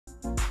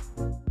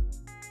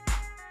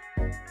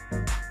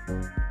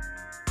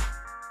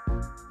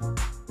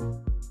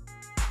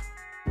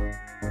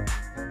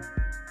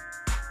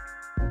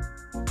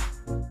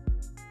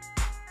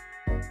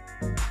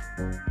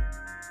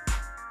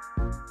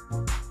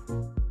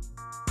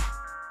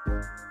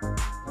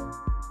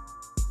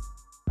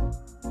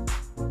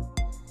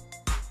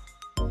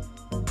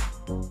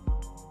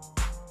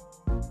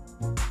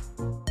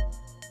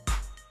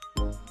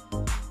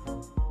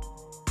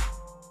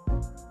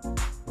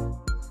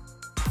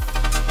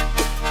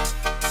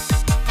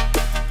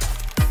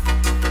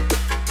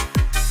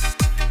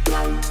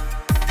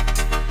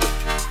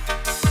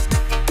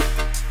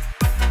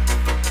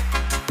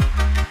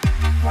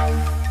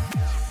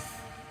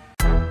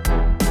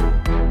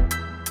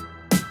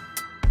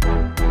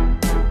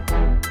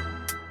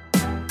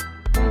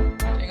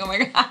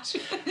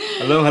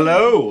Hello,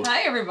 hello.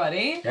 Hi,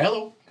 everybody.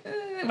 Hello.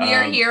 We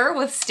are here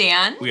with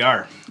Stan. We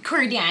are.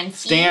 Kordonskiy.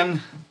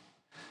 Stan,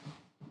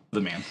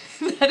 the man.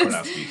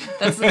 Kordonskiy.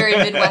 That's the very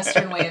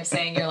Midwestern way of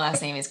saying your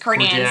last name is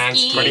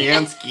Kordonskiy.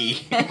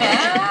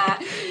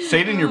 Kordonskiy. Say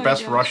it in your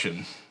best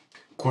Russian.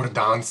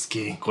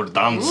 Kordonskiy.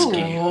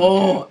 Kordonskiy.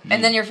 Oh.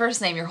 And then your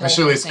first name, your whole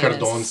Actually, it's name is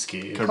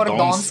Kordonskiy.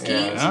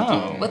 Kordonskiy?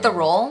 Oh. With the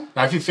roll?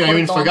 I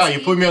even forgot. You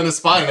put me on the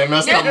spot and I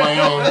messed up my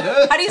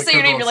own. How do you say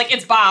your name? You're like,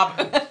 it's Bob.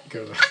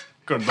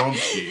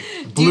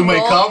 Kordonskiy. Blew my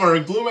cover.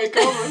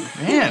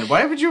 Man,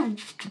 why haven't you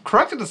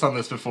corrected us on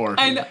this before?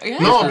 I know. Yeah.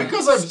 No,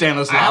 because I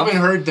Stanislav. haven't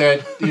heard that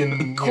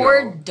in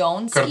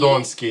Kordonskiy.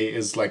 Kordonskiy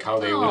is like how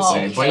they would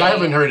say it. But okay. I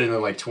haven't heard it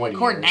in like 20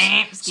 years.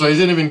 Kordonskiy. So it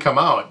didn't even come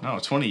out. No,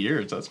 20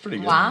 years. That's pretty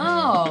good.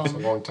 Wow. It's a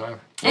long time.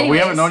 Well, we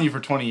haven't known you for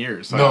 20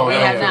 years. So No, we I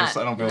have don't not.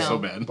 feel, I don't feel No. so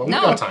bad. But we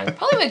No, got time.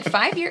 probably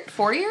like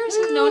 4 years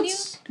we've known you.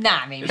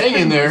 Nah, maybe. Hang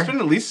in there. It's been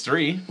at least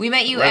 3. We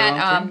met you Right at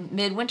around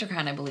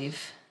MidWinterCon, I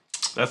believe.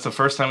 That's the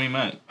first time we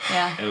met.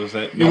 Yeah. It was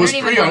at. It was don't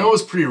even pretty. I know. know it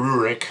was pretty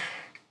Rurik.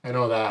 I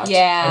know that.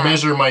 Yeah. I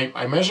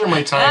measure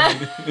my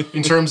time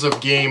in terms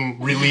of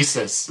game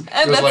releases. It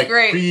was That's like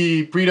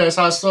great. pre-Dice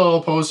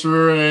Hustle, post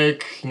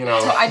Rurik. You know.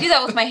 So I do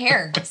that with my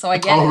hair, so I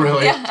get it. Oh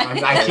really? Yeah. I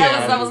can't.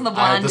 that was in the I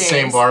blonde had the days.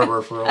 same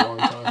barber for a long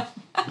time.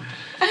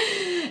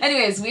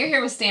 Anyways, we're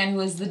here with Stan, who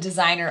is the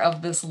designer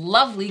of this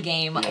lovely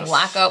game, Yes.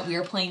 Lockup. We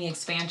are playing the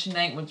expansion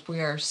night, which we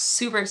are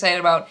super excited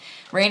about.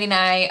 Randy and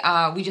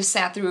I, we just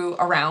sat through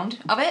a round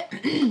of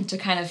it to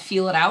kind of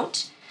feel it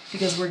out,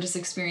 because we're just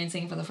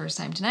experiencing it for the first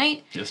time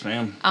tonight. Yes,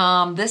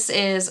 ma'am. This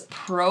is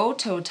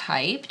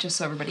prototype, just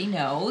so everybody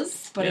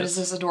knows, but it is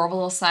Yes. this adorable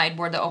little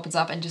sideboard that opens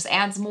up and just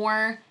adds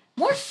more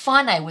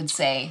fun, I would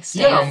say.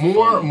 Stan.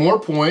 Yeah, more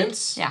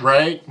points, Yeah.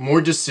 right?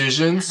 More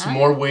decisions,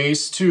 more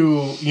ways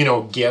to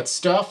get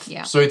stuff.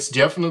 Yeah. So it's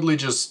definitely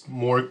just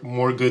more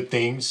good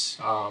things.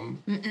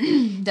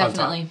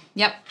 Definitely.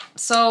 Yep.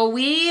 So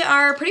we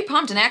are pretty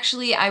pumped, and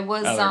actually, I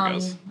was Oh, there it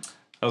goes.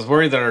 I was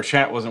worried that our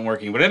chat wasn't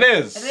working, but it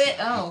is.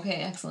 Oh,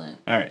 okay, excellent.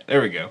 All right,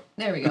 there we go.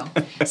 There we go.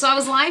 So I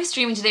was live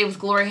streaming today with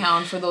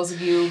Gloryhound for those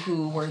of you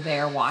who were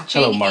there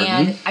watching. Hello, Martin.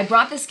 And I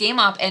brought this game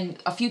up, and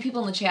a few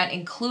people in the chat,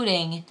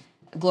 including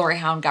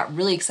Gloryhound, got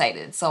really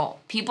excited. So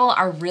people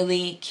are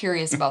really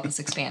curious about this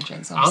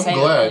expansion. So I'm I'm excited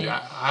glad. to play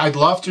it. I'd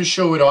love to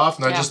show it off,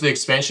 not Yeah. just the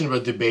expansion,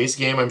 but the base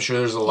game. I'm sure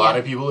there's a lot Yeah.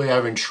 of people who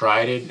haven't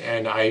tried it,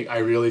 and I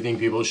really think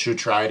people should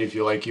try it if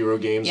you like Euro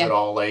games Yeah. at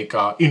all, like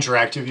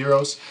interactive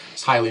Euros.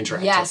 It's highly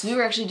interactive. Yes, we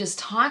were actually just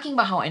talking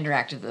about how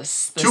interactive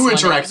this Too one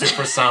is. interactive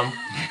for some.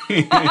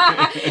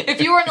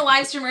 If you were in the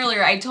live stream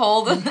earlier, I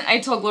told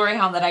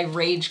Gloryhound that I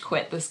rage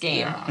quit this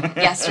game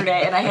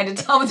yesterday, and I had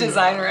to tell the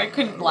designer I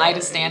couldn't lie to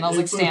Stan. I was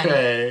It's like, Stan,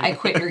 okay. I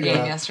quit your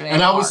game yesterday.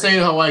 And I was hard."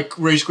 saying how I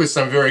rage quit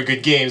some very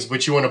good games,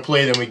 but you want to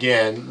play them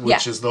again,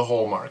 which Yeah. is the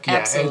hallmark.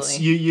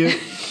 Absolutely.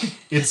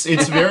 It's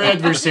very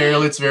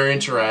adversarial. It's very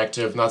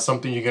interactive. Not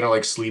something you're gonna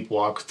like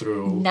sleepwalk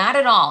through. Not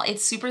at all.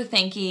 It's super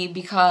thinky,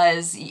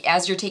 because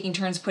as you're taking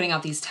turns putting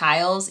out these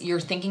tiles, you're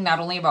thinking not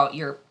only about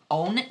your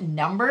own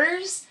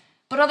numbers,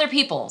 but other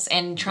people's,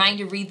 and trying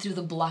to read through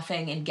the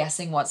bluffing and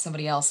guessing what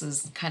somebody else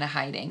is kind of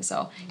hiding.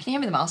 So, can you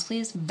hand me the mouse,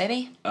 please,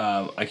 baby?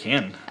 I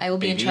can. I will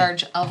be in baby.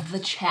 charge of the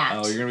chat.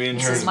 Oh, you're gonna be in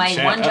This charge is of my the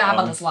chat. one job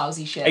Uh-oh. on this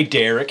lousy shit. Hey,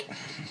 Derek.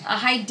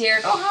 Hi,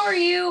 Derek. Oh, how are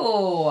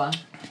you?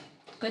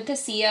 Good to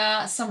see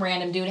ya. Some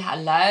random dude.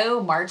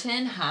 Hello,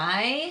 Martin.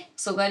 Hi.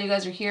 So glad you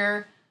guys are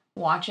here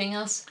watching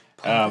us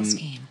play this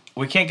game.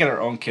 We can't get our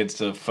own kids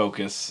to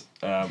focus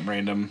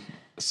random,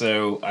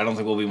 so I don't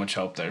think we'll be much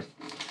help there.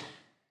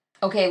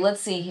 Okay, let's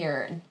see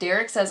here.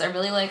 Derek says, I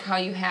really like how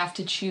you have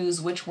to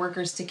choose which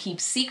workers to keep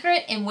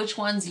secret and which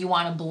ones you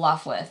want to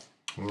bluff with.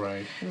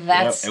 Right.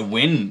 That's Yep.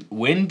 And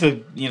when to,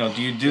 do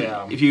you do,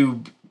 Yeah. if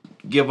you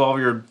give all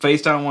your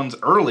face down ones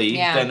early,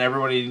 Yeah. then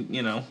everybody,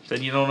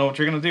 then you don't know what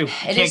you're going to do. You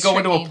It can't is go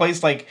into a tricky.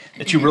 place like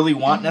that you really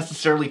want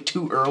necessarily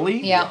too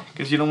early. Yeah.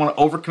 Because you don't want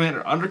to overcommit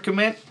or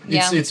undercommit.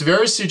 Yeah. It's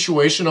very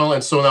situational,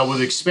 and so now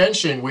with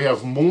expansion, we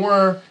have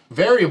more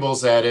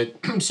variables added.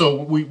 So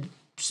we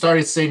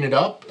started setting it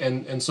up,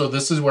 and so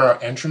this is where our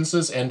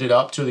entrances ended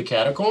up to the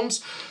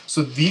catacombs.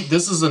 So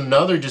this is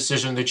another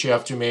decision that you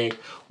have to make.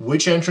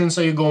 Which entrance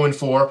are you going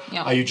for?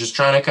 Yeah. Are you just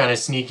trying to kind of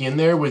sneak in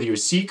there with your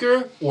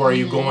seeker, or are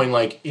you going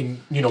like in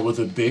with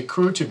a big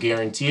crew to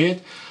guarantee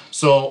it?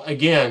 So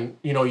again,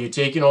 you're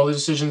taking all the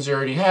decisions you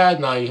already had.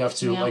 Now you have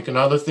to like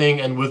another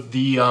thing, and with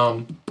the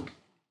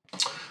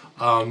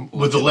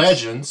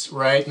legends,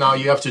 right? Now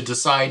you have to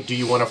decide, do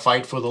you want to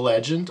fight for the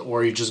legend, or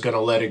are you just going to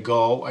let it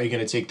go? Are you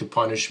going to take the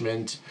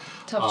punishment?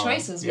 tough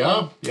choices. Yeah,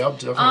 man. yep,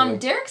 definitely.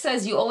 Derek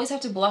says you always have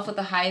to bluff with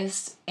the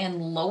highest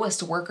and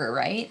lowest worker,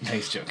 right?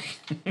 Nice joke.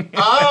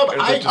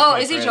 Oh,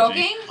 is he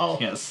joking? Oh.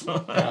 Yes.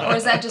 Or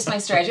is that just my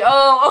strategy?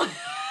 Oh,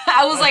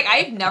 I was like,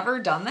 I've never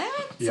done that,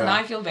 so Yeah. now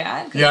I feel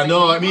bad. 'cause Yeah, like,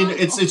 no, I mean,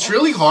 it's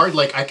really hard.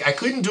 Like, I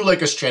couldn't do,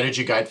 like, a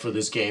strategy guide for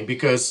this game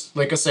because,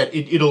 like I said,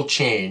 it'll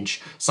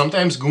change.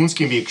 Sometimes goons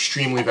can be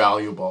extremely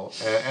valuable,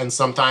 and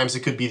sometimes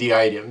it could be the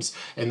items.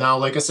 And now,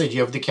 like I said,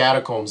 you have the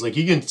catacombs. Like,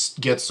 you can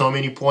get so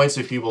many points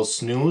if people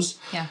snooze.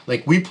 Yeah.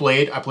 Like,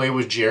 I played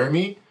with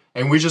Jeremy.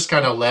 and we just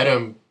kind of let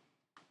him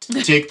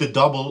take the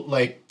double,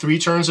 like 3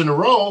 turns in a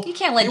row. You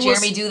can't let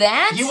Jeremy do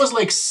that. He was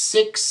like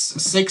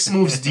six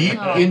moves deep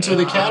into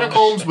the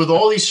catacombs with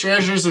all these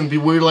treasures, and we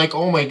were like,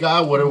 oh my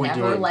god, what are we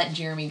doing? Never let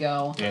Jeremy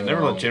go. Yeah,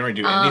 never let Jeremy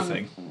do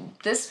anything.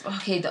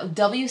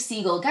 W.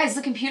 Siegel. Guys,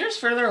 the computer's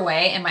further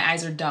away and my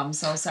eyes are dumb,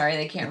 so sorry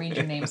they can't read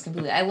your names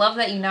completely. I love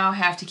that you now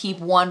have to keep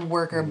one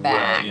worker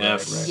back.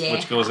 Yes, Yeah.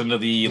 which goes into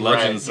the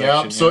legends Right,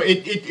 section. yeah. So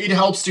it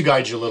helps to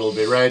guide you a little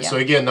bit, right? Yeah. So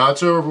again, not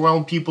to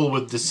overwhelm people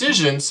with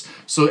decisions.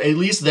 So at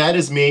least that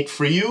is made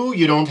for you.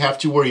 You don't have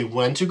to worry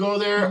when to go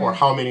there or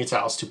how many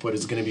tiles to put.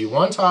 It's going to be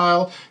 1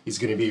 tile. It's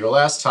going to be your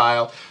last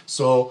tile.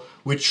 So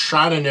we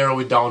try to narrow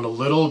it down a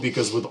little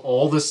because with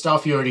all the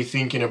stuff you're already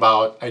thinking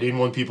about, I didn't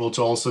want people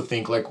to also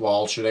think like,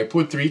 well, should I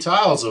put 3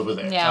 tiles over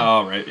there? Yeah.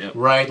 Oh, right, yeah.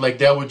 Right, like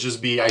that would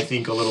just be, I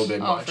think, a little bit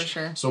much. For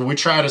sure. So we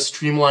try to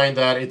streamline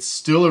that. It's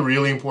still a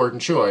really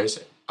important choice,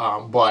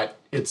 but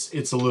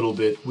it's a little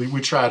bit.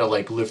 We try to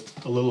like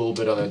lift a little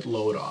bit of that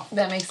load off.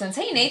 That makes sense.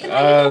 Hey, Nathan,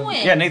 how you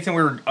doing? Yeah, Nathan,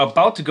 we were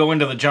about to go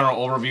into the general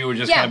overview. We've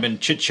just kind of been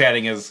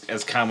chit-chatting as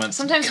comments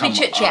Sometimes come we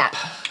chit-chat.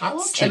 I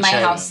love In my chit-chatting.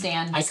 house,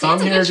 Stan. I Stan's come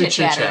a here good to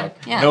chit-chatter. chit-chat.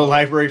 Yeah. No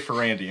library for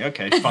Randy.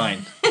 Okay,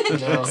 fine.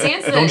 No,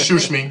 Stan's don't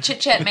shush me.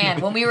 Chit-chat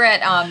man. When we were at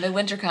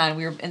MidWinterCon,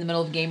 we were in the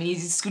middle of the game, and he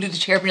scooted a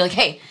chair up, and you're like,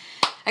 hey,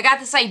 I got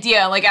this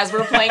idea. Like, as we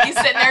were playing, he's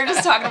sitting there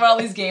just talking about all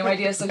these game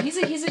ideas. So he's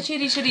a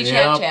chitty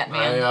chat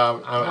man.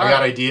 I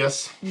got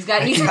ideas. He's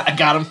got I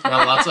got him. I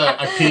got lots of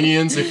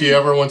opinions. If you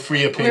ever want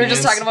free opinions, We were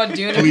just talking about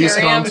Dune and please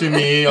Imperium. come to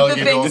me. I'll the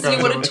give you all things he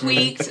kinds would of have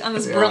opinions. tweaked on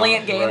this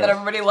brilliant game right. that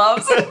everybody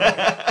loves.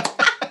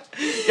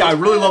 Yeah, I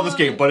really love this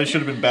game, but it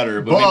should have been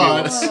better. But maybe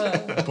it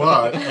was.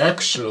 But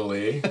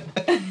actually,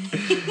 Do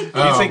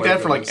you think that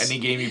for like any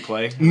game you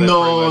play? Is that pretty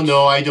No, much-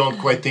 no, I don't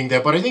quite think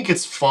that. But I think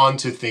it's fun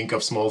to think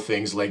of small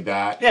things like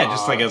that. Yeah,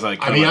 just like as like.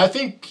 I mean, I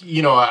think,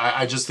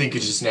 I just think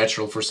it's just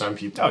natural for some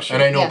people. Oh, sure.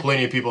 And I know Yeah.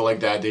 plenty of people like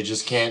that. They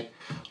just can't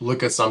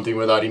look at something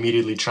without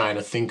immediately trying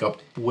to think up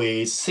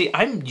ways. See,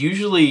 I'm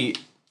usually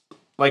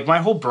like my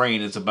whole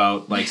brain is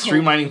about like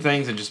streamlining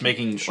things and just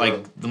making like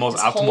the most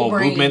His whole optimal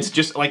brain. movements,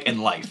 just like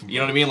in life. You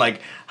know what I mean?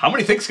 Like, how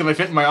many things can I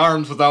fit in my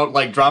arms without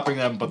like dropping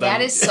them? But then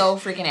That is so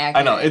freaking accurate.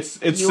 I know it's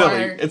You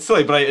silly. are- It's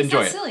silly, but I enjoy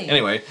not it silly.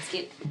 anyway. It's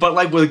cute. But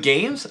like with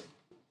games,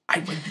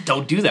 I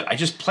don't do that. I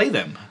just play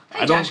them.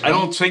 I Josh.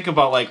 don't think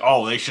about like,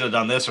 oh, they should have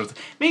done this, or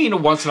maybe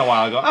once in a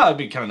while I go, oh, it'd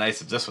be kind of nice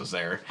if this was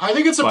there. I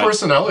think it's a But-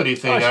 personality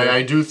thing. Oh, sure.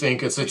 I do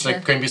think it's Sure.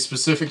 like can be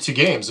specific to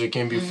games. It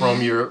can be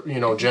from your,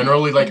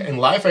 generally like in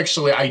life.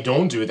 Actually, I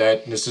don't do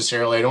that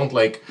necessarily. I don't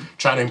like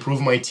try to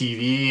improve my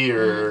TV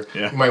or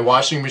Yeah. my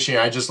washing machine.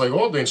 I just like,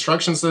 oh, the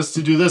instruction says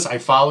to do this. I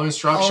follow Oh,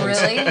 instructions.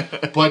 really?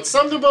 But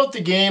something about the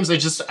games,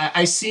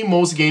 I see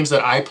most games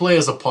that I play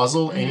as a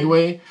puzzle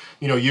anyway.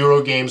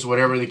 Euro games,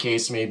 whatever the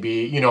case may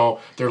be.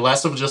 They're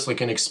less of just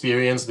like an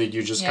experience that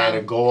you just Yeah. kind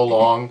of go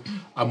along.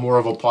 More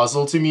of a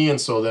puzzle to me, and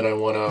so then I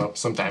want to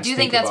sometimes. Do you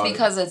think that's about it.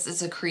 because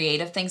it's a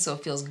creative thing, so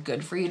it feels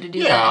good for you to do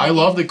that? Yeah, I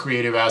love the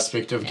creative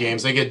aspect of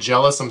games. I get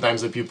jealous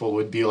sometimes that people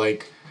would be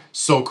like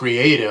so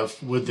creative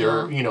with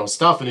their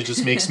stuff, and it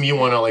just makes me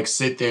want to like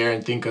sit there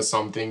and think of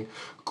something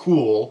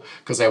cool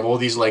because I have all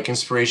these like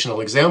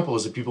inspirational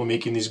examples of people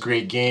making these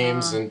great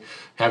games and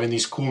having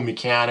these cool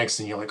mechanics,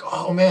 and you're like,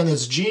 oh man,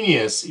 that's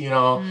genius,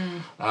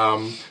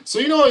 So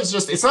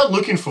it's not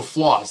looking for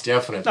flaws,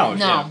 definitely. No,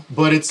 No. yeah.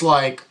 But it's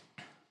like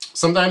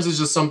sometimes it's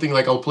just something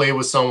like I'll play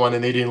with someone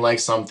and they didn't like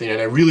something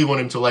and I really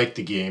want him to like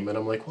the game, and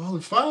I'm like, well,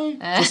 if I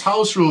just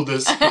house rule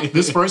this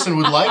person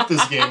would like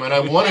this game and I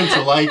want him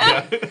to like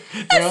it.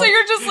 So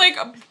you're just like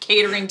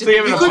catering to So you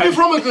have It an could be appendix-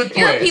 from a good place.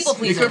 You're a people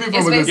pleaser. It could be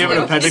It's from a good You have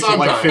an basically place. appendix of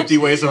like Sometimes. 50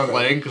 ways of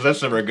playing, because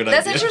that's never a good That's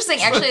idea.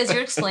 interesting. Actually, as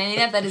you're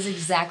explaining that is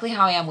exactly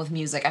how I am with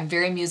music. I'm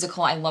very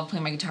musical. I love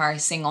playing my guitar. I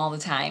sing all the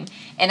time.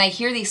 And I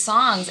hear these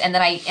songs and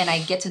then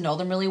I get to know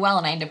them really well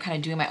and I end up kind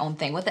of doing my own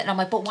thing with it. And I'm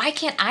like, but why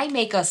can't I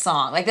make a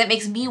song? Like that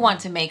makes me want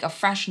to make a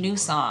fresh new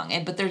song.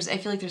 But I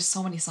feel like there's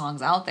so many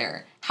songs out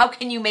there. How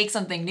can you make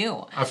something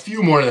new? A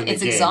few more than the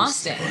It's games.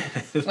 exhausting.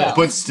 Well,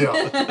 But still.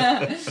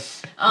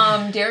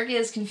 Derek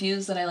is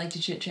confused that I like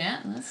to chit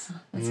chat. That's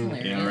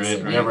hilarious. Yeah,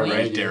 right, Never right,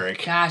 mind.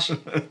 Derek. Gosh.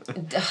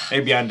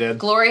 Hey, Beyond Dead.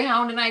 Glory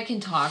Hound and I can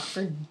talk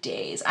for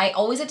days. I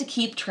always have to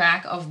keep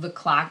track of the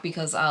clock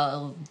because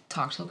I'll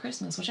talk till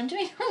Christmas, which I'm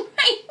doing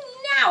right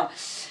now.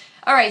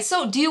 All right,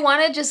 so do you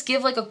want to just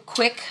give like a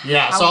quick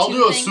Yeah, so I'll how-to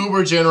do a thing?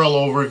 super general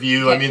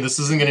overview. I Okay. mean, this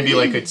isn't going to be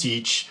like a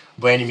teach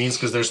by any means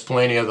because there's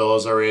plenty of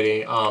those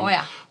already. Oh,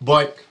 yeah.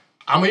 But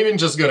I'm even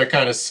just going to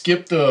kind of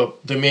skip the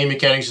main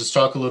mechanics, just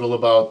talk a little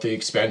about the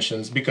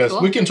expansions because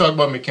Cool. we can talk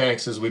about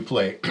mechanics as we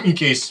play in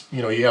case,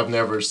 you have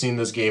never seen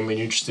this game and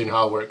you're interested in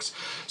how it works.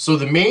 So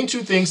the main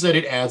two things that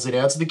it adds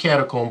the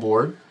catacomb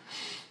board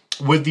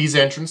with these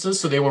entrances.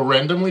 So they were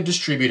randomly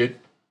distributed.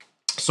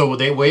 So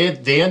the way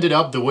that they ended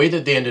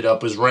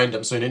up was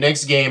random. So in the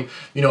next game,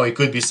 it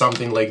could be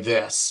something like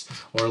this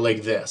or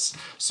like this.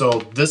 So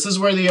this is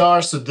where they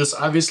are. So this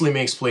obviously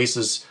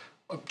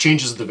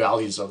changes the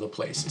values of the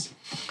places.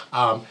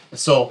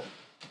 So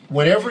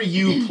whenever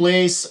you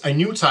place a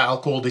new tile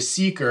called a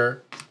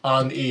seeker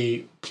on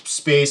a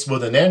space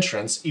with an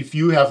entrance, if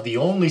you have the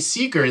only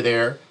seeker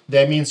there,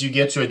 that means you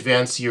get to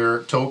advance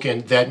your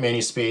token that many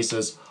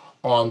spaces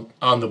on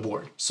the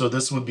board. So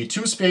this would be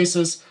 2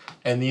 spaces,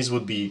 and these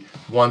would be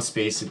 1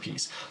 space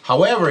apiece.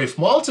 However, if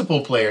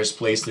multiple players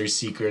place their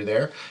seeker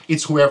there,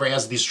 it's whoever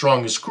has the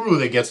strongest crew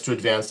that gets to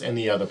advance and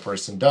the other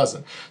person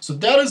doesn't. So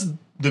that is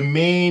the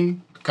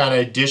main kind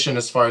of addition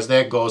as far as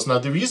that goes. Now,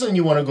 the reason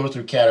you want to go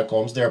through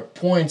catacombs, there are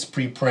points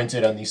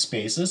pre-printed on these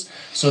spaces.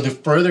 So the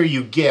further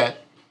you get,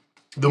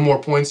 the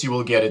more points you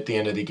will get at the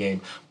end of the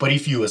game. But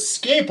if you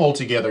escape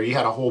altogether, you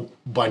had a whole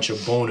bunch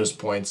of bonus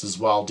points as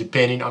well,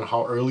 depending on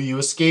how early you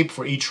escape.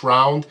 For each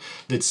round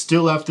that's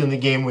still left in the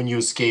game when you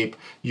escape,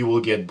 you will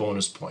get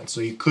bonus points.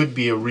 So it could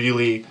be a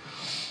really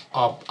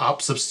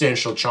up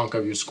substantial chunk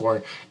of your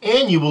scoring.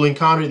 And you will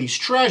encounter these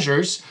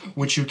treasures,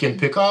 which you can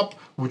pick up,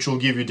 which will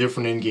give you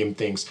different in-game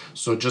things.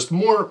 So just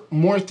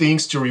more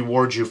things to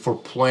reward you for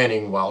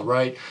planning well,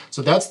 right?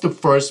 So that's the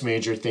first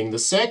major thing. The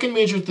second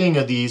major thing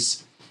are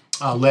these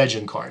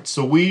legend cards.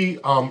 So we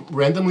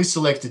randomly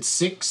selected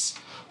 6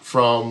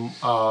 from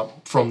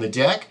the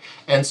deck,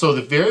 and so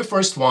the very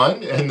first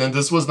one, and then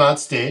this was not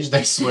staged,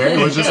 I swear,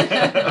 it was just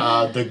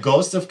the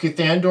Ghost of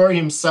Cathandor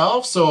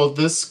himself. So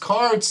this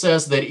card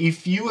says that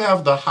if you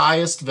have the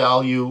highest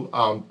value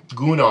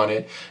goon on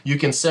it, you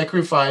can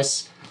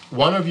sacrifice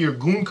one of your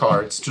goon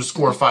cards to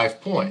score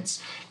 5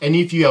 points. And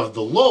if you have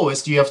the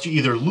lowest, you have to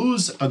either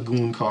lose a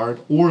goon card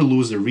or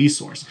lose a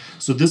resource.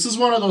 So this is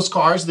one of those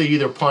cards that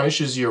either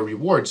punishes you or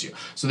rewards you.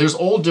 So there's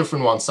all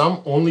different ones.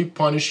 Some only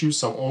punish you,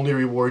 some only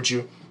reward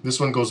you. This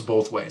one goes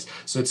both ways.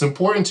 So it's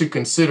important to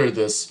consider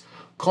this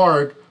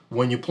card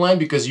when you plan,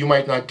 because you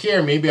might not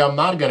care. Maybe I'm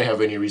not going to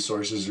have any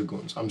resources or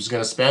goons. I'm just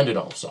going to spend it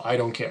all, so I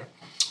don't care.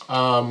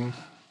 And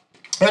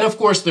of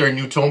course, there are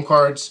new tome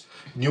cards,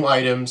 new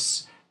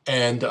items,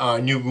 and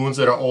new goons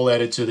that are all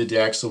added to the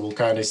deck, so we'll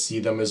kind of see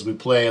them as we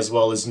play, as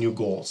well as new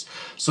goals.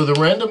 So the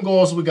random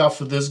goals we got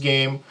for this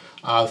game,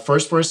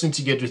 first person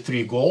to get to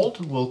 3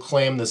 gold will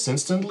claim this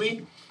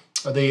instantly.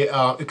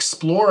 The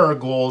Explorer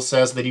goal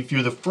says that if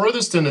you're the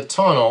furthest in a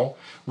tunnel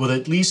with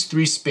at least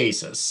 3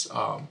 spaces,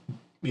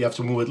 you have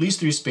to move at least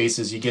 3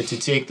 spaces, you get to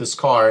take this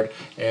card,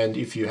 and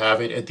if you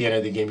have it at the end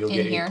of the game, you'll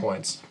get 8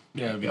 points.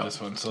 Yeah, it'd be this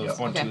one. So it's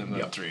 1, 2, and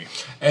then 3.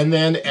 And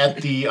then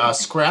at the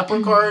Scrapper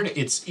card,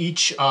 it's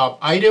each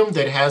item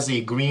that has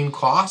a green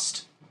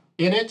cost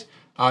in it.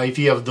 If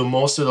you have the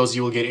most of those,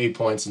 you will get 8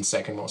 points, and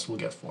second most will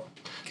get 4.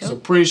 Cool. So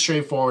pretty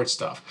straightforward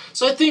stuff.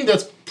 So I think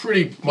that's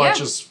pretty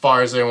much as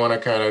far as I want to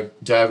kind of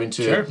dive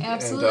into it.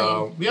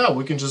 Absolutely. And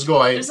we can just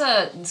go. There's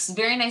a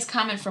very nice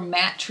comment from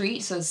Matt Treat.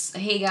 It says,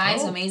 "Hey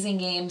guys, amazing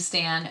game,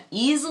 Stan.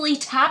 Easily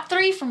top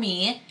 3 for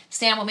me.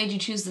 Stan, what made you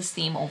choose this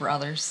theme over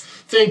others?"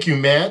 Thank you,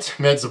 Matt.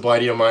 Matt's a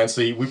buddy of mine,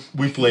 so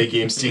we play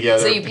games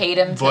together. So you paid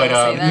him to say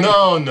that?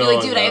 No. You're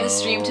like, dude, I have a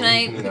stream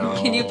tonight.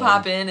 No. Can you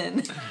pop in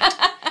and...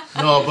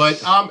 No,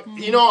 but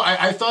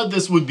I thought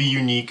this would be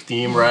unique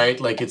theme, right?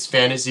 Like, it's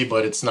fantasy,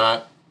 but it's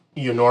not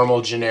your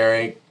normal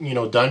generic,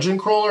 dungeon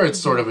crawler. It's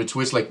sort of a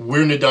twist. Like,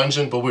 we're in a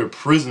dungeon, but we're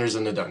prisoners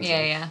in the dungeon.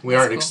 Yeah. We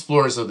aren't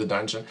explorers of the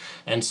dungeon.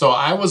 And so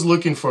I was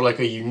looking for like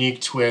a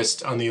unique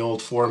twist on the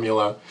old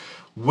formula.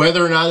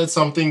 Whether or not it's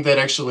something that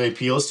actually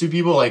appeals to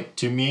people, like,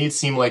 to me, it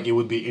seemed like it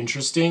would be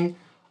interesting.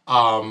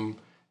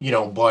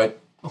 But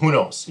who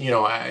knows?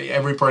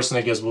 Every person,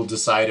 I guess, will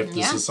decide if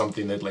this is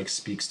something that like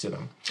speaks to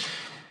them.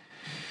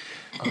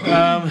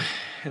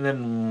 And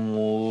then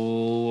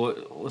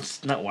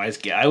it's not Wise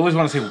Gal. I always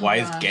want to say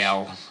Wise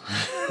Gal.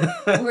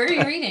 Where are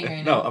you reading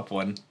right now? No, up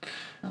one.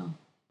 Oh.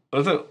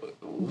 What's it?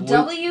 Siegel.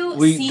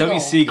 W.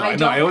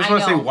 Siegel. I always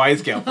want to say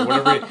Wise Gal for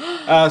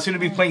whatever. Soon to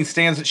be playing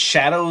Stan's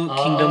Shadow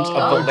Kingdoms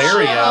of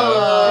Valeria.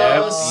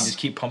 Yep, you just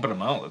keep pumping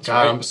them out. That's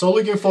right. I'm so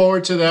looking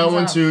forward to that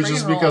one too,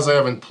 just because I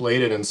haven't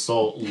played it in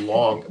so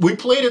long. We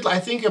played it. I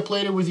think I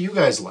played it with you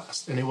guys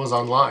last, and it was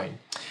online.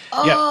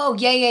 Oh,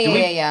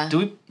 yeah. Do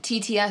we?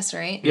 TTS,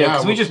 right? Yeah,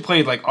 because we just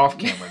played like off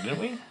camera, didn't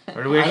we?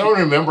 Or did we? I don't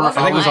remember. I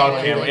think it was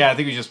off camera. Yeah, I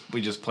think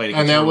we just played it.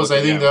 And that was,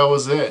 I think that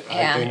was it.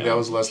 Yeah. I think that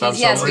was last time.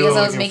 Yes, because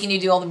I was making you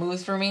do all the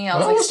moves for me. I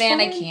was like,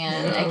 Stan, I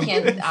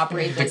can't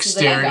operate this. He's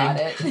like, I got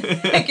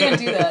it. I can't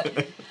do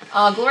that.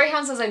 Glory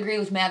Hound says, I agree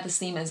with Matt. This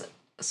theme is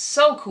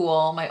so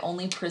cool. My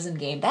only prison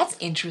game. That's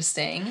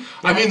interesting.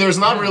 I mean, there's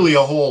not really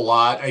a whole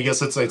lot. I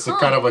guess it's a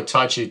kind of a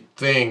touchy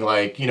thing.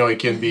 Like, it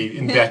can be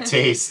in bad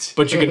taste.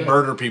 But you can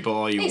murder people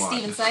all you want.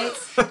 Hey, Steven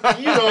Seitz.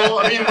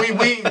 I mean,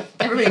 we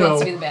everybody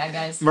wants to be the bad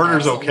guys.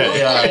 Murder's okay.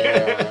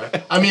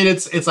 Yeah. I mean,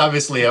 it's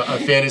obviously a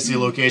fantasy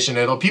location.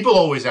 And people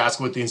always ask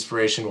what the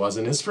inspiration was.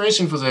 And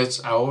inspiration for this,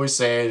 I always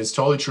say, it's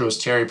totally true, is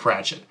Terry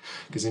Pratchett.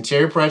 Because in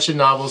Terry Pratchett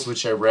novels,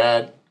 which I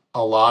read,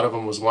 a lot of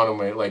them, was one of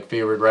my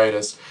favorite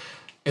writers.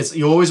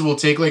 You always will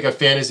take like a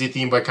fantasy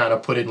theme but kind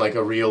of put it in like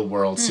a real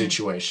world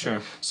situation.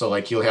 Sure. So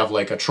like you'll have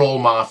like a troll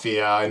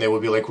mafia and they will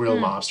be like real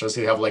mobsters.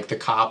 You have like the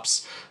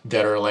cops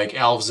that are like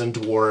elves and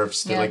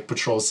dwarves that like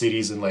patrol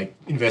cities and like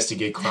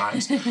investigate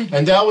crimes.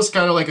 And that was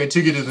kind of like I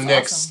took it to the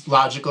next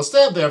logical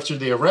step. After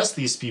they arrest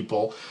these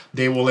people,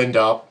 they will end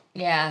up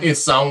Yeah.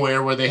 It's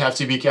somewhere where they have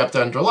to be kept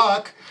under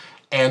lock.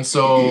 And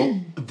so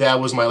that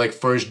was my like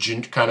first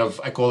kind of,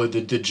 I call it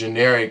the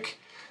generic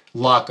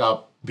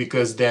lockup,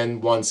 because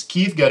then once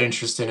Keith got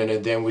interested in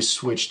it, then we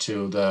switched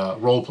to the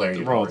role player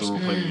universe,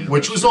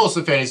 which was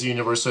also fantasy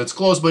universe, so it's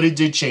close, but it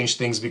did change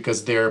things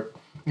because they're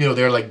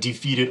like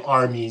defeated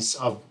armies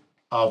of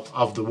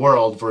the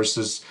world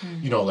versus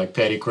like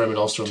petty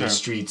criminals from the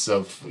streets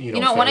of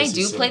when I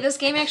do play this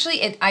game,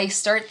 actually, I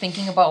start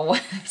thinking about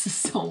what this is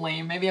so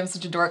lame. Maybe I'm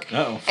such a dork.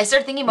 I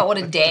start thinking about what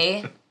a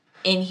day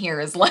in here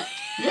is like.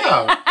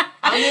 Yeah.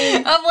 I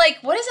mean, I'm like,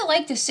 what is it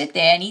like to sit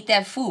there and eat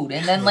that food?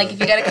 And then, like,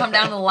 if you got to come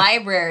down to the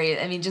library,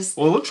 I mean, just...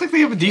 Well, it looks like they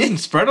have a decent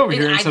spread over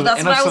here. That's what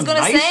I was going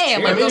to say.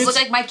 I'm like, those look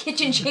like my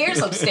kitchen chairs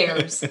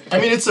upstairs. I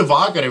mean, it's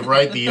evocative,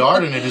 right? The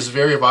art in it is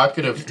very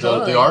evocative.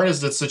 The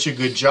artist did such a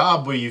good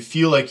job where you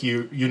feel like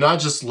you're not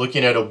just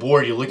looking at a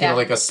board, you're looking at,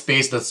 like, a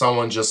space that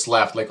someone just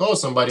left. Like, oh,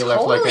 somebody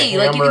left, like, a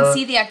hammer. Like, you can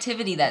see the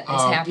activity that is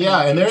happening.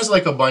 Yeah, and there's,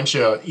 like, a bunch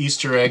of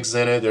Easter eggs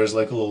in it. There's,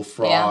 like, a little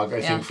frog,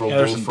 I think, from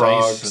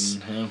Bullfrogs.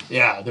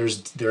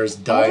 There's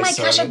dice. Oh my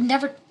gosh,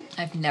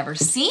 I've never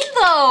seen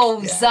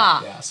those.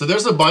 Yeah. So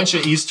there's a bunch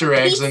of Easter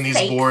eggs in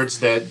these boards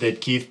that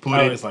Keith put in.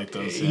 I always like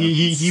those. Yeah.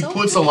 He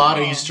puts a lot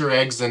of Easter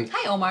eggs and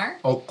hi Omar.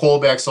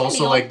 Callbacks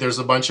also. Like there's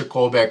a bunch of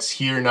callbacks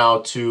here now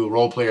to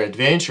Role Player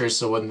Adventures.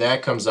 So when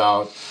that comes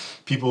out,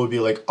 people would be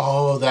like,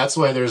 oh, that's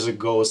why there's a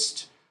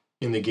ghost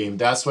in the game.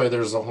 That's why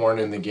there's a horn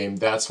in the game.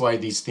 That's why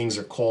these things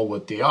are called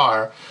what they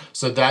are.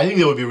 So I think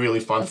that would be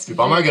really fun for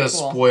people. I'm not going to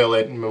spoil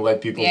it and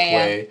let people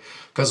play.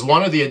 Because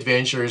one of the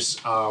adventures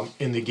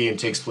in the game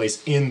takes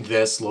place in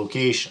this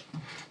location.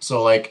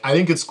 So, like, I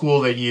think it's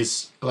cool that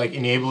he's, like,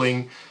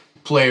 enabling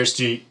players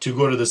to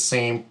go to the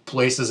same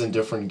places in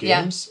different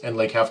games and,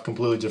 like, have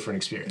completely different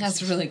experiences.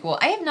 That's really cool.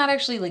 I have not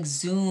actually, like,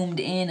 zoomed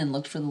in and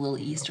looked for the little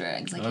Easter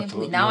eggs. I can't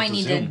believe... Now I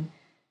need to...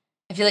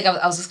 I feel like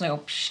I was just going to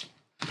go... Psh,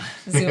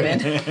 zoom in.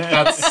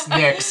 That's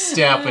next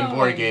step in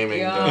board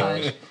gaming.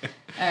 Gosh.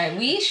 All right,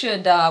 we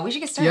should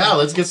get started. Yeah,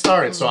 let's get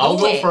started. So I'll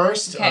go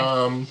first.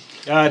 Okay.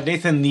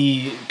 Nathan,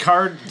 the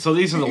card, so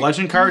these are the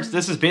legend cards.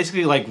 This is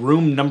basically like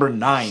room number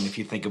 9, if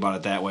you think about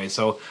it that way.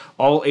 So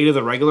all 8 of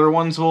the regular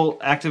ones will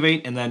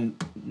activate, and then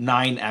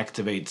 9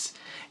 activates.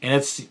 And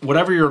it's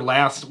whatever your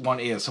last one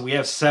is. So we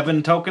have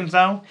 7 tokens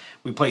now.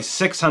 We place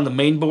 6 on the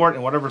main board,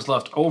 and whatever's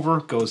left over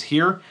goes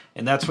here,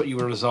 and that's what you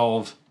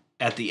resolve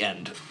at the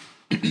end.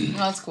 Oh,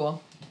 that's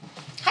cool.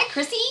 Hi,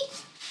 Chrissy.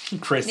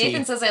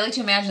 Nathan says, I like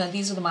to imagine that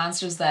these are the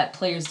monsters that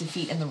players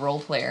defeat in the role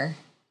player.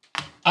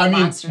 I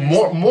mean,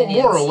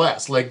 more or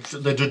less. Like,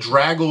 the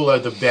Dragul are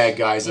the bad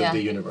guys of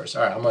the universe.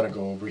 All right, I'm going to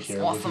go over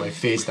here with my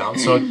face down.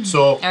 So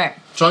all right.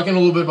 Talking a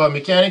little bit about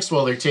mechanics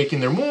while they're taking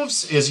their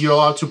moves is you're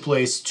allowed to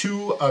place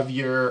 2 of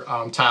your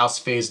tiles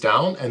face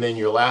down, and then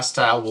your last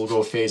tile will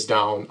go face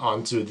down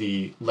onto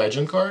the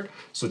legend card.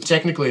 So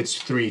technically, it's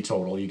 3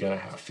 total you're going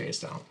to have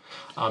face down.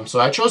 So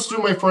I chose to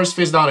do my first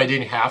face down. I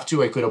didn't have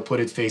to. I could have put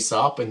it face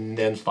up and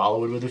then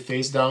follow it with a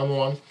face down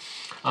one.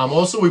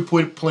 Also, we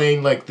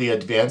playing like the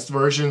advanced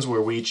versions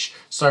where we each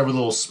start with a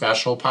little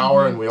special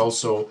power, and we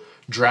also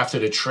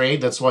drafted a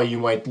trade. That's why you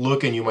might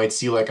look and you might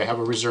see like I have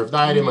a reserved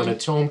item and a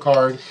tome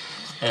card,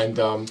 and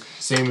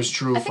same is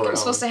true for. I think I'm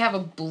supposed to have a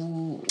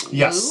blue.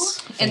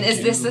 Yes. And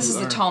this is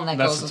the tome that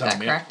goes with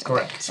that, correct?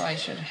 Correct. Okay. So I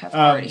should have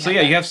already. So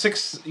yeah, you have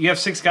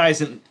 6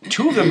 guys, and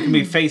 2 of them can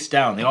be face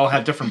down. They all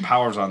have different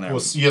powers on there.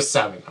 Well, you have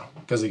 7 now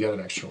because you got an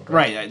extra one.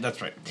 Right, that's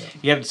right. Yeah.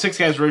 You had 6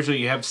 guys originally.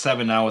 You have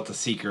 7 now with the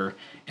Seeker.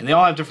 And they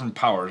all have different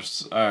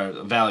powers,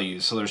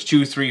 values. So there's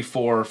 2, 3,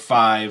 4,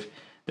 5.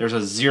 There's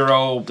a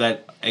 0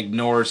 that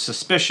ignores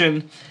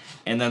suspicion.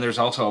 And then there's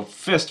also a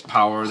fist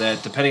power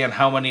that, depending on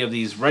how many of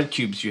these red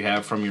cubes you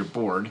have from your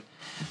board,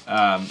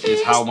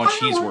 is how much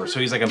he's worth.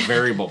 So he's like a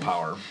variable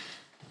power.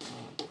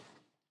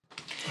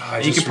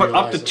 You can put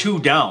up to 2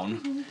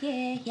 down,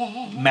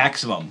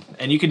 maximum.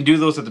 And you can do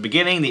those at the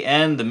beginning, the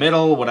end, the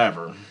middle,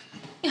 whatever.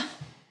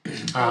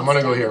 I'm going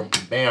to go here.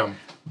 Bam.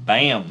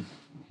 Bam.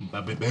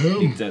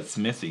 Beat that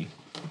Smithy.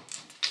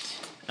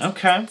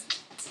 Okay.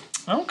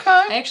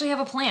 I actually have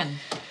a plan.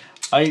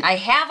 I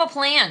have a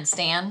plan,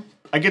 Stan.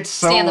 I get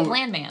so... Stan the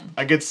plan man.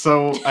 I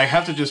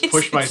have to just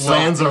push myself.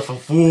 Plans are for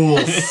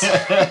fools.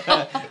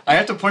 I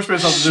have to push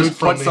myself to just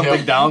put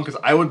something down, because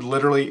I would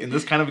literally, in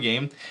this kind of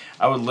game,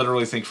 I would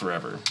literally think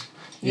forever.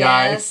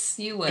 Yes,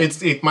 you would.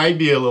 It might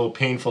be a little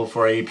painful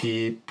for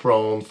AP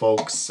prone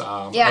folks.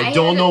 I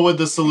don't know what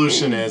the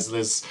solution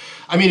is.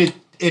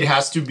 It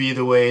has to be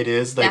the way it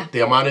is. Like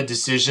the amount of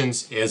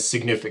decisions is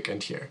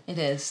significant here. It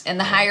is, and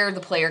the higher the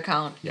player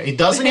count. Yeah, it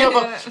doesn't have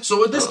a. So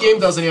what this game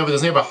doesn't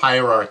have a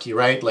hierarchy,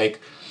 right? Like,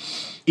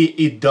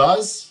 it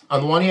does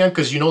on the one hand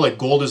because like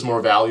gold is more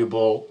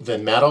valuable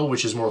than metal,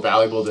 which is more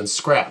valuable than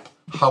scrap.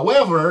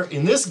 However,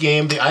 in this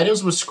game, the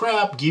items with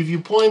scrap give you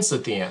points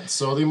at the end,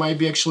 so they might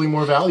be actually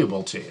more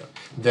valuable to you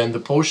than the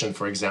potion,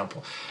 for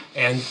example.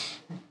 And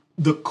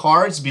the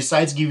cards,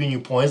 besides giving you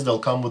points, they'll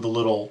come with a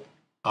little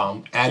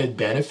added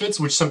benefits,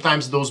 which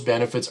sometimes those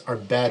benefits are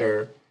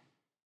better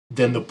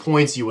than the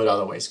points you would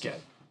otherwise get.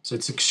 So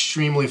it's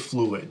extremely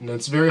fluid, and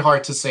it's very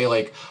hard to say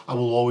like I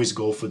will always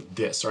go for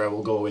this or I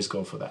will always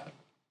go for that.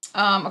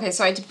 Okay,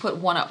 so I had to put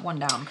one up, one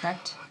down,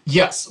 correct?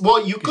 Yes.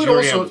 Well, you could you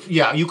already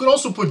also you could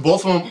also put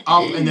both of them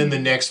up, and then the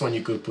next one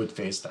you could put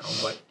face down.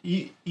 But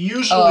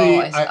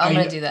usually, I'm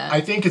gonna do that. I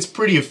think it's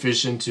pretty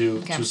efficient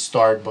to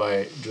start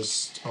by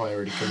just. Oh, I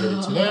already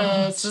committed to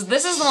that. So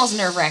this is the most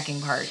nerve-wracking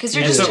part because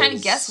you're It just is. trying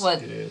to guess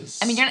what. It is.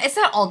 I mean, it's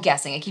not all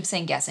guessing. I keep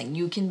saying guessing.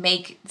 You can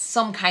make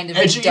some kind of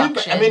Edu-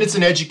 deduction. I mean, it's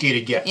an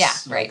educated guess. Yeah,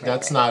 Like, right,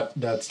 That's right. not.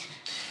 That's.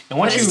 And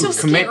once But it's you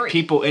still commit scary.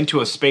 people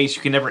into a space,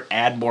 you can never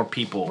add more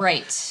people.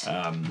 right.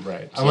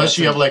 Right. Unless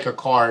you have like a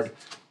card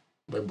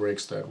that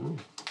breaks that rule.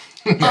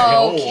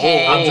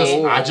 Okay.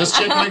 I just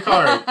checked my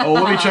card. Oh,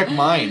 let me check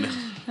mine.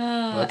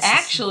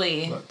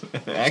 Actually,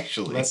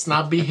 Actually. Let's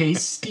not be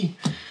hasty.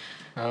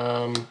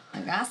 I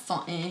got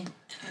something.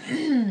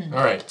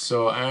 All right.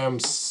 So I am.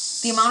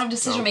 The amount of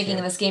decision making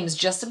in this game is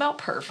just about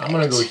perfect. I'm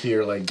gonna go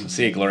here like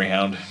See you, Glory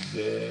Hound.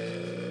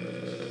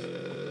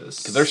 this.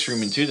 Because they're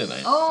streaming too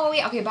tonight. Oh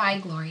yeah. Okay. Bye,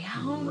 Glory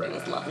Hound. It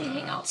was lovely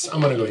hanging out.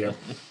 I'm gonna go here.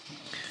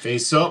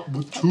 Face up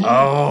with two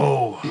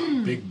Oh.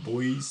 big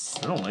boys.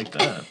 I don't like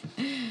that.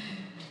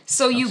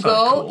 So you not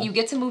go. cool. You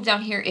get to move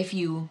down here if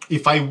you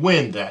If I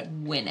win that,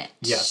 win it.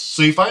 yes.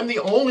 So if I'm the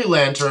only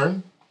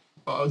lantern,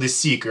 the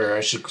seeker,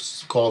 I should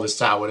call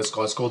this out what it's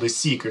called. It's called a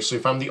seeker. So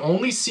if I'm the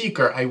only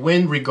seeker, I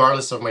win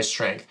regardless of my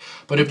strength.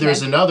 But if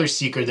there's another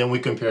seeker, then we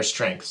compare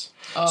strengths.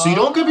 So you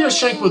don't compare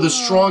strength with the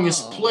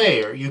strongest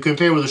player. You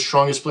compare with the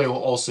strongest player who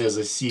also is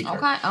a seeker.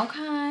 Okay.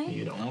 Okay.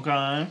 You know,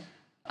 Okay.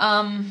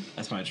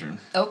 That's my turn.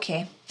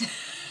 Okay.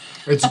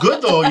 it's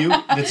good though.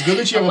 It's good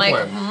that you have a like,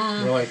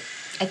 plan. You're like,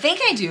 I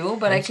think I do,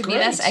 but I could be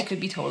great. I could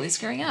be totally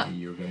screwing up.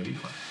 you're gonna be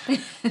fine.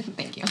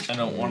 Thank you. I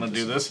don't want to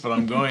do this, but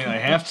I'm going. I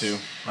have to.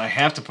 I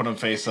have to put him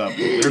face up.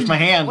 There's my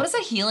hand. What is a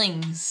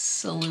healing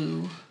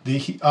salute?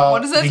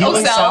 What is it? The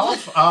healing Oh,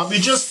 salve.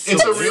 It's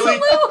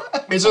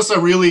just a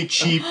really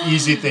cheap,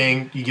 easy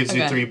thing. It gives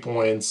you Okay. 3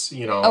 points.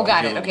 You know. Oh,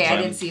 got it. Heal Okay, I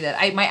time. didn't see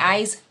that. My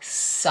eyes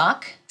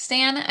suck,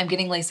 Stan. I'm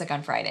getting LASIK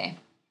on Friday.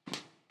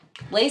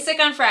 LASIK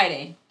on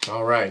Friday.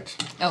 All right.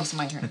 Oh, so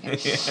my turn. Okay.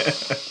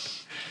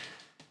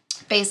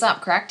 Face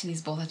up, correct?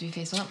 These both have to be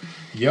face up.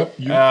 Yep.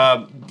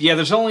 Yeah,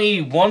 there's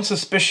only one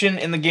suspicion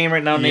in the game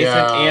right now, Nathan.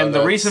 Yeah, and the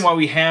that's- reason why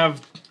we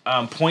have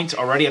points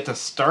already at the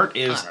start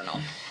is I don't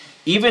know.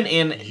 even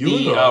in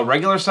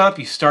regular setup,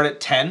 you start at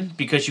 10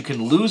 because you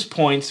can lose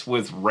points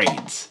with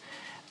raids.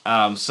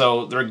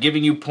 So they're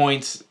giving you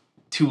points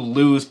to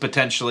lose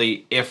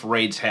potentially if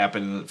raids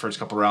happen in the first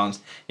couple rounds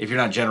if you're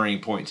not generating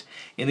points.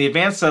 In the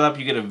advanced setup,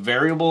 you get a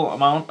variable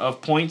amount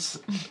of points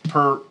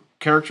per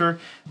character,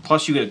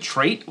 plus you get a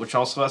trait which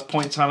also has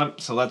points on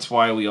it. So that's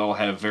why we all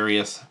have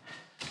various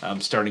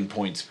starting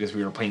points because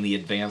we were playing the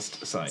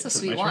advanced side. It's a Is it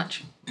sweet my turn?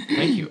 watch.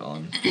 Thank you,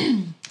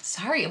 Ellen.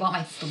 Sorry about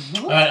my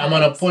throat. All right. I'm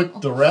gonna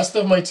put the rest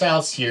of my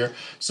tiles here.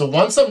 So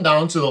once I'm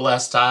down to the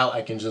last tile,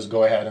 I can just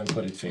go ahead and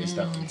put it face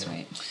down. That's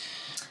right.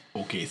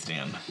 Okay,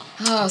 Stan.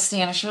 Oh,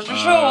 Stan, I should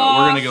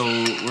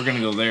have We're gonna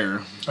go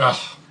there. I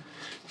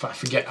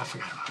forgot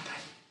about that.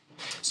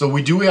 So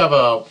we do have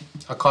a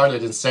card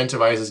that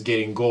incentivizes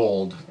getting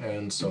gold,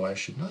 and so I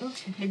should not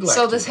have neglected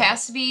So this that.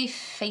 has to be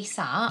face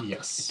up.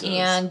 Yes.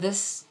 And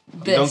this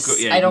don't go-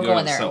 yeah, I you don't can go go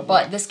in to there. Subway.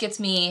 But this gets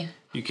me.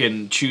 You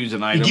can choose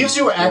an item. It gives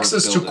you or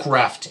access to build it.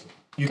 crafting.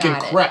 You Got can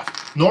it.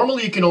 craft.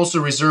 Normally you can also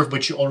reserve,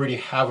 but you already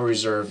have a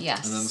reserve.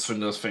 Yes. And then this one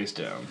goes face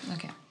down.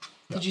 Okay.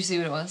 Did you see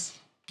what it was?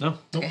 No.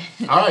 Okay.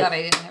 All I thought I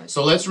right. didn't have it.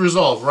 So let's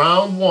resolve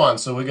round 1.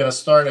 So we're gonna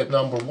start at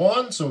number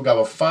 1. So we got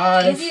a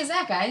 5, Easy as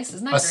that, guys.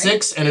 Isn't that a great?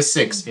 6, and a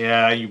 6.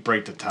 Yeah, you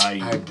break the tie.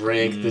 I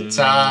break the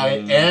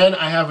tie, and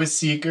I have a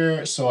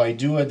seeker, so I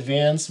do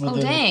advance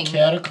within dang. the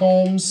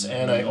catacombs,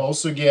 and I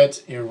also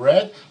get a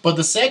red. But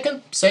the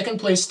second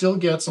place still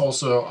gets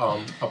also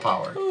a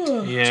power.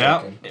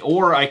 Yeah. Checking.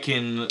 Or I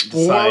can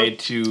decide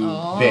to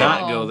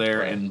not go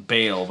there and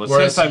bail. But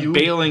Whereas since I'm you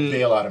bailing,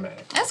 bail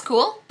automatic. That's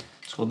cool.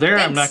 well, there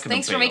I'm not going to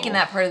Thanks bail. for making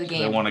that part of the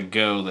game. I want to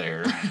go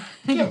there.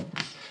 Yeah.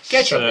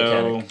 Ketchup So,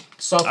 mechanic.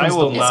 Softens I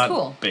will the not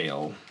cool.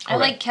 bail. I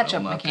like ketchup I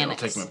will not bail.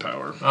 mechanics. Take my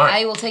power. All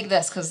right. I will take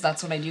this because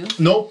that's what I do.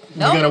 Nope.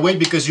 No? We're gonna wait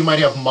because you might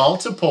have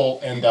multiple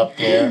end up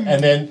there,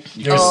 and then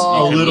there's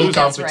a little lose.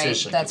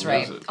 competition. That's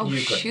right. lose it. Oh, You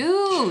could.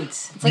 shoot.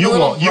 It's like You a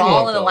little won't. You brawl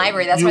won't. in the though.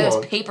 library. That's You why there's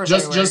won't. papers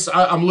Just.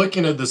 I'm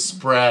looking at the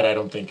spread. I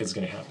don't think it's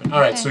gonna happen. All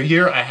right. So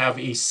here I have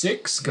a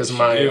 6 because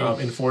my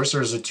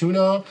enforcer is a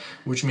tuna,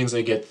 which means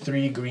I get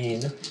 3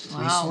 green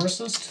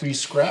resources, 3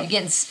 scrap. You're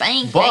getting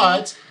spanked.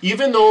 But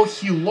even though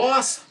he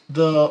lost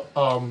the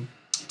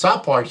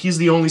top part, he's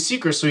the only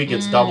seeker, so he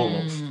gets double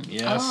move.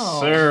 Yes,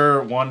 Oh.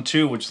 sir. 1,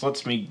 2, which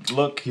lets me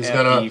look He's at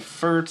gonna- the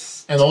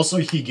first And also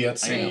he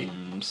gets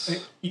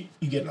items. you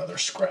get another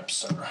scrap,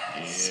 sir.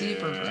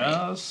 Super great.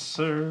 Yes,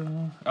 sir.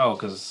 Oh,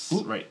 because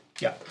right.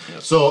 Yeah.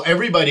 So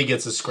everybody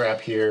gets a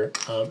scrap here,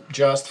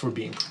 just for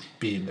being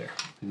there.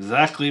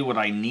 Exactly what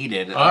I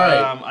needed. All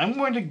right. I'm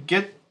going to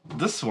get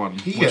this one,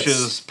 which gets-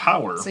 is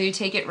power. So you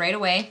take it right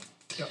away.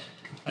 Yep.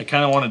 I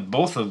kind of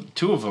wanted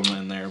two of them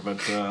in there,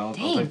 but I'll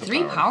Dang, take the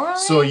 3 power already?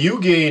 So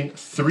you gain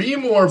 3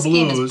 more This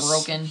game is blues.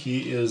 broken.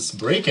 He is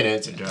breaking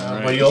it,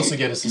 right. but you also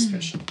get a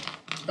suspicion.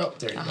 Oh,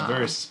 there you go.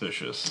 Very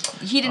suspicious.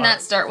 He did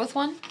not start with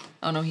one?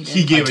 Oh, no, he did.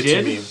 He gave I it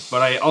did, to me.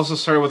 but I also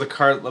started with a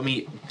card. Let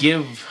me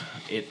give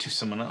it to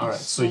someone else. All right,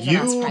 so Those are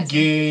not you surprising.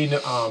 gain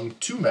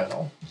 2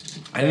 metal.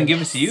 I didn't give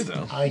it to you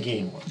though. I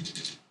gain 1.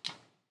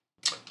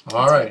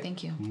 All right,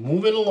 Thank you.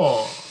 moving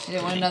along. I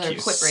didn't want another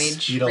you. quit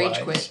rage. Speed Rage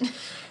alive. quit.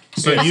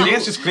 So You you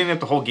Stan's just cleaning up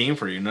the whole game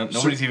for you.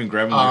 Nobody's even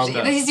grabbing um, their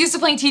stuff. He's used to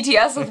playing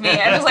TTS with me.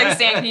 I'm just like,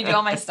 Stan, can you do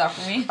all my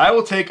stuff for me? I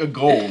will take a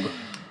gold.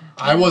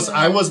 I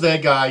was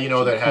that guy, you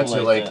know, that had to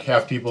Like like that.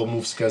 have people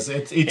move because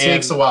it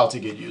takes a while to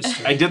get used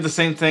to. I did the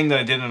same thing that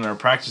I did in our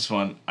practice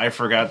one. I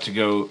forgot to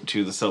go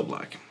to the cell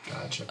block.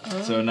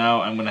 Gotcha. So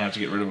now I'm going to have to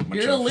get rid of my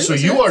You're a trophies. So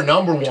you are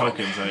number 1.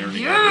 Tokens I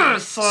already got.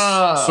 Yes!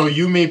 So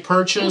you may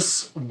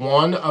purchase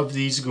one of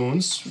these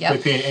goons by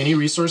Yep. paying any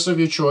resource of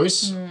your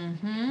choice.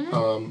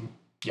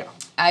 Yeah.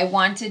 I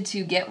wanted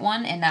to get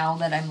one, and now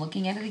that I'm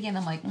looking at it again,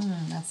 I'm like,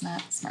 that's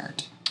not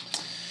smart.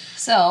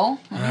 So,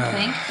 let me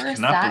think for a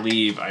Cannot sec.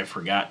 believe I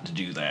forgot to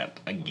do that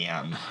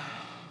again.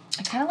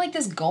 I kind of like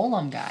this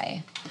golem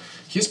guy.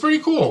 He's pretty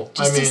cool.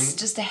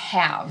 Just to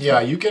have. Yeah,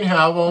 you can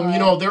have them. You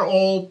know, they're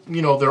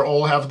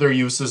all have their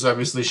uses.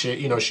 Obviously,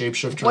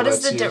 shapeshifter. What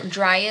does lets the you-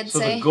 dryad So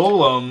say? the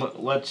golem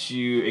lets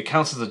you. It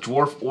counts as a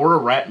dwarf or a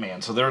rat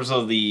man. So those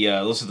are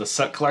the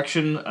set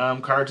collection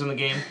cards in the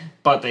game,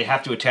 but they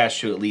have to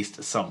attach to at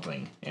least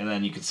something. And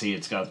then you can see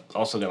it's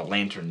also got a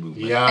lantern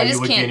movement. Yeah, I you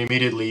just would can't- gain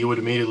immediately. You would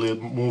immediately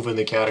move in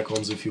the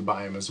catacombs if you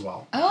buy them as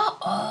well.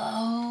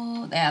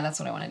 Oh, yeah, that's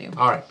what I want to do.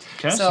 All right.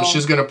 Okay. So So-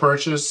 she's gonna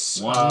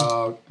purchase One.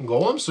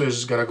 golem. So she's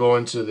just gonna go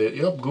into the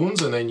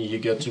goons, and then you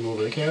get to move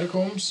in the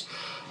catacombs.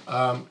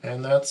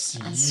 And that's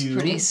you.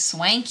 Pretty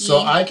swanky. So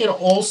I can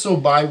also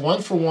buy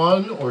 1 for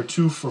 1 or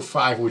 2 for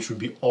 5, which would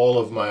be all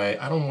of my.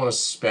 I don't want to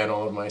spend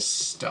all of my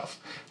stuff,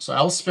 so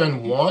I'll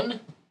spend 1.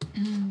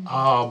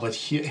 But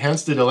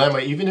hence the dilemma.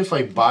 Even if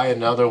I buy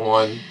another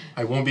one,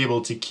 I won't be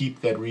able to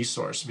keep that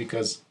resource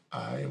because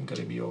I am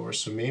gonna be over.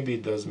 So maybe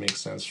it does make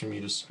sense for me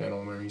to spend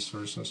all my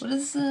resources. What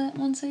does the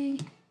one say?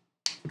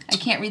 I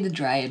can't read the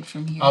dryad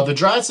from here. The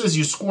dryad says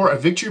you score a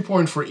victory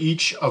point for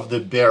each of the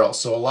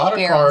barrels. So a lot of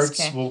Barrels, cards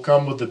okay. will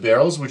come with the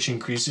barrels, which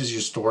increases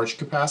your storage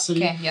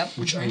capacity. Okay, yep.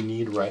 Which I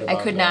need right I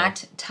about could now.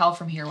 not tell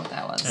from here what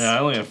that was. Yeah, I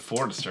only have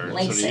 4 to start.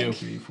 Like So do you.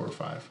 3, 4,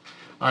 5.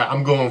 All right,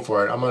 I'm going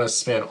for it. I'm gonna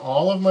spend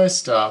all of my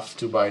stuff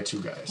to buy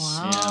 2 guys.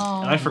 Wow.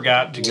 Yeah. And I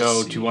forgot to We'll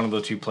go see. to one of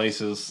the 2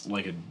 places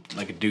like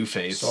a do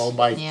face. So I'll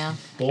buy Yeah.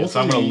 both.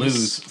 So I'm of going to these,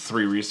 lose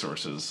 3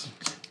 resources.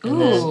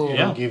 And then Ooh. it'll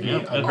Yeah, give me yeah,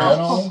 a it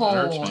metal That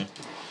hurts me.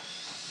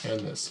 and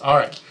this. All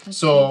right.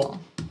 So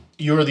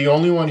you're the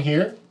only one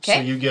here. So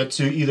Okay. you get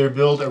to either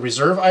build a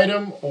reserve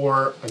item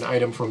or an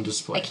item from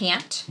display. I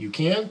can't. You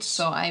can't.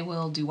 So I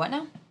will do what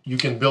now? You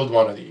can build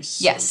one of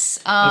these. Yes. This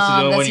is the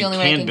That's only one the you only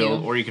one I can can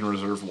build, do. or you can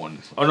reserve one.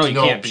 Oh, no, you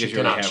No, can't she because you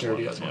already cannot. She have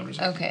already one. has one Yeah.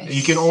 reserved. Okay.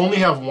 You can only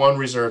have 1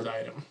 reserved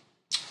item.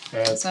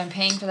 And, So I'm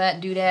paying for that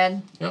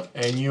doodad. yep,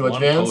 and you One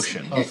advance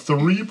potion.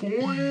 3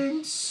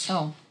 points.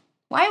 Oh.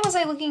 Why was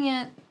I looking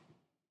at...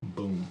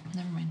 Boom.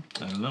 Never mind.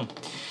 I don't know.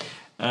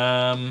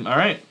 All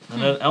right. And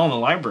then Ellen, the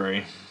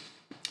library.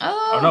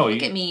 Oh, no,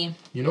 look you- at me.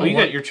 You know Oh, you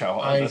what? got your chow.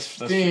 I That's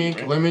think.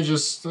 right? Let me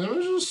just.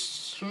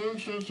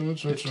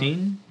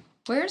 15?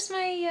 Where's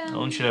my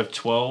Ellen should have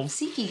 12.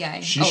 Seeky guy?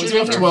 She oh, should it's right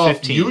have here. 12.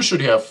 15. You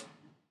should have.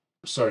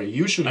 Sorry,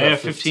 you should I have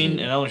have 15,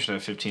 and Ellen should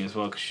have 15 as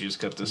well because she just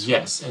got this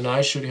Yes, and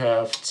I should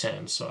have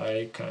 10. So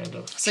I kind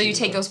of. So you cheated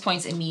take there. those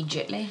points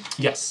immediately?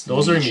 Yes,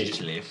 those are one.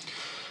 immediate.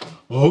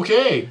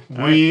 Okay,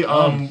 we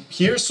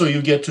here. So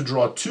you get to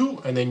draw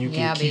 2, and then you can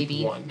Yeah, keep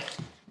baby. 1.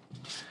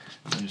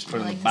 And just put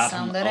it I at like the the bottom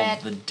sound of of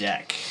that. the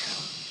deck.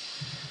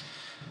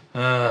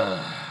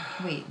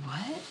 Wait,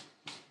 what?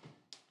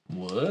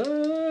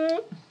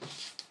 What?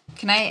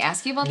 Can I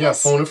ask you about Yeah,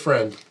 this? phone a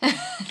friend.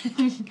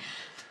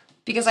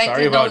 Because I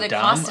Sorry didn't know about that it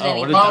Dom. costed Oh, what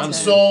anything. did Dom to-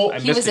 say? So- I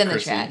He missed was it, in the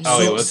Chrissy. chat. Oh,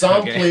 he So was?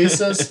 some Okay.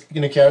 places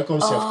in the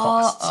catacombs have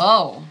costs.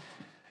 Oh.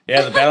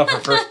 Yeah, the battle for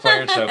first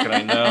player token,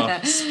 I know.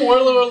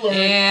 Spoiler alert!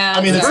 Yeah,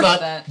 I mean, sorry it's not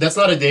for that. that's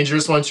not a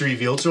dangerous one to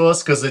reveal to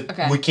us because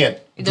Okay. we can't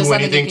There's do nothing you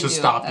anything can to do.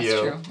 stop That's you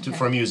true. Okay.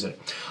 from using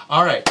it.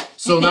 All right,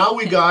 so now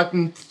we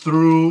gotten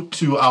through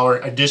to our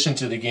addition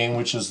to the game,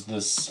 which is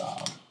this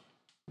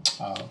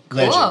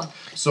legend.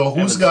 So I have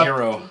who's a got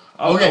 0.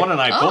 Oh, Okay. Ellen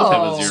and I both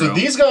have a Oh. 0. So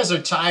these guys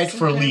are tied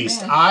for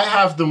least. I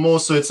have the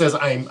most, so it says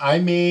I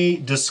may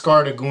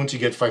discard a goon to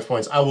get 5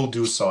 points. I will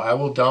do so. I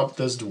will dump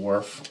this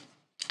dwarf.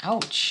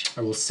 Ouch.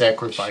 I will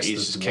sacrifice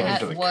Jesus, this kick him dwarf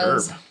to That the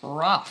was curb.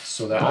 rough.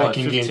 so that Oh, I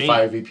can gain 15.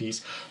 5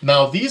 VPs.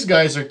 Now these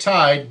guys are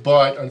tied,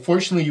 but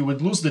unfortunately you would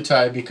lose the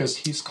tie because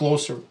he's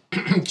closer to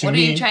What are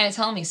me. you trying to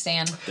tell me,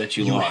 Stan? that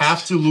you You lost.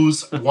 have to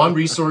lose 1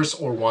 resource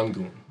or 1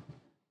 goon.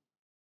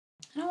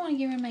 I don't want to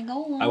get rid of my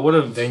golem. I would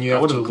have. Then you I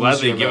have would to have lose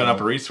gladly your given mana.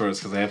 up a resource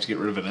because I have to get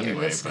rid of it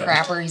anyway. This But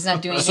crapper, he's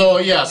not doing anything. So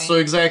yeah, for me. so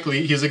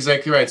exactly, he's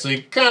exactly right. So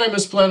you kind of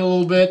misplanned a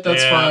little bit.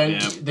 That's Yeah, fine.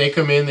 yeah. They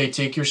come in, they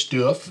take your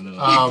stuff.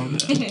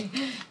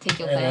 Take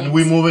your And things. then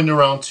we move into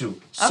round 2.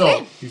 So,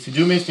 Okay. if you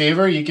do me a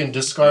favor, you can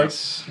discard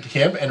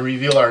him and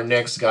reveal our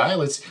next guy.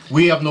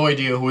 We have no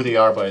idea who they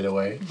are, by the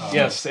way.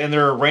 Yes, and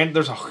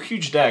there's a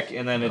huge deck,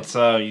 and then it's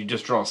you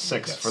just draw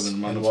 6 for the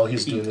amount And of while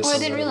he's doing this, I I'm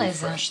didn't gonna realize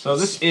that. refresh So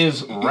this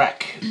is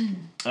Wreck.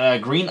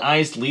 Green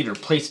Eyes Leader.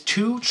 Place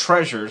 2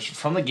 treasures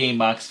from the game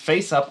box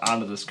face up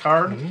onto this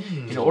card.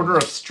 In order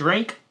of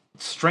strength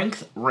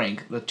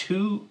rank, the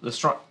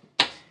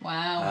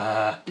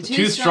Wow. the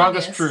two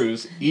strongest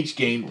crews each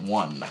gain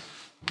 1.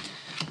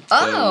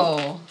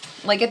 Oh.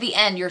 Like at the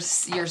end, you're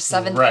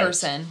 7th Right.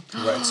 person.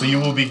 Right, so you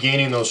will be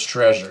gaining those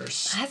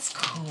treasures. That's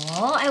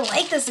cool. I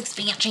like this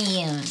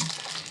expansion.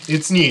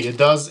 It's neat. It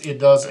does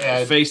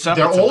add. Face up,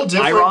 They're it's all an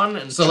different. iron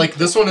and So like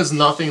this one is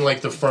nothing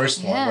like the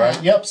first one, Yeah.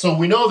 right? Yep. So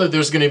we know that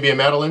there's going to be a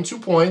medal and 2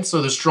 points.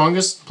 So the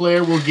strongest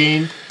player will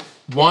gain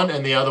 1,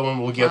 and the other one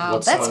will get Wow,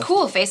 what's that's left.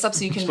 cool. Face up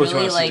so you can Suppose you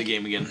really want to see the like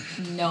game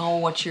again. know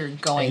what you're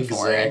going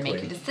for and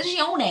make Exactly.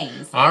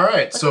 decisions. All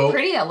right. Look So how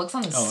pretty that looks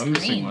on the Oh, screen. I'm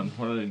missing one.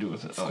 What did I do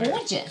with it? Oh, here.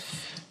 Gorgeous.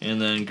 And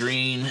then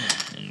green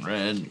and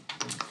red.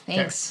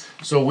 Thanks.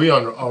 So we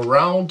on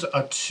round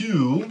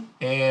 2,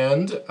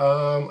 and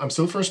I'm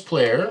still first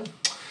player.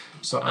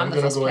 So I'm the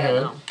gonna first go player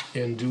ahead now.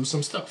 and do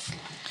some stuff.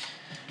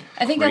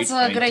 I think Great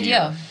that's a good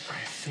idea.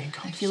 I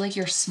think I feel like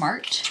you're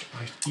smart.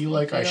 I feel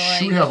like I feel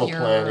should like have a you're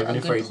plan, a even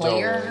if good I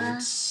player.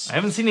 don't. I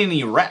haven't seen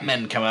any rat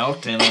men come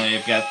out, and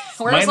I've got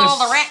Where's all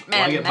the rat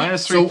men? I get -3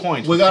 So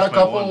points. we which got is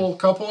a my one.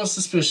 couple of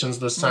suspicions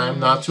this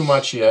time, not too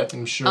much yet.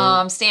 I'm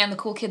sure. Stan, the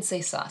cool kids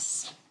say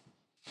sus.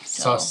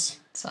 So, Sus.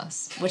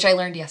 Sus. Which I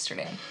learned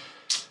yesterday.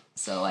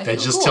 So I That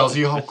feel just cool. tells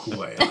you how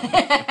cool I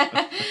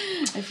am.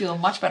 I feel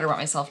much better about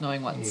myself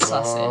knowing what sus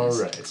All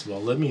is. right,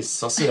 well let me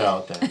suss it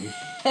out then.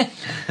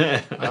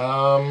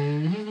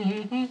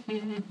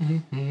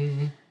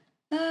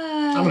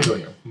 I'm gonna go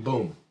here.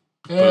 Boom.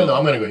 No,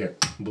 I'm gonna go here.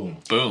 Boom.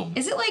 Boom.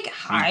 Is it like boomed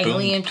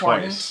highly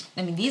important? twice.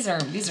 I mean, these are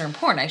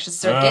important. I should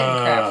start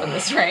getting crap for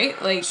this, right?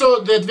 Like, So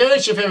the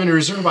advantage of having a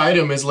reserve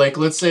item is like,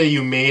 let's say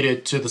you made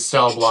it to the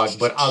cell block,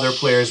 but other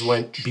players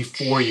went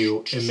before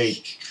you and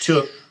they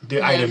took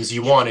the items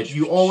you wanted.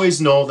 You always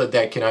know that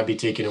that cannot be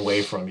taken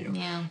away from you.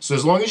 Yeah. So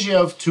as long as you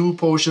have 2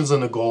 potions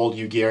and a gold,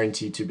 you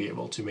guarantee to be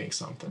able to make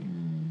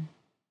something.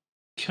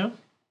 Okay.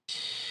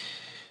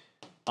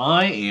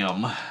 I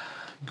am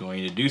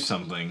going to do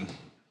something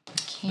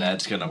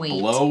that's going to wait.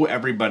 blow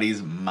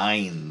everybody's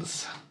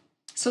minds.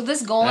 So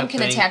this golem That can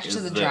thing attach to is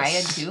the this.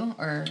 dryad too,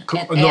 or No,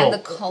 and the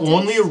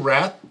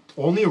cultists?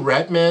 only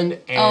ratmen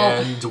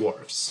and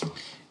dwarves.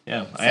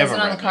 Yeah, I have Says a it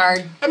on rat the man.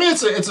 card. I mean,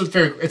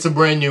 it's a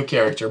brand new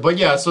character, but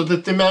yeah. So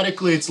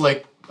thematically, it's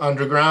like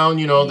underground.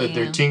 You know that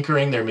they're Yeah.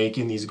 tinkering, they're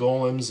making these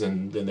golems,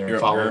 and then they're Here,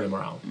 following here. them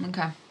around.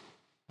 Okay.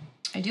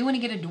 I do want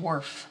to get a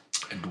dwarf.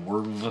 A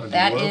dwarf.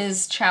 That dwarf?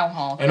 is Chow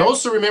Hall. And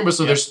also remember,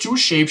 so there's 2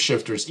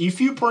 shapeshifters.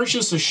 If you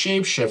purchase a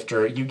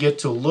shapeshifter, you get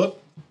to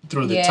look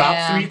through the top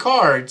Yeah. 3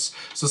 cards.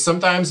 So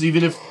sometimes,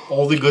 even if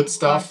all the good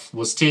stuff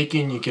was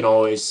taken, you can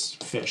always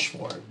fish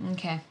for it.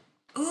 Okay.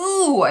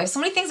 Ooh, I have so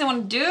many things I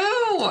want to do.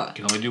 You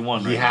can only do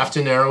one, right? You have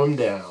to narrow them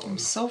down. I'm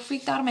so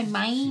freaked out of my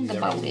mind Narrow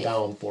about them it.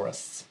 down for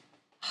us.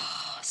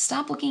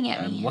 Stop looking at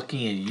I'm me.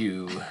 looking at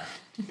you.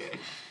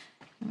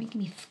 You're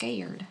making me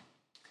scared.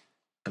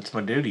 That's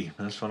my duty.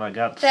 That's what I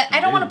got. I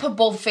don't want to put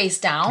both face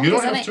down. You don't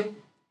 'cause then have to.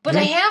 But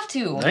I have to.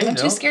 No, 'cause you I'm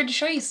too don't. scared to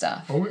show you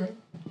stuff. Okay.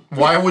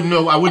 Well, I wouldn't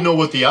know. I wouldn't know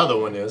what the other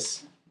one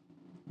is.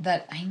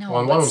 That I know.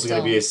 Well, but one of them's still.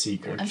 gonna be a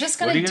secret. I'm just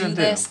What gonna are you do gonna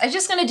do? this. I'm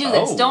just gonna do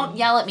this. Oh. Don't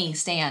yell at me,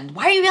 Stan.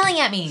 Why are you yelling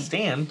at me?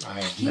 Stand.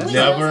 I have always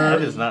never,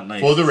 That is not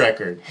nice. for the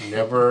record,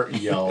 never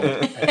yelled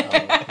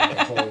at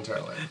my whole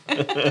entire life.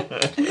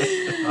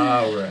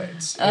 All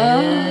right.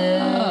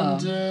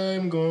 And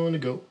I'm going to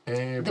go.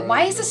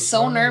 Why is this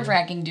so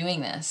nerve-wracking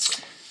doing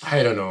this?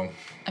 I don't know.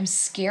 I'm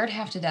scared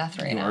half to death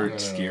right You now. are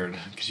scared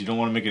because you don't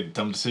want to make a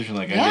dumb decision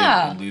like I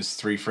Yeah. did and lose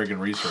 3 friggin'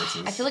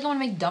 resources. I feel like I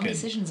want to make dumb Good.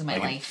 decisions in my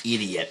Like an life.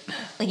 idiot.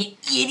 Like an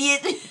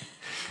idiot.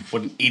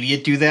 Would an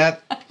idiot do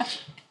that?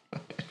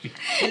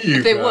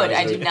 You They would. guys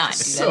I do are not do that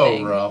So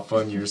thing. rough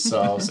on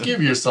yourselves.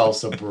 Give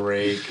yourselves a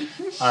break.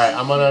 All right,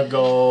 I'm gonna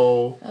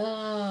go.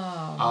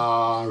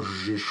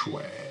 This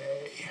way.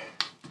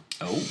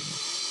 Oh.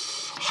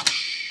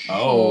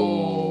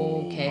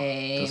 Oh.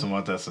 Okay. Doesn't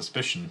want that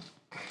suspicion.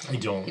 I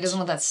don't. He doesn't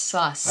want that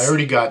sus. I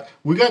already got.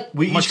 We How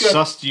much each got.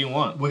 sus do you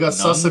want? We got None?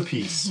 sus a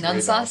piece. None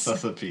right now. sus?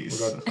 Sus a piece.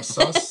 We got a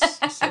sus,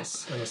 a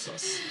sus, and a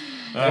sus.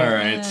 All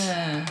right.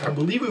 I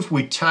believe if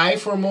we tie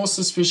for most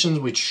suspicions,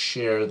 we'd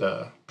share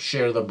the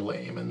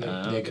blame and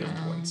the negative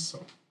points.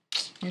 So.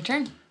 Your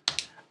turn.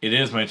 It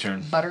is my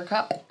turn.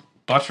 Buttercup.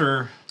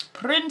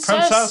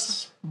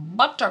 Princess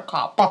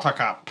Buttercup.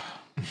 Buttercup.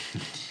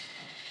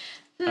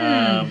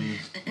 I'm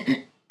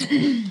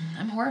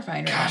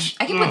horrified right now.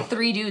 I can put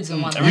 3 dudes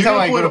in one. Every You time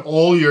can I put go to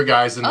all your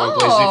guys in one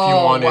place if you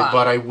Oh, wanted, wow.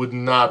 but I would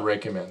not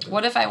recommend it.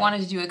 What if I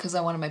wanted to do it because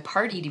I wanted my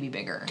party to be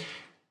bigger?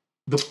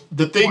 The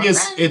thing More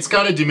is, friends. it's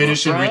kind of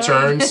diminishing More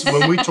returns.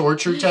 When we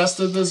torture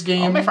tested this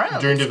game my friends.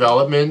 during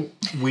development,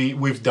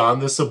 we've done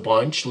this a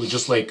bunch.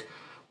 Just like,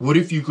 what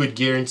if you could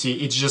guarantee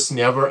it's just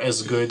never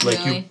as good? Like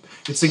Really?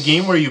 it's a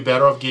game where you're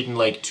better off getting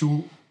like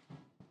two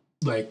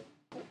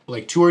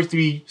or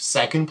three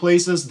second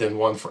places than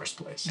one first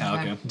place.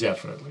 Okay.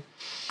 Definitely.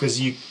 Because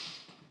you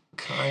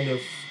kind of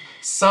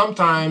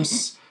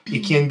sometimes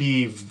it can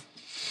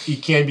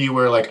be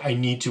where like I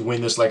need to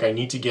win this, like I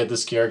need to get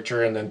this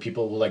character, and then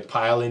people will like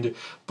pile into,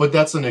 but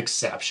that's an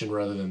exception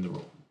rather than the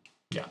rule.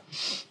 Yeah.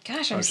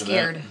 Gosh, I'm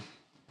scared.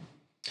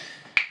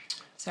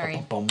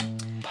 Sorry. Dun,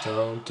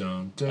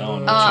 dun,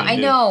 dun. I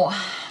know.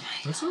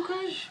 That's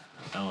okay.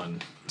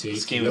 Ellen.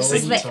 This This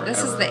is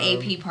the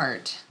AP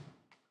part.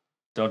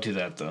 Don't do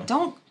that though.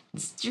 Don't.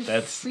 You're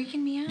That's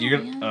freaking me out. You're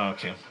man. gonna. Oh,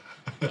 okay.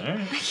 All right.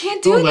 I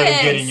can't do Don't this. let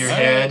him get in your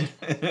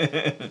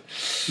head.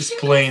 He's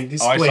playing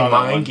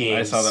mind games.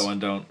 I saw that one.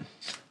 Don't.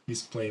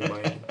 He's playing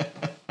mind.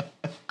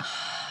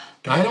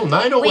 I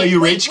know why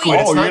you rage quit.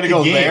 It's Oh, you're not gonna the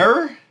go game.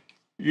 there?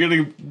 You're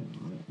gonna.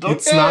 Okay.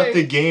 It's not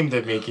the game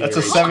that makes you. That's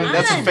a rage seven. quit.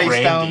 That's a It's face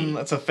brandy. down.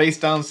 That's a face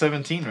down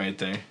 17 right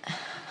there.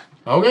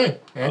 Okay,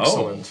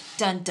 excellent.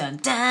 Dun dun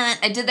dun.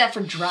 I did that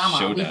for drama.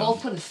 Showdown. We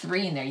both put a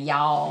 3 in there,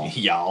 y'all.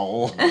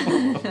 Y'all.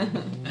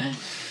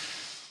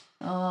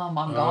 Oh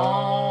my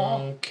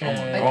god. Okay.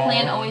 My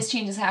plan always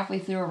changes halfway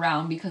through a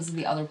round because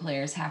the other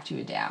players have to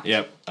adapt.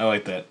 Yep, I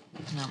like that.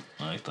 No.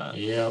 I like that.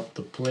 Yep,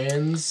 the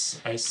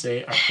plans I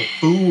say are for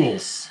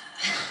fools.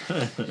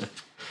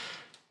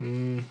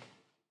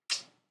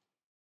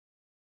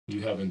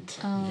 You haven't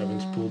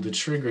pulled the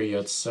trigger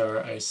yet,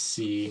 sir. I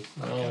see.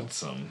 I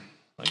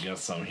got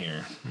some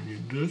here. I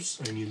need this.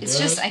 I need It's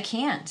that. just I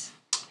can't.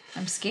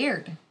 I'm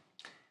scared.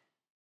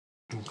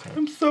 Okay.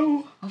 I'm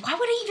so Why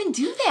would I even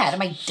do that?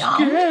 Am I dumb?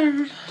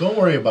 scared. Don't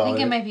worry I about think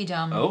it. I might be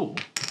dumb. Oh.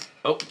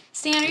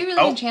 Stan, are you really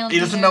Oh, gonna challenge he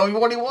me doesn't there? know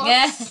what he wants.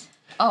 Yeah.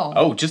 Oh.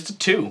 Oh, just a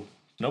 2.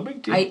 No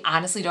big deal. I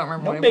honestly don't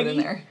remember No what I put in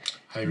biggie. there.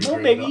 I No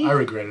regret it. biggie. I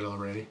regret it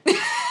already. Go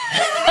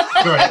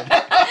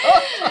ahead.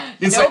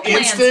 It's No like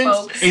plans,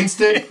 folks.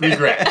 instant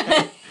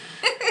regret.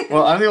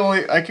 Well, I'm the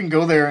only. I can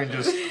go there and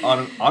just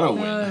auto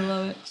win. I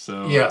love it.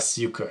 So Yes,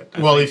 you could.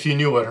 Well, if you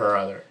knew what her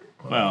other.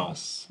 Well,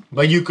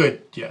 But you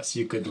could. Yes,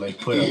 you could like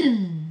put up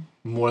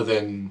more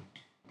than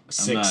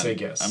 6, I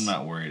guess. I'm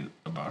not worried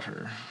about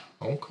her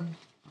Okay.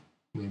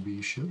 Maybe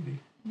you should be.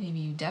 Maybe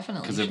you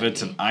definitely because if should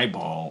it's be. an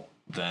eyeball,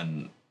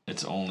 then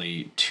it's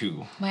only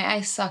 2. My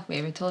eyes suck,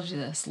 babe. I told you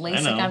this.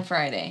 LASIK know. on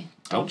Friday.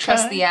 Don't Okay.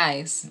 trust the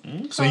eyes.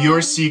 So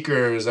your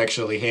seeker is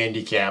actually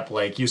handicapped.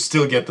 Like you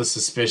still get the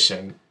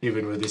suspicion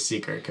even with the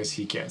seeker because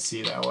he can't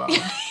see that well.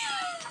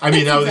 I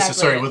mean, now this is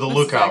sorry with a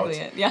lookout. Exactly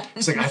it. Yeah.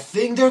 It's like I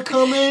think they're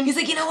coming. He's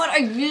like, you know what?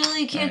 I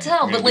really can't Alright,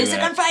 tell, we're but gonna do LASIK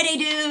that. on Friday,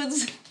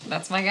 dudes.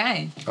 That's my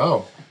guy.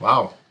 Oh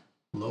wow,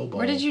 low ball.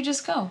 Where did you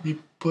just go? You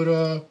put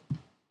a.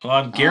 Well,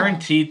 I'm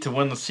guaranteed to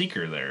win the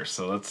seeker there,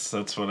 so that's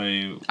what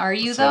I. Are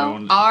you that's what I though?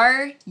 wanted-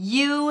 Are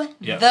you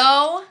Yes.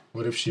 though?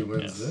 What if she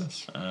wins Yes.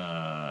 this?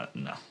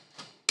 No.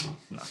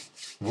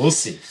 We'll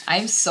see.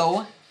 I'm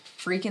so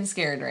freaking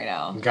scared right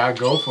now. Gotta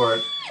go for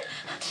it.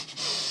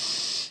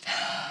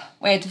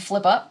 Wait, I have to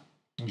flip up?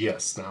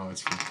 Yes, now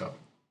it's flipped up.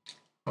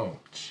 Oh,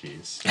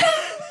 jeez.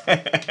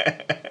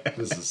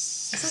 This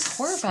is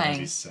horrifying. gonna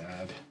be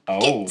sad.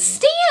 Oh,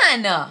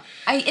 Stan!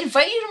 I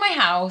invite you to my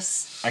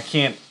house. I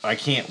can't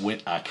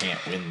win. I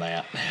can't win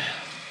that.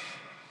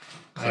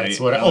 That's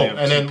I what. only Oh, have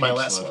and 2 then my peeps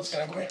last left. one's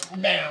gonna go.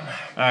 Bam.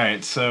 All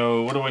right,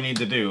 so what do I need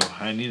to do?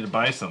 I need to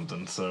buy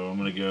something, so I'm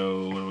gonna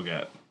go. What do we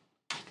got?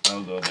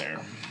 I'll go there.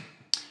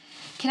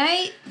 Can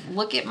I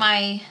look at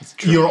my...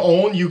 Your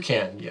own, you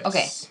can. Yes.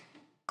 Okay.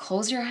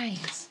 Close your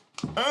eyes.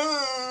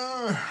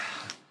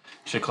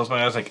 Should I close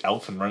my eyes like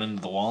Elf and run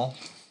into the wall?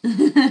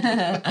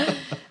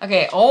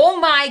 Okay, oh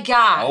my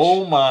gosh.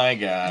 Oh my I'm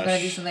gonna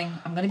do gosh! something.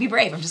 I'm gonna be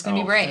brave. I'm just gonna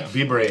be brave. Okay.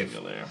 Be brave.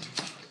 Go there.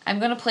 I'm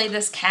gonna play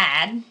this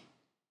CAD.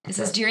 It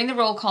says Okay. during the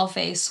roll call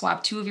phase,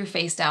 swap 2 of your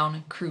face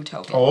down crew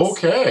tokens.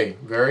 Okay,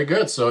 very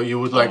good. So you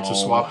would like to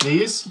swap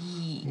these?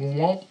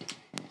 Womp.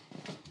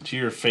 To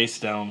your face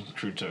down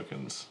crew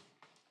tokens.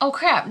 Oh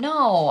crap!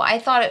 No, I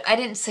thought I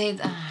didn't say.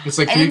 It's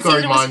like I didn't say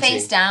 3-card that it was Monty.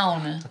 face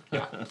down.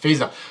 Yeah, phase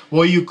down.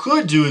 What you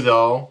could do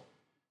though,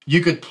 you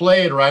could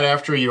play it right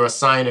after you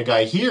assign a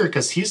guy here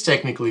because he's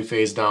technically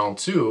phase down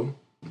too.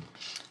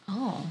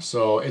 Oh.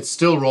 So it's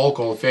still roll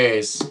call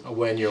phase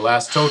when your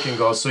last token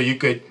goes. So you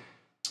could.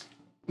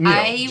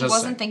 I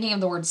wasn't thinking of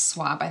the word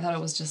swap. I thought it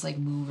was just like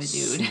move a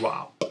dude.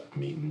 Swap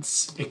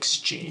means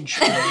exchange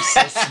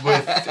places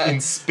with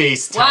in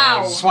space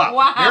time. Wow. Swap.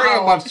 Wow.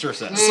 Merriam-Webster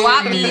says.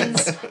 Swap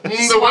means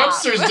The swap.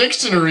 Webster's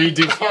dictionary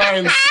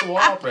defines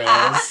swap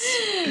as.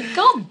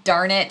 God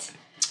darn it.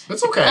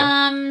 That's okay.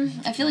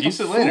 I feel like Use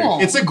a it fool.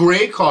 later. It's a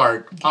great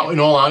card, in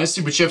all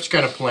honesty, but you have to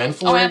kind of plan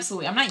for Oh, it.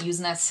 absolutely. I'm not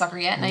using that sucker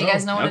yet. Now you No.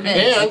 guys know what Okay.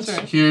 it And is. That's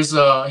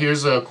right.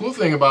 here's a cool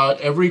thing about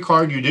every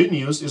card you didn't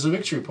use is a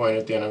victory point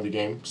at the end of the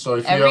game. So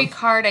if Every you have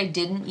card I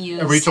didn't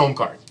use every tome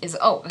card. is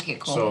okay,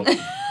 cool. So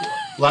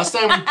last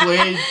time we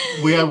played,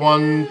 we had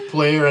one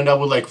player end up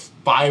with like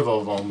 5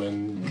 of them,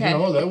 and Okay.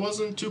 that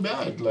wasn't too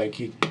bad. Like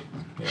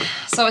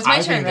So it's my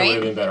I turn, think they would have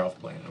right? been better off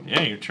playing them.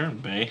 Yeah, your turn,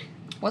 Bay.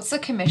 What's the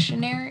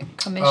commissioner?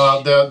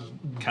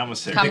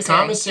 Commissary. The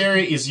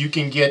commissary is you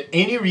can get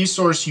any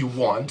resource you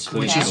want,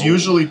 which is Gold.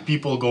 usually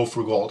people go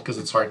for gold because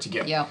it's hard to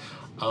get. Yep.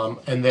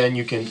 And then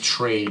you can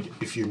trade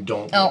if you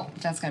don't. Oh,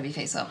 that's gonna be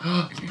face up.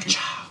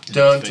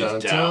 Dun, Face dun,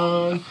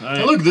 down. dun.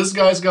 Hey, look, this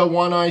guy's got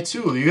one eye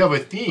too. You have a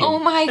theme. Oh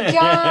my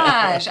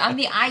gosh, I'm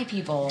the eye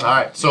people. All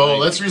right, so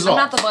let's I'm resolve.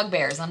 not the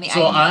bugbears. I'm the eye So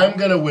people. I'm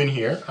gonna win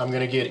here. I'm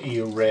gonna get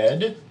a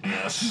red.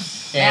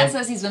 Yes. Matt And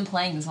says he's been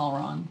playing this all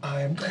wrong.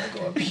 I'm gonna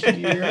go up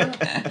here.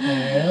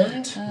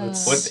 And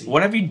let's see.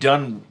 What have you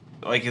done?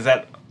 Like, is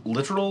that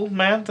literal,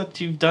 Matt, that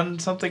you've done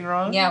something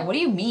wrong? Yeah, what do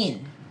you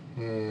mean?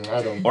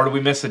 I don't. Or did we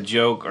miss a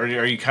joke? Or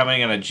are you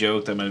coming on a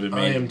joke that might have been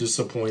I made? am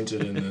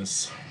disappointed in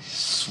this.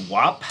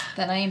 Swap?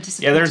 That I am Yeah,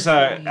 disappointed. there's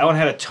Ellen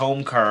had a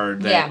tome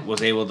card that Yeah.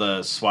 was able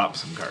to swap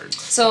some cards.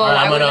 So All right,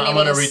 I I'm would've gonna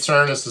been able to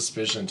return a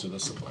suspicion to the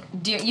supply.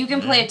 You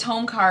can play a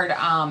tome card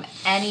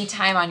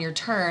anytime on your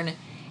turn,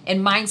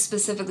 and mine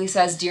specifically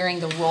says during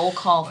the roll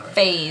call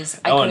phase,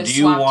 I Oh, could and have do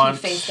you swapped want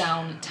two face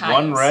down tiles.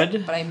 One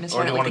red? But I Or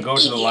misread do it you like want to an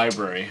go to the idiot.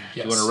 library?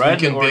 Yes. You want a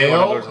red? You can or do you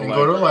want bail to go to the and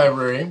go to the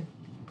library,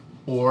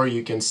 or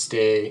you can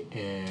stay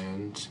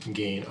and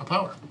gain a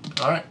power.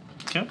 All right.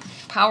 Okay.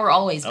 Power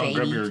always, I'll baby.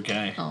 grab your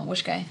guy. Oh,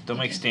 which guy? Don't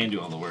make Stan do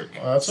all the work.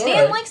 That's all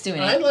Stan right. likes doing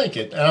it. I like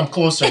it, and I'm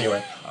close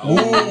anyway. Ooh,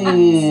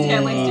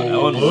 Stan likes doing it.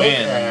 Ellen look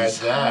wins.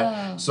 at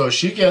that. So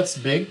she gets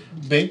big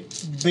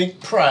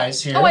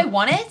prize here. Oh, I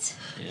won it?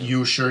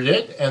 You sure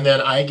did. And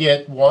then I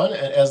get one,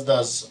 as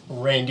does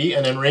Randy.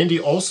 And then Randy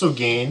also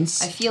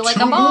gains. I feel like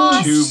two a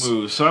boss. moves. 2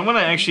 moves. So I'm going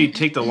to actually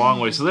take the long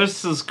way. So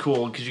this is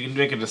cool because you can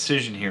make a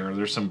decision here.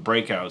 There's some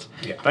breakouts.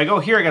 Yeah. If I go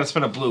here, I got to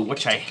spend a blue,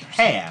 which I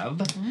have.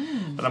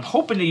 But I'm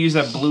hoping to use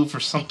that blue for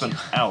something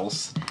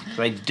else.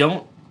 But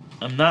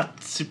I'm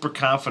not super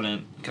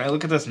confident. Can I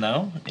look at this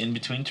now? In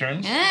between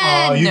turns? You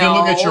can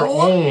look at your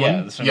own.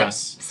 Yeah, this one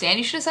Yes. Stan,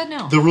 you should have said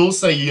no. The rules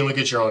say you can look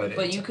at your own at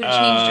But any you time. could have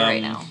changed it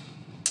right now.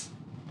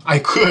 I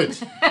could.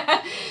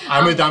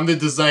 I'm the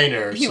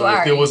designer, You so are.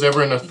 if there was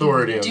ever an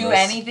authority on Do this.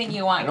 anything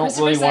you want. I don't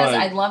Christopher really says, wanna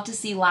I'd love to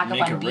see Lockup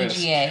make on a risk.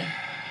 BGA.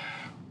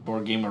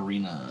 Board Game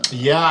Arena.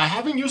 Yeah, I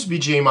haven't used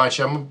BGA much.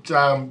 I'm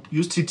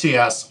used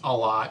TTS a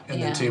lot and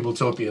then Yeah.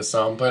 Tabletopia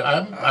some, but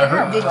I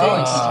heard good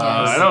things.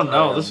 I don't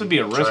know. This would be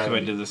a risk if Trying. I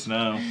did this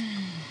now.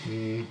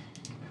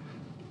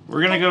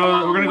 We're gonna go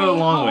the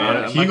long way.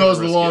 I'm He not goes gonna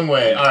the risk long it.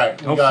 way. All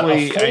right, we got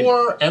Hopefully a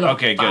 4 and a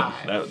Okay, good.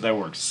 5. That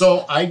works.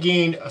 So I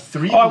gained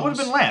 3. Oh, I would have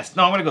been last.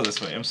 No, I'm gonna go this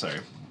way. I'm sorry,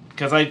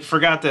 because I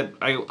forgot that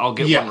I'll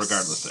get one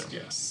regardless.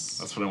 There. Yes.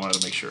 That's what I wanted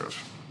to make sure of.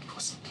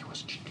 He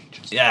was cheating.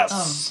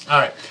 Yes. All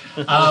right,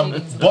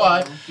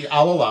 but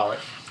I'll allow it.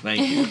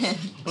 Thank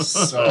you.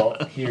 So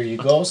here you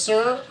go,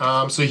 sir.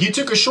 So he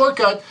took a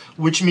shortcut,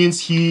 which means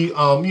he,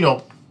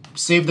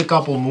 saved a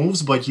couple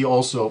moves, but he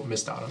also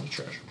missed out on the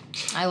treasure.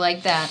 I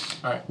like that.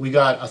 All right, we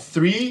got a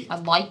 3 I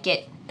like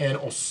it. and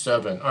a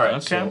 7. All right,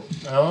 Okay.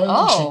 so Ellen,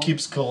 Oh. she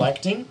keeps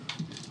collecting.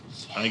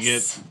 I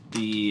get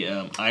the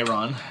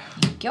Iron.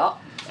 Yo.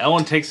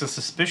 Ellen takes a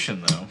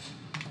suspicion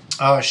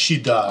though. She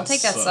does. I'll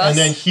take that sus. And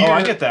then here, Oh,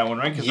 I get that one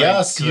right. 'Cause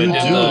yes, 'cause you do.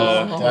 I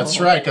did the- That's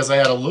right, because I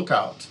had a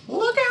lookout.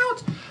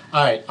 Lookout.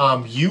 All right,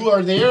 you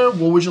are there.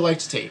 What would you like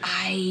to take?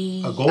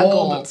 A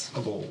gold. A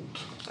gold.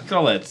 Look at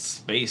all that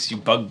space, you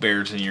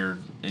bugbears in your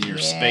Yeah.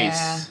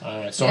 space. All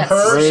right, so Yes.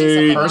 her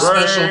Raid,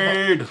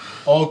 special.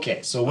 Okay,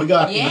 so we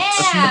got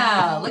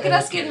Yeah, look at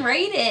us getting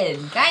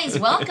rated. Guys,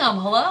 welcome.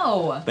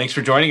 Hello. Thanks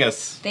for joining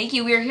us. Thank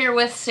you. We're here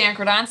with Stan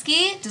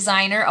Kordonskiy,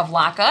 designer of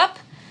Lockup.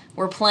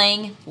 We're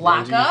playing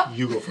Lockup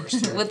You go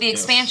first. with the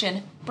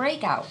expansion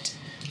Breakout.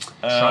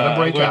 Trying to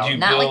break I'm going out. to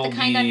Not like the build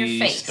kind on your the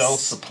face. Stealth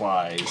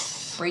supplies.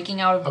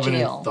 Breaking out I of haven't even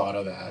jail. thought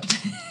of that.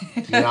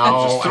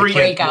 Now Just 3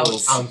 I can't-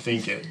 breakouts. I'm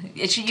thinking.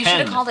 You should 10,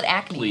 have called it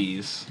acne.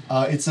 Please.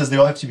 It says they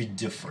all have to be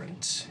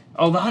different.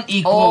 Oh, not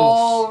equals.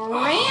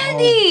 Oh,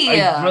 Randy!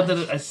 I read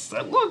that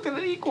I looked at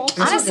it equals.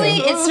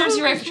 Honestly, okay. it serves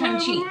you right for trying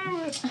to cheat.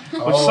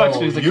 Which sucks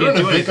because I you're can't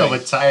in a do bit of a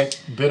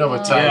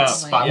anything. tight Yeah.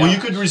 spot. Yeah. Well, you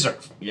could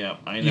reserve. Yeah,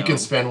 I know. You can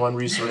spend one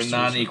resource. They're to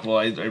not reserve. equal.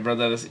 I read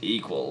that as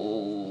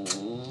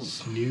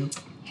equals. Nope.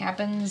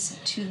 Happens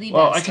to the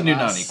Well, best I can of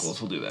do us.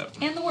 non-equals. We'll do that.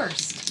 And the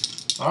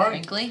worst, All right.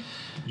 frankly.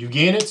 You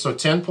gain it, so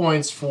 10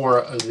 points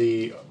for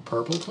the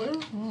purple player.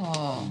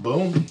 Oh.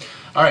 Boom.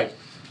 All right.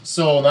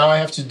 So now I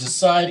have to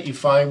decide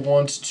if I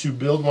want to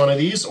build one of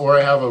these or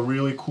I have a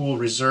really cool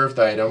reserved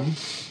item.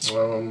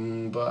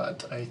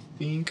 But I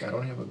think I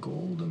don't have a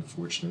gold,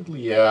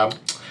 unfortunately. Yeah.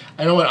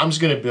 I know what. I'm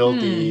just going to build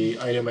the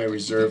item I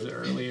reserved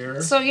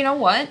earlier. So, you know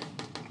what?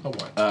 A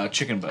what?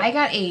 Chicken butt. I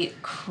got a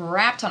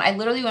crap ton. I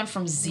literally went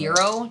from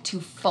 0 to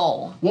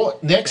full. Well,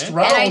 next Okay. And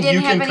I round didn't you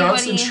have can anybody-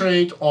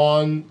 concentrate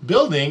on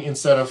building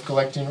instead of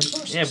collecting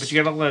resources. Yeah, but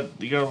you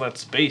gotta let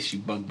space, you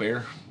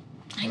bugbear.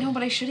 I know,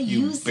 but I should have You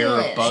used bear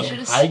it. bug. I should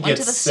have I went get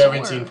to the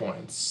 17 store.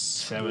 points.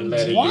 17. Let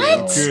it be What?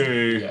 known.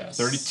 Okay. Yes.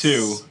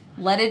 32.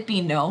 Let it be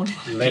known.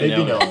 Let it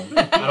be known.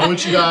 I don't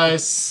want you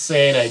guys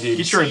saying I did.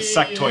 Get your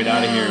insectoid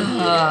out of here.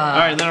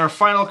 Alright, then our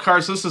final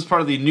card. So this is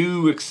part of the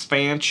new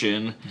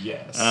expansion.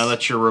 Yes.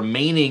 That your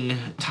remaining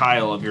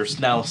tile of your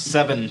now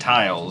 7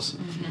 tiles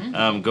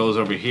goes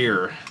over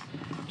here.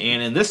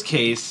 And in this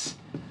case,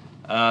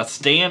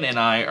 Stan and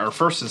I are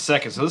first and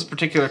second. So this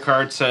particular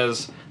card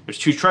says there's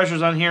 2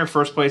 treasures on here.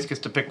 First place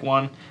gets to pick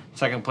one.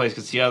 Second place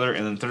gets the other,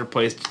 and then third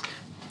place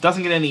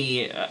doesn't get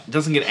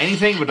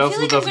anything, but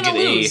also doesn't get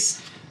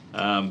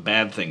a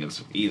bad thing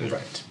either.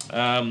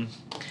 Right.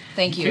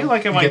 Thank you. I feel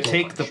like I might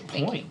take the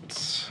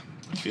points.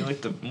 I'm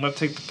gonna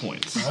take the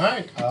points. All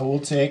right, I will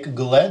take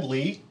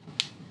gladly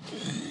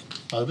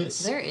this.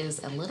 There is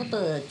a little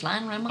bug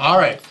flying around my All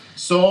right,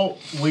 so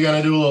we're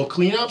gonna do a little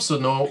cleanup. So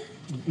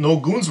no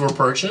goons were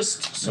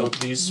purchased. So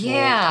these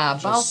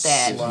about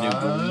that.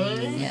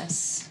 Slide.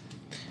 Yes.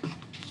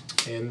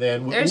 And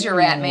then there's your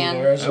rat man.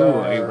 There's a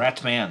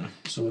rat man.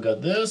 So we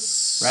got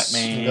this. Rat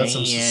man. We got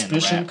some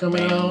suspicion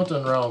coming out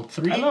on round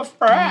 3. I love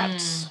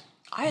rats.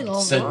 I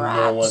love Said rats.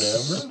 no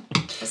whatever.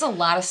 There's a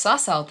lot of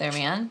sus out there,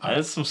 man.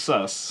 That's some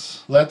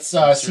sus. Let's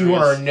see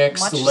what our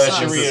next Much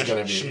legend sus. is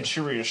gonna be.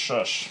 Serious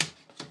shush.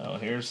 Oh,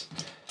 here's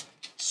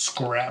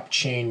Scrap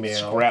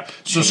chainmail.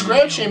 So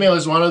scrap chainmail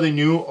is one of the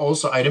new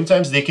also item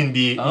types. They can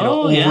be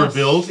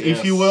overbuilt,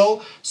 if you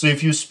will. So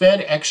if you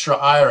spend extra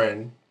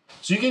iron,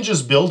 so you can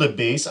just build a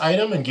base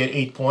item and get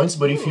 8 points.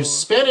 But if you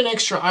spend an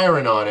extra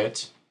iron on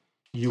it,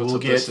 you will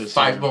get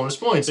 5 bonus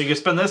points. So you can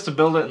spend this to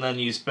build it, and then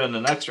you spend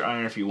an extra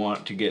iron if you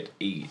want to get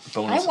a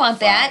bonus. I want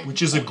that.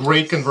 Which is a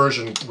great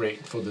conversion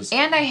rate for this.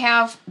 And I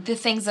have the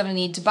things that I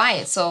need to buy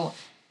it. So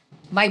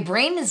my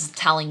brain is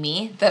telling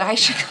me that I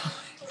should go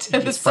to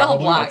the cell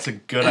block. That's a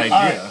good idea.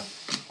 Right.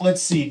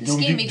 Let's see. Do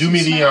game me makes you the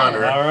smile.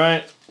 honor. All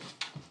right.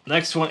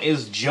 Next one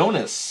is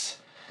Jonas.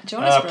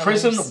 Jonas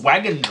Prison Brothers.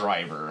 wagon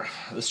driver.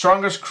 The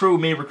strongest crew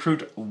may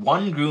recruit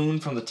 1 goon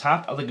from the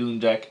top of the goon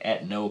deck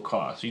at no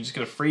cost. So you just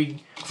get a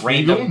free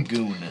random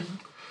goon.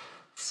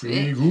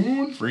 Free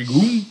goon. Free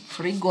goon.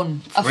 Free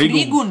gun. A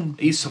free gun.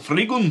 It's a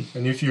free goon.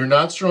 And if you're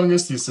not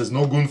strongest, he says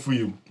no goon for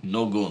you.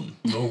 No goon.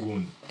 No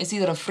goon. It's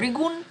either a free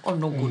gun or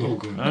no gun. No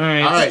goon. All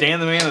right,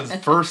 Stan the man is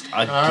first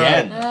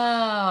again.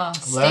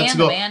 Let's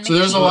go. So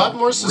there's a lot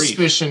more Grief.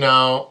 suspicion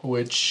now,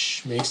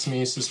 which makes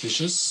me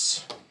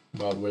suspicious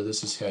about where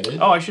this is headed.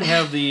 Oh, I should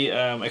have the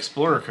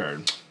Explorer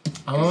card.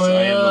 Oh,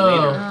 I am the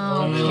leader. yeah.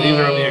 I'm the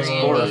leader of the I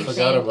Explorers.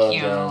 forgot about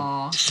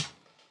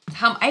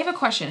that. I have a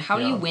question. How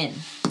do you win?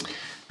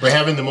 We're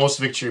having the most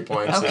victory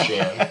points at the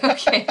end.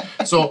 Okay.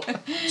 So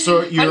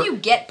your How do you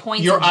get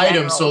points your in general?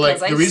 items, so, like,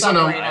 'Cause the I reason suck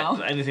I'm- right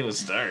now. Anything with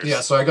stars. yeah,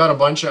 so I got a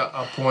bunch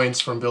of points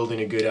from building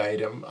a good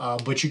item,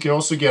 but you can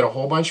also get a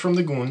whole bunch from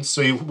the goons.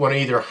 So you want to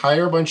either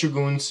hire a bunch of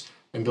goons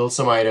and build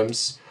some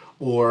items,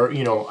 or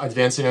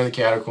advancing on the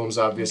catacombs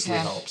obviously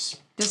Okay. helps.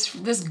 This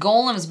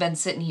golem's been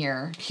sitting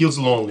here He's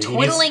lonely.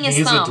 twiddling he his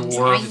needs thumbs. a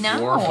dwarf. I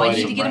know. dwarf I buddy.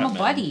 need to get him a Rat man.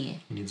 buddy.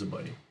 He needs a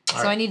buddy.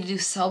 So I need to do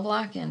cell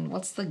block and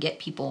what's the get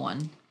people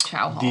one?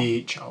 Chow hall.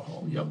 The chow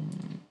hall. Yep.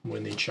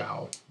 When they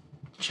chow.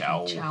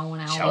 Chow. Chow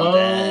and Chow owl.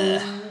 da.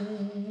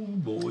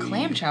 Boy.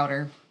 Clam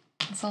chowder.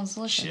 That sounds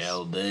delicious.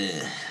 Chow da.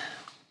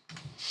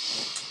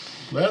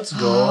 Let's Oh,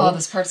 go.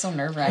 this part's so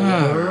nerve wracking.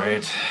 All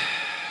right.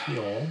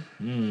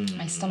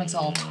 My stomach's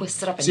all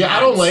twisted up. In See, I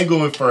don't knots. like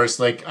going first.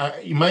 Like,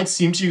 it might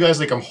seem to you guys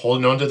like I'm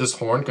holding on to this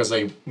horn because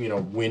I,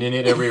 winning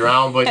it every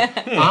round. But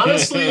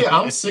honestly,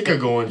 I'm sick of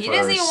going He first.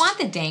 doesn't even want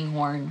the dang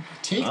horn.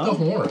 Take the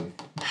horn.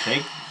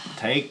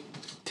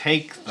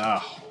 Take the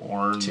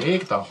horn.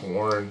 Take the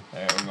horn.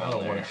 There we go. I don't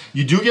There. want it.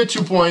 You do get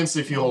 2 points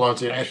if you hold on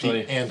to it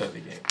Actually- at the end of the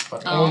game,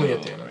 but only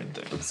at the end. Right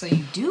there. So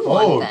you do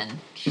Oh, want then.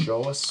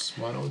 show us.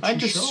 Why don't you I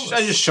show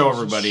us? just show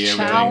everybody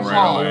everything Chow right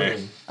hall.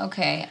 away.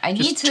 Okay, I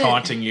need Just to.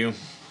 taunting you.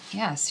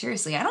 Yeah,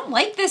 seriously, I don't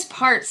like this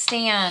part,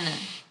 Stan.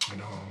 I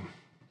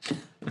know.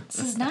 This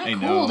is not I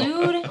cool,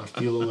 know. dude. I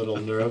feel a little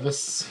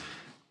nervous.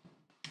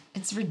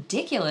 It's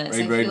ridiculous.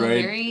 Right, I right, feel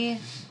right. very.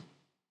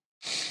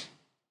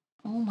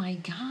 Oh my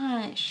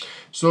gosh.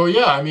 So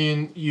yeah, I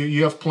mean,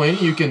 you have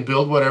plenty. You can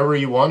build whatever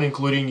you want,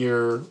 including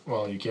your.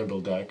 Well, you can't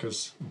build that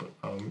because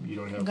you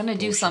don't have. I'm gonna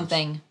do potions.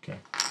 something. Okay.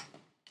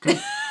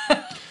 Good.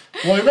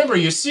 Well, remember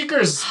your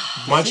seeker's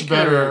much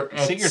better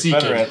at Seeker's seeking.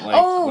 better at like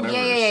Oh whatever.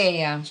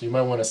 yeah. So you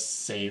might want to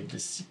save the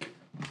seeker.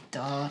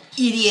 Duh.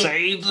 Idiot.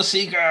 Save the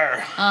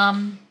seeker.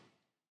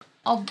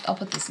 I'll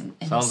put this in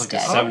Sounds like a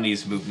instead.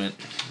 70s movement.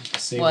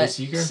 Save What? the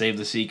seeker. Save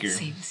the seeker.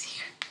 Save the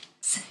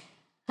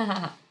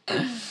seeker.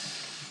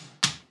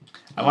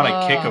 I'm on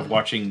a kick of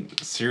watching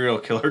serial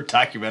killer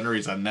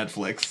documentaries on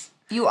Netflix.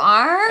 You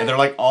are? And they're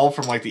like all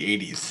from like the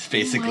 80s,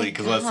 basically,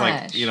 because that's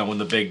like, gosh. when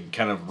the big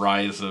kind of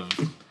rise of,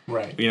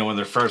 Right. when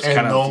they're first And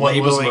kind no of one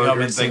was labeling them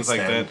murdered and things since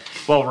like then.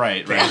 that. Well,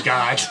 right. Thank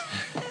God.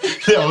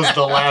 That was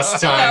the last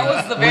time. That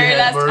was the we very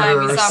had last time we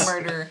murderers. saw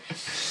murder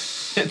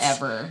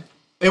ever.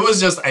 It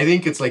was just, I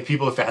think it's like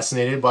people are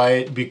fascinated by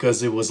it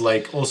because it was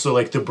like also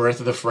like the birth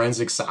of the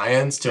forensic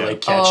science to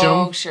like catch them.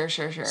 Oh, sure.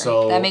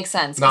 So that makes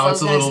sense. 'cause Now I was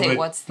it's a gonna little say, bit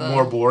what's the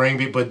more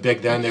boring, but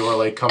back then they were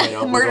like coming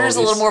up. murder's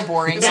a with all little these- more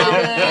boring now.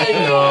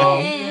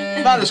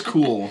 No, Not as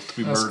cool to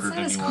be murdered not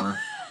as anymore.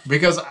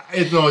 because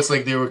it's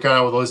like they were kind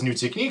of with all these new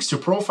techniques to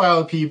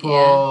profile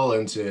people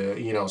and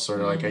to sort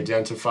of like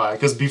identify.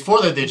 Because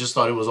before that they just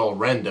thought it was all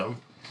random.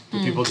 The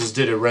people just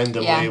did it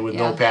randomly with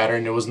no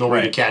pattern. There was no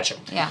way to catch them.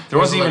 Yeah. There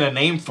wasn't even a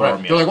name for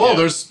them yet. They're like, well,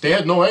 they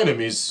had no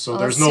enemies, so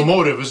there's no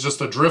motive. It's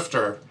just a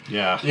drifter.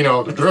 Yeah. You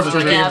know, the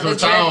drifter came to the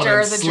town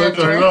and slit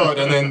their road.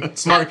 And then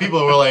smart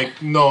people were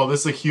like, no, this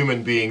is a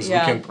human being, so we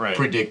can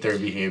predict their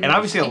behavior. And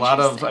obviously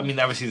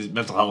obviously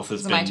mental health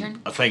has been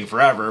a thing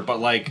forever, but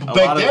like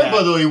back then,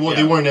 by the way,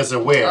 they weren't as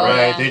aware,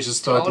 right? Yeah. They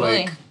just thought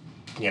like,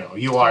 you know,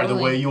 you are the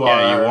way you are.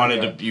 Yeah, you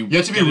wanted to. You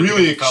had to be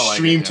really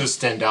extreme to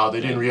stand out.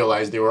 They didn't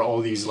realize there were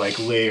all these like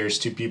layers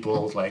to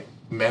people's like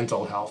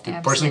mental health.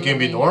 The person can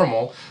be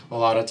normal a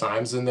lot of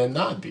times and then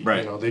not be.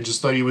 Right. You know, they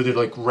just thought you were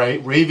like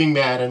raving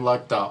mad and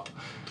locked up.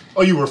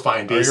 Oh, you were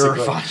fine,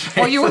 basically.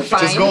 You were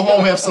fine. Just go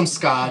home, have some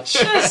scotch,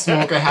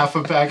 smoke a half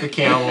a pack of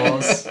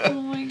Camels.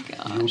 Oh my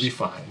gosh. You'll be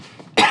fine.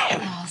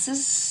 Oh, this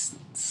is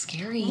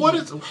scary. What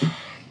is?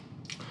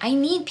 I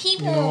need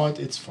people. You know what?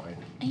 It's fine.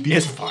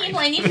 It's fine.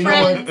 I need You know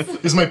friends.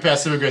 what? This is my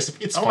passive aggressive.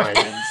 It's fine.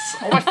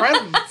 Oh, my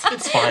friends.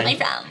 It's fine. My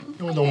friends.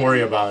 Don't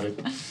worry about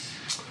it. Just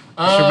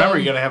remember,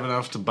 you gotta have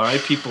enough to buy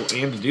people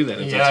and to do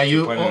that. If that's what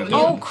you're planning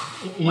on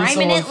doing.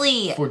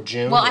 Criminally. For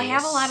Jim. Well, I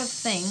have a lot of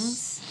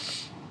things.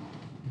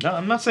 No,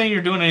 I'm not saying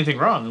you're doing anything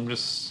wrong. I'm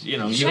just,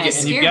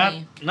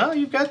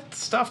 you've got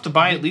stuff to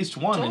buy at least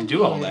one and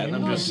do all that. And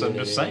I'm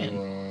just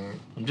saying.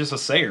 I'm just a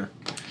sayer.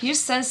 He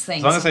just says things.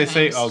 As long as I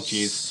say, sometimes. oh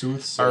geez,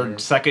 Soothsayer.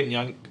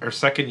 our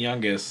second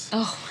youngest.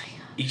 Oh my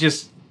god.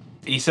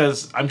 He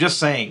says, I'm just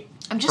saying.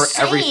 I'm just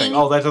for everything. saying.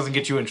 Oh, that doesn't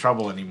get you in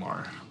trouble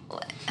anymore.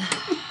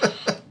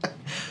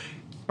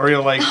 Or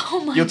you'll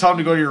tell him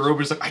to go to your room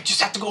and he's like, I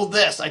just have to go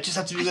this. I just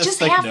have to do this.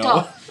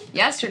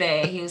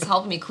 Yesterday, he was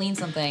helping me clean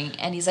something,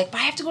 and he's like, but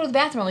I have to go to the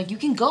bathroom. I'm like, you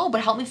can go, but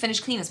help me finish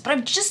cleaning this. But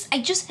I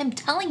just am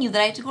telling you that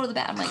I have to go to the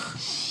bathroom.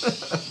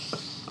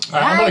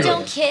 I'm like, I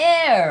don't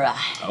care.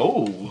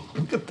 Oh,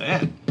 look at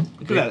that.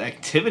 Look at that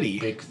activity.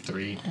 Big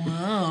three.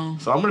 Oh.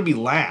 So I'm going to be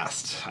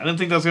last. I didn't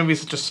think that was going to be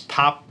such a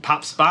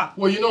pop spot.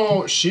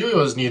 Well, she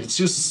was needed.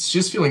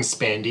 She's feeling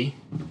spandy.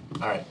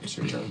 All right, it's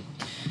your turn.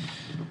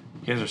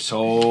 You guys are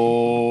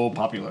so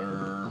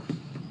popular.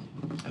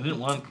 I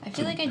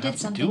feel like I did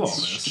something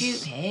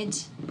stupid.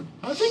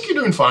 I think you're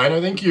doing fine. I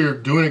think you're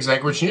doing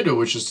exactly what you need to do,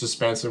 which is to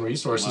spend some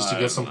resources to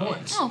get some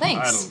points. Oh,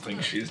 thanks. I don't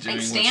think she's doing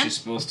what she's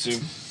supposed to.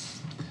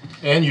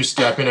 And you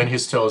stepping on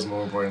his toes,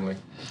 more importantly.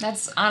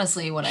 That's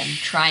honestly what I'm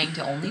trying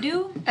to only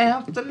do.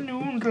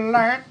 Afternoon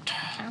delight.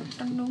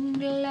 Afternoon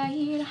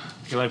delight.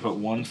 I feel like I put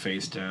one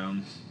face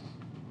down.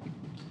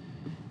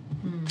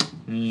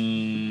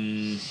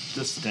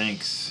 This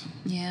stinks.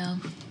 Yeah.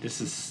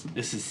 This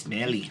is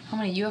smelly. How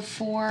many? You have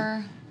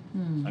 4.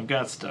 I've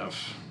got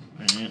stuff.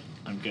 Alright,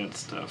 I've got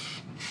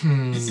stuff.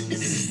 This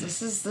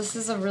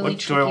is a really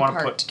tricky part. What do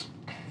I want to put?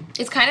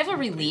 It's kind of a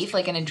relief,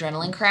 like an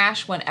adrenaline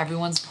crash, when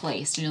everyone's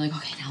placed, and you're like,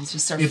 okay, now let's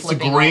just start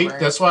flipping over.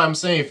 That's why I'm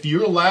saying, if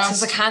you're last...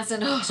 This is a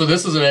constant... So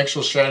this is an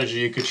actual strategy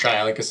you could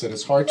try. Like I said,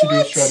 it's hard to do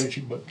a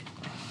strategy,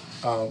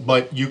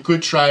 but you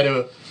could try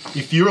to...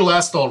 If you're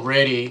last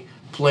already,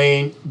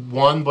 playing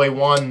one by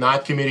one,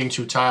 not committing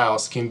 2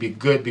 tiles can be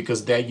good,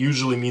 because that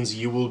usually means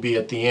you will be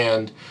at the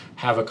end,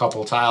 have a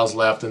couple tiles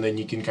left, and then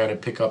you can kind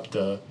of pick up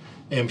the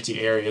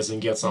empty areas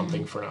and get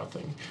something for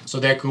nothing. So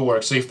that could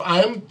work. So if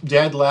I'm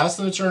dead last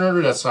in the turn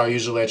order, that's how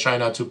usually I try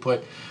not to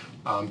put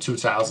 2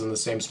 tiles in the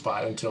same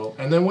spot until...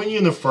 And then when you're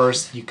in the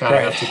first, you kind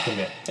of have to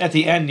commit. At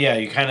the end, yeah,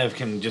 you kind of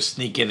can just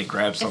sneak in and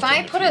grab something. If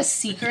I put a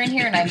seeker in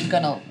here and I'm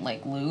gonna,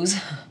 like, lose...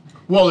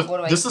 Well,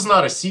 if this is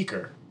not a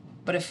seeker...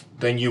 But if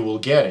then you will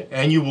get it,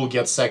 and you will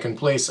get second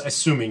place,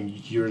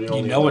 assuming you're the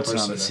only other person.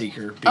 It's not a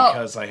seeker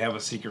because I have a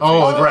seeker.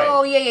 Right.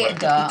 Oh yeah.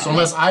 Duh. So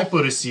unless I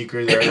put a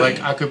seeker there,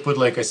 like I could put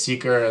like a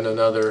seeker and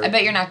another. I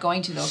bet you're not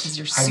going to though, because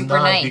you're super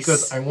I'm not, nice.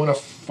 because I want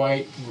to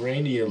fight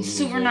Randy a little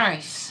super bit.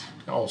 Nice.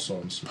 Also,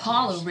 I'm super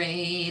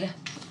Polarade.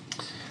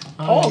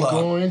 I'm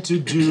going to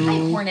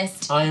do.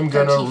 I am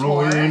gonna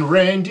ruin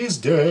Randy's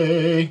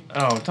day.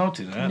 Oh, don't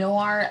do that.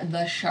 Noir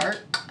the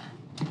shark.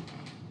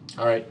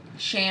 All right.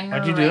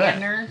 How'd you do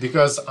that?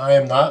 Because I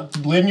am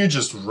not letting you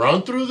just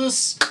run through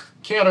this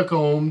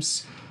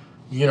catacombs,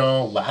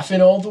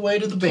 laughing all the way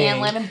to the bank. You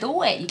can't let him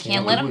do it. You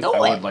can't let him do it.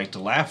 I would like to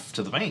laugh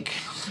to the bank.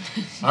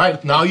 All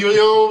right, now you're the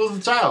only one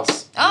with the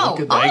tiles. Oh,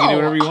 now you can do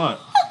whatever you want.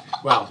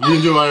 Well, you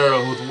can do whatever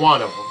with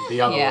one of them.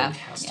 The other one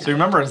has to. So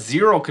remember,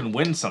 0 can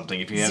win something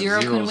if you have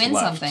 0 can win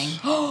left. Something.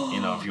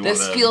 If you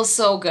this feels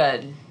so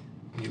good.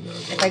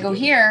 If I go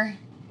here,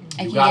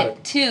 I can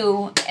get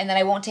 2, and then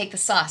I won't take the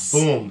sus.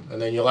 Boom.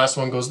 And then your last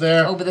one goes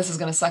there. Oh, but this is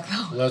going to suck,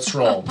 though. Let's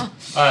roll. All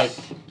right.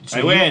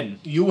 So I win.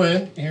 You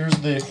win. Here's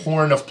the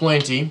Horn of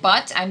Plenty.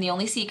 But I'm the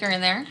only seeker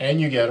in there.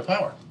 And you get a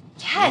power.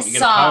 Yes. You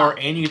get a power,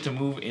 and you get to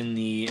move in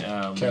the...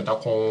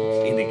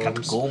 catacombs. In the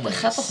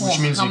catacombs. Which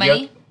means How you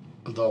many?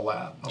 get the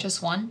lab.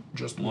 Just 1?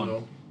 Just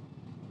 1.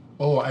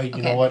 Oh,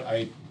 you know what?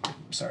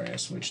 Sorry, I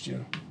switched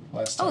you.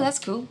 last time. Oh, that's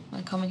cool.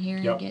 I come in here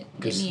Yep, and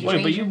get me a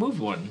Wait, but you treasure. moved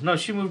one. No,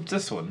 she moved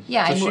this one.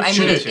 Yeah, So I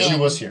She moved did. in. She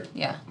was here.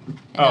 Yeah.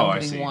 Oh, I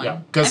moving see. one. Yeah,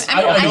 because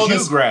I'm- I know you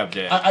this. grabbed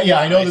it.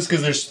 I know this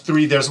because there's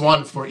 3. There's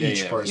one for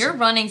each yeah. person. You're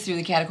running through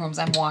the catacombs.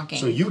 I'm walking.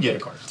 So you get a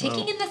card.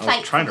 Taking in the I was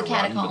fight trying for to the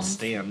run, but catacombs.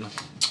 Stan.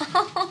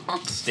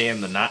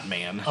 Stan the not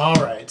man. All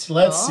right,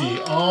 let's see.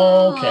 Okay,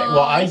 well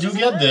I do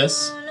get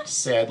this,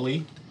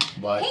 sadly,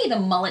 but Hey, the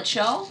mullet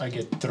show. I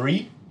get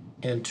 3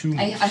 and 2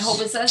 I moves.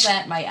 hope it says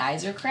that. My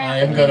eyes are cracked. I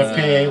am gonna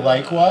pay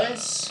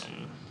likewise.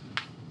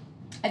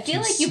 I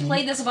feel like you Concede.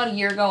 played this about a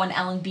year ago and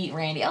Ellen beat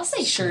Randy. I'll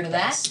say sure to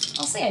that.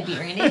 I'll say I beat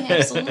Randy.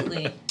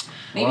 Absolutely.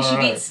 Maybe she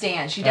Alright. beat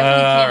Stan. She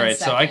definitely came in Alright,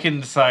 so I second.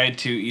 can decide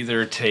to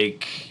either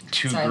take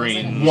 2 Sorry, looks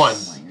like greens. a-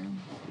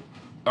 One.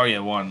 Oh yeah,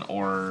 1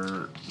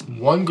 or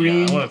 1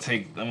 green. I'm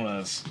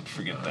gonna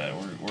forget that.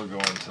 We're going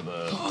to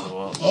the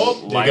Oh,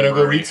 they're library.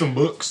 gonna go read some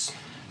books.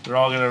 They're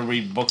all gonna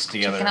read books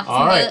together. Checking out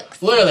All right,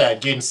 books. look at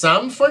that, getting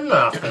something for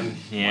nothing.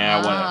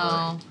 Yeah,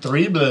 Wow.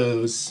 3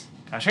 blues.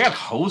 Gosh, I got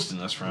hosed in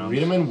this round.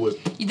 Read them in wood.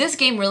 This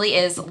game really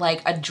is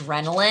like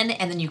adrenaline,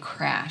 and then you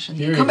crash, and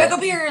Here you you come go. back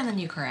up here, and then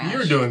you crash.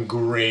 You're doing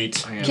great.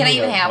 Can I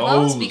even Yeah. have those?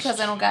 Hosed. Because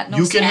I don't got no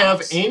You can have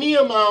stats. any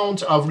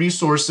amount of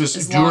resources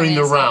As long during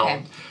the as- round.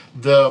 okay.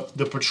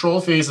 The patrol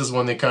phase is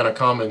when they kind of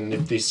come and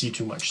if they see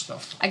too much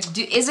stuff.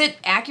 Is it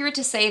accurate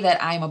to say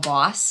that I'm a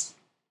boss?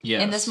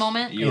 Yes. In this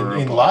moment? You're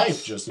In a boss.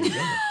 life, just in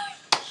general.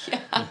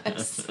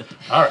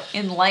 All right.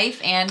 In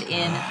life and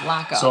in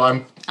Lockup. So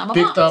I'm a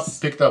picked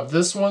boss. up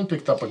this one,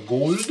 picked up a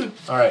gold.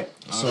 All right.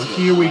 So That's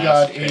here we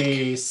got last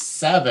a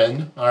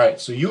 7. All right.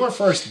 So you are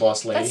first,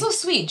 boss lady. That's so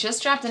sweet.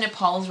 Just dropped in at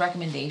Paula's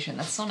recommendation.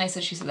 That's so nice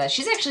that she said that.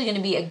 She's actually going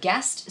to be a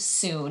guest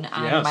soon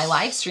on Yes. my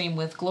live stream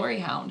with Glory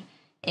Hound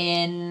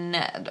in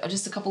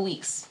just a couple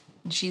weeks.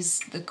 And she's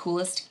the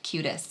coolest,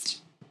 cutest.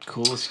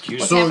 Coolest,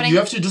 cutest. So happening? you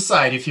have to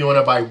decide if you want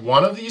to buy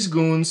one of these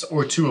goons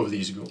or 2 of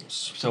these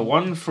goons. So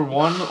 1 for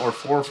 1 or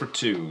 4 for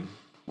 2.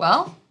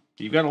 Well,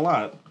 You got a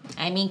lot.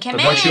 I mean, come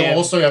But in. But you Yeah.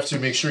 also have to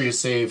make sure you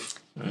save for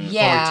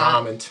Yeah.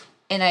 retirement.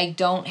 And I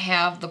don't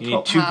have the You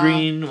need 2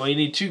 green. Well, you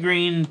need 2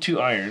 green, 2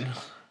 iron.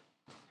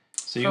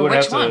 So you For would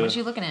which have one? to. What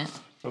you looking at?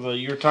 Although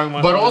you were talking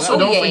about. But also, Oh,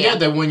 don't yeah, forget yeah.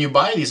 that when you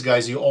buy these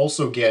guys, you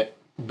also get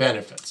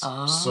benefits.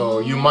 So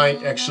you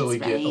might actually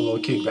That's get a little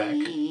right.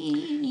 kickback.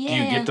 Yeah.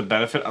 Do you get the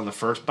benefit on the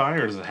first buy,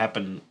 or does it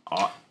happen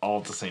all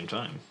at the same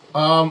time?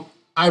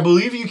 I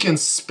believe you can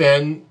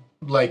spend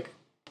like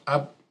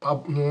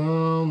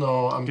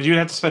no, I'm Because you'd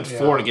have to spend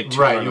 4 to get 2.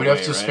 right. Right You would away,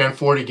 have to right? spend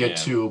 4 to get Yeah.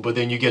 2, but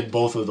then you get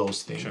both of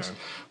those things. Sure.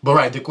 But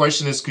right, the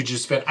question is, could you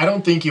spend? I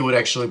don't think you would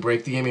actually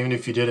break the game even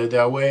if you did it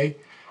that way,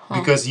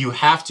 because you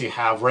have to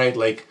have right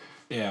like.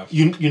 Yeah.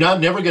 You're not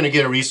never gonna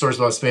get a resource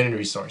without spending a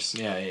resource.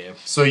 Yeah, yeah.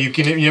 So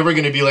you're never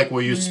gonna be like,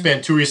 well, you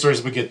spend 2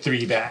 resources but get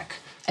 3 back.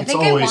 I It's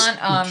think I always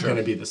want,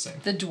 gonna be the same.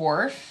 the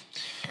dwarf.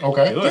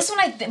 Okay. Do it. This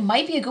one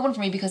might be a good one for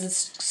me because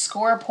it's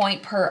score a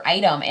point per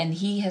item, and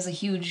he has a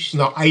huge.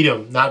 No,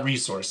 item, not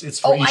resource. It's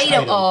for Oh, each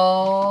item.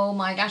 Oh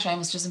my gosh! I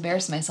almost just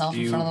embarrassed myself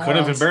in You front of the could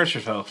have world. embarrassed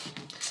yourself.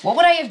 What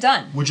would I have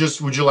done? Would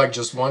you like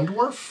just one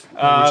dwarf?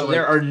 Or would you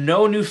There like- are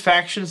no new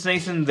factions,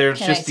 Nathan. There's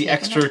Can I just the take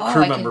extra them? Oh,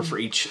 crew I member can- for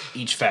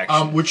each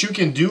faction. What you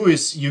can do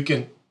is you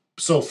can.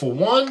 So for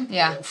 1,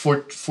 Yeah.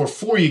 For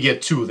 4 you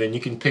get 2. Then you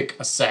can pick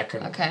a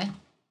second. Okay.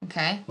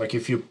 Okay. Like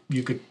if you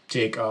could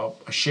take a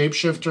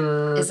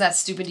shapeshifter. Is that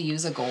stupid to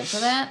use a gold for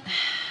that?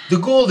 The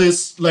gold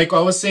is like I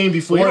was saying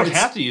before. well, you don't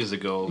it's- have to use the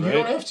gold, You right?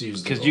 don't have to use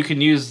the because gold. you can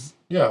use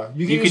Yeah,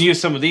 you can use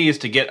some of these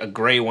to get a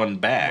gray one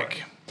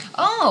back.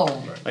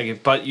 Oh.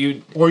 Like, but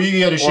you Or you can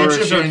get a Or a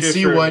shapeshifter and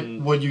see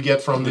shapeshifter what you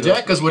get from the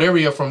deck. Because whatever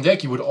you have from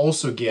deck, you would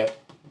also get,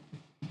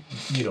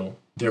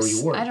 their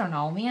reward. I don't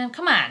know, man.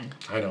 Come on.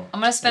 I know.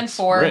 I'm gonna spend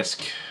 4,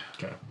 risk.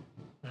 Okay.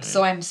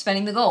 so I'm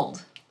spending the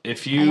gold.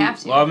 If you,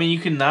 have to. well, I mean, you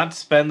can not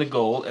spend the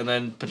gold and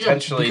then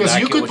potentially because not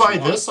you get could what buy you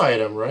want. this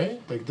item,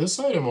 right? Like this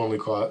item only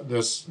cost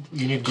this.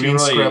 You need She green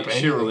scrap. she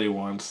anyway. really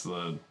wants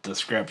the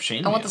scrap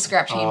chain. I want the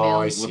scrap chain Oh, mail.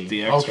 I see. With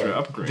the extra okay.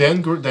 upgrade.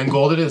 Then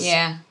gold it is.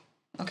 Yeah.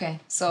 Okay.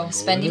 So gold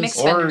spendy it is.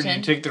 Or McSpenderton.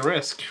 you take the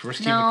risk.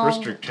 Risky No,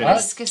 McRistricton.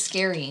 risk is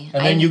scary.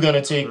 And then you're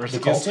gonna take Risk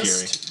the is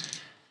cultist.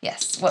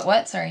 Yes.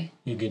 What? Sorry.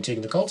 You can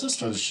take the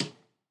cultist or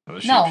Or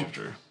the No.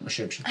 shapeshifter. a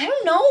shapeshifter. I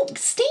don't know.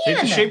 Stan. Take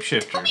the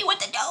shapeshifter. Tell me what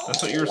to do.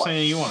 That's what you were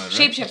saying you wanted,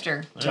 right?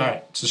 Shapeshifter. All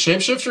right. So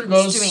shapeshifter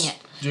goes doing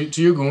it.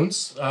 to your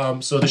goons.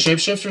 So the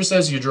shapeshifter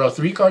says you draw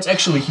 3 cards.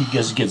 Actually, he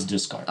gets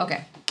discard.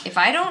 Okay. If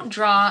I don't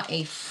draw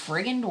a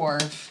friggin'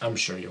 dwarf, I'm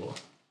sure you will.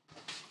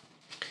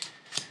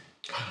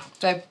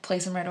 do I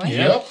place him right away?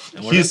 Yep.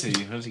 And what does he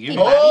give you?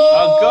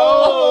 Oh!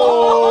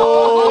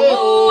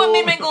 Oh, I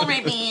made my gold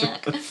right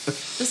back.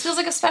 This feels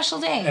like a special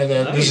day. And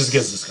then this just Nice.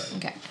 gets discarded.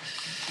 Okay.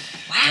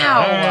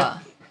 Wow.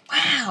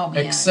 Wow,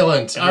 man.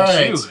 Excellent. And All it's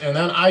right, you. and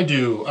then I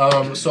do.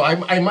 So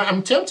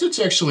I'm tempted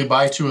to actually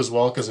buy 2 as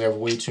well because I have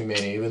way too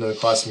many, even though it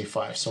costs me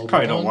 5. So I'll do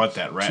Probably don't 1, want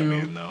that rat 2.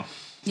 man though.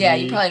 Yeah,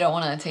 you probably don't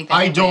want to take that.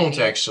 I home, don't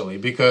baby. actually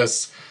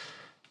because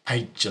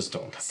I just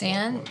don't.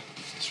 Stan,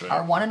 That's right.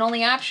 Our one and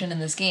only option in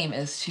this game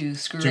is to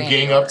screw Randy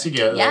gang over. up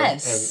together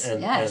Yes.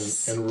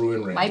 and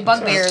ruin Randy. My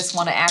bugbears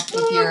want to act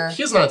with your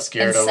He's not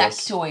scared of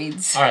us.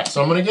 insectoids. Alright,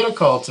 so I'm going to get a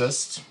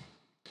cultist.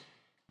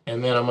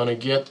 And then I'm going to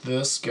get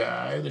this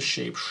guy, the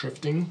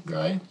shape-shifting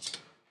guy.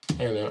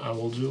 And then I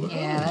will do it.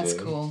 Yeah, that's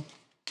cool.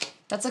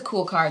 That's a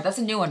cool card. That's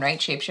a new one, right?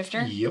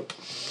 Shapeshifter? Yep.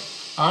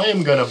 I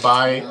am going to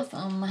buy...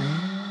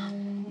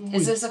 Awesome.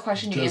 Is this a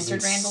question you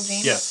answered, Randall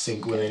James? Yes.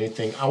 Sync with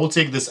anything. I will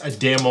take this a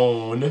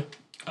demon.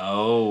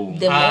 Oh.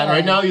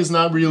 Right now he's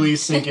not really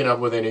syncing up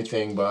with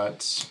anything,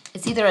 but...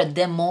 It's either a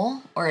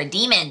demo or a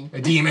demon.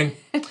 A demon.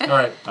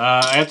 Alright.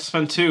 I have to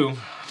spend 2.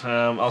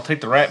 I'll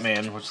take the Rat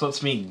Man, which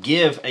lets me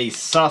give a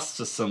sus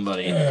to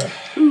somebody.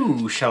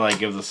 Who shall I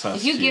give the sus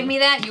If you to? give me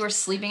that, you are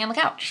sleeping on the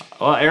couch.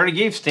 Well, I already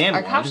gave Stan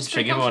Our one. couch is Should I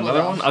pretty give him comfortable,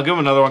 another though. one? I'll give him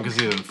another one because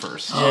he was in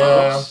first.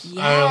 Yeah.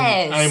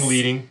 Yes. I'm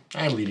leading.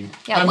 I'm leading.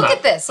 Yeah, I'm look not-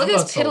 at this. Look I'm at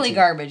not this piddly salty.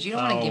 garbage. You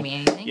don't want to give me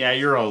anything. Yeah,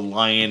 you're a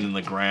lion in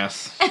the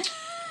grass.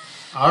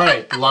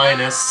 Alright,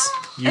 Lioness.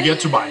 You get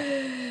to buy.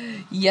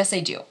 Yes, I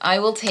do. I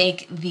will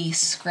take the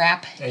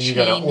scrap And you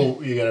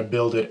chain gotta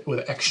build it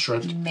with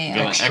extra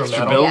mail. Extra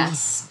metal. build?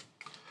 Yes.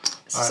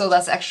 So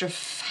that's extra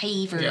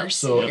favors. Yeah,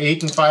 so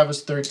 8 and 5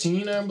 is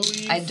 13, I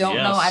believe. I don't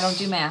know. Yes. I don't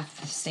do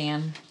math,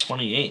 Stan.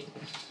 28.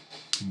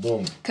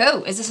 Boom.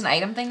 Cool. Is this an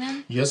item thing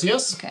then? Yes,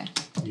 yes. Okay.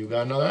 You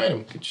got another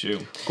item. Good shoe.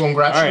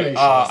 Congratulations.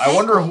 Alright, I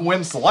wonder who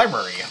wins the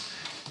library.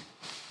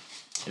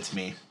 It's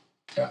me.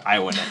 Yeah. I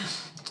win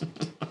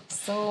it.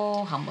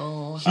 So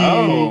humble.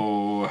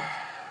 Oh.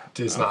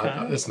 It's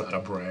not a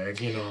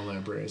brag. You know,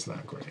 library is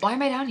not great. Why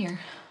am I down here?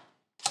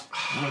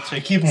 I'm gonna I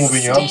take keep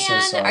moving you. I'm so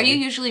Stan, sorry. are you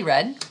usually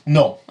red?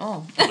 No.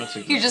 Oh. I'm gonna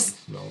take You this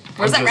just... No.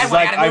 Where's that red It's one?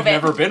 I like gotta move I've it.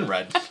 never been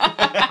red.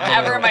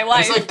 Ever in my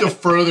life. It's like the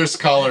furthest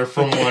color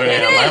from what I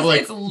am. I have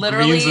like It's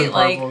literally greens and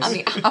like purples. on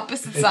the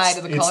opposite side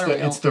of the color wheel.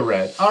 It's the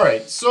red. All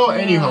right. So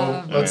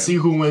anyhow, let's see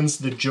who wins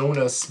the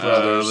Jonas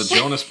Brothers. The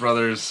Jonas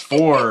Brothers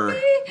 4.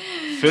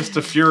 Fist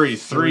of Fury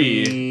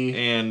 3. Three.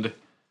 And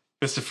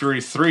Fist of Fury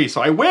 3.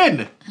 So I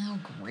win! Oh,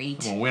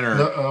 great. I'm a winner.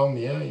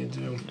 Yeah, you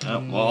do.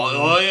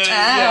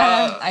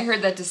 Yeah. I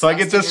heard that So I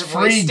get this disgusting.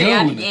 Your voice, free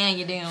Stan. goon. Yeah,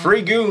 you do.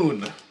 Free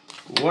goon.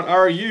 What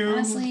are you?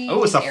 Honestly,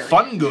 oh, it's a Eric.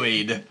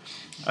 fungoid.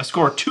 I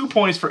score 2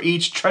 points for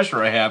each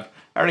treasure I have.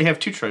 I already have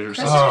 2 treasures.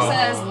 Christopher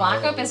says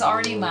Lockup is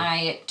already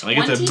my I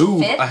get to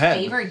move 25th ahead.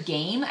 favorite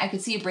game. I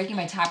could see it breaking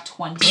my top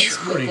 20 That's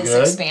with pretty this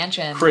good.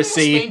 expansion.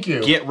 Chrissy, Thank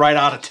you. get right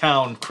out of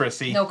town,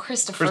 Chrissy. No,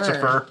 Christopher.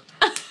 Christopher.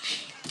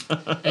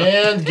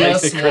 And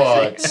guess Chrissy.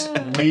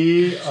 what?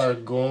 We are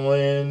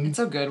going. It's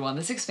a good one.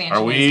 This expansion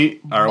Are we? is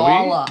Are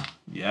balla.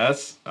 we?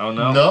 Yes. Oh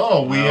no.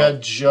 No, we had We're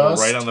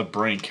just right on the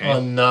brink. Eh?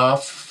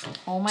 enough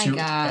Oh my to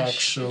gosh.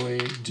 actually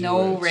do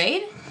No it.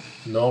 raid?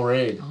 No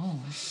raid. Oh.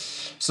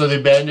 So the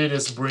bandit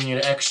is bringing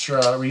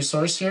extra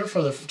resource here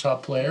for the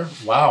top player.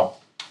 Wow.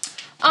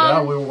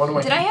 Yeah, we were one of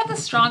my. Did I have the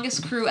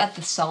strongest crew at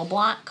the cell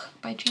block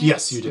by chance?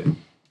 Yes, you did.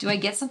 Do I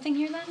get something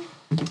here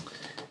then?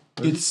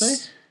 It's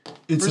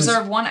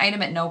Reserve one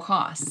item at no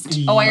cost.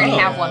 Oh, I already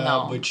have one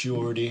though. But you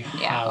already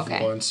Yeah, have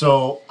okay. one.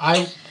 So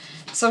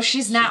So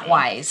she's not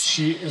wise.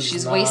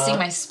 She's wasting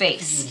my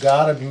space. You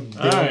gotta be built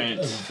Alright.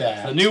 as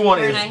that. The new one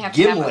Her is and I have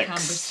to have a Gimlix.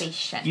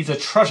 conversation. He's a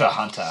treasure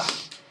hunter.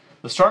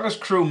 The strongest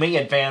crew may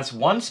advance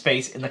 1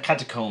 space in the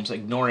catacombs,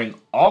 ignoring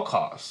all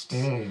costs.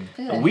 Mm.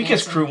 The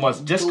weakest crew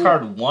must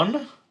discard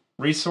 1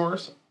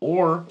 resource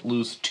or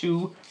lose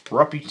 2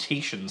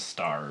 reputation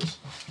stars,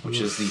 which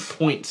is the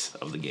points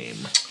of the game.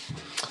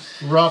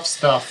 Rough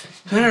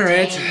stuff. All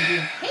right.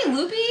 Hey,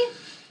 Loopy.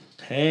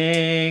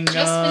 Hang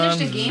Just on,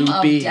 finished a game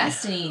Loopy. of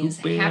Destinies.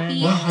 Loopy.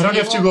 Happy. Well, I don't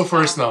have to go tabletop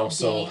first now,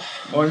 so- day.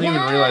 Oh, I didn't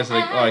even realize,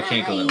 like, oh, I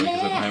can't go that way because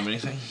I don't have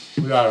anything.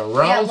 We got a Yeah, I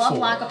round love 4.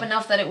 Lockup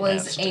enough that it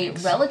was That a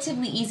stinks.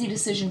 relatively easy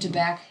decision to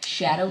back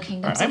Shadow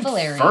Kingdoms I'm of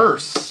Valeria.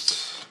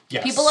 first.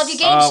 Yes. People love your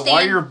games, Stan.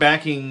 While you're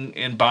backing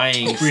and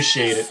buying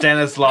Appreciate it.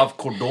 Stanislav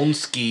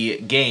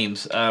Kordonskiy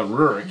games,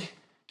 Rurik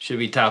should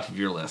be top of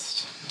your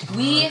list.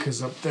 We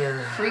Because up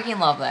there, freaking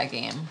love that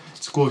game.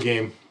 it's a cool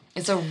game.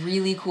 It's a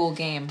really cool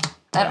game.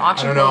 That I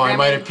auction don't know. I programming-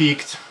 might have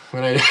peaked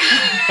when I, when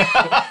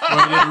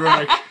I did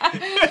Rook.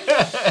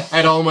 I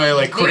had all my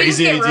like Maybe just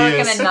crazy get Rook and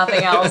ideas. then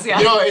nothing else. Yeah.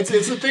 You know, it's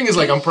the thing is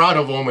like I'm proud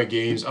of all my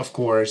games, of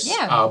course.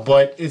 Yeah.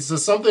 But it's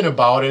just something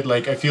about it.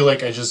 Like I feel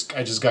like I just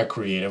got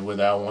creative with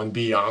that one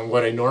beyond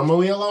what I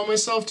normally allow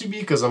myself to be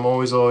because I'm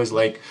always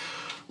like,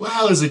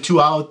 well, is it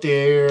too out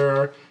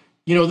there?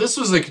 You know, this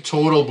was like a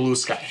total blue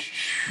sky.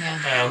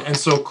 Yeah. And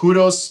so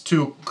kudos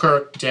to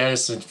Kirk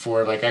Dennison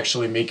for like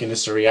actually making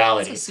this a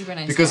reality. That's a super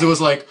nice because guy. it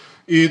was like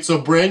it's a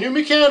brand new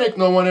mechanic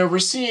no one ever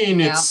seen.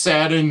 Yeah. It's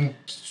set in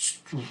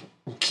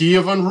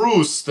Kiev and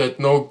Rus that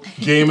no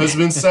game has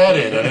been set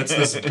in, and it's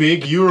this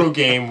big Euro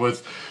game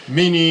with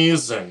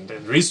minis and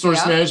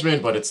resource Yeah.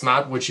 management, but it's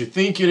not what you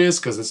think it is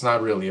because it's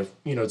not really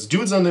it's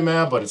dudes on the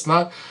map, but it's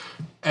not.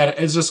 And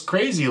it's just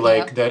crazy,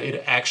 like Yeah. that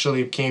it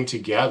actually came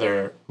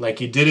together.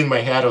 Like it did in my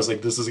head. I was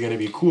like, "This is gonna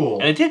be cool."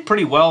 And it did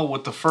pretty well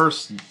with the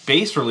first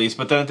base release,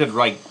 but then it did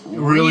like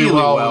really,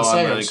 well on the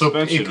second. So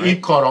expansion, it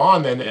right? caught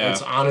on, and Yeah.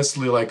 it's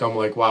honestly like I'm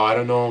like, wow, I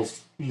don't know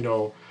if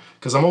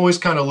because I'm always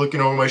kind of looking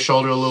over my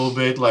shoulder a little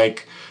bit,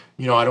 like,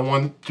 you know, I don't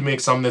want to make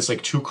something that's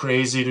like too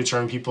crazy to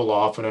turn people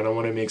off, and I don't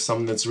want to make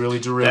something that's really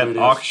derivative.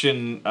 That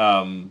auction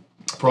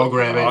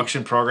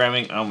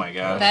programming. Oh my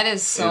god. That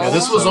is so. Yeah,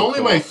 this was So only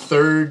cool. my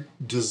third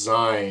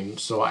design.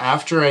 So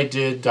after I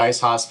did Dice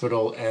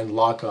Hospital and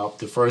Lockup,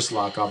 the first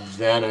Lockup,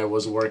 then I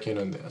was working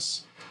on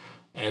this.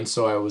 And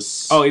so I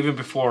was... Oh, even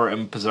before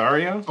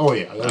Impresario? Oh,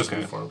 yeah. That was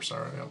Okay. before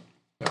Impresario.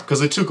 Yeah.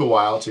 Because it took a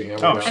while to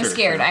hammer Oh, that. I'm sure,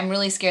 scared. sure. I'm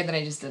really scared that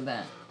I just did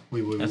that.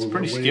 That's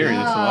pretty scary.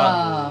 That's a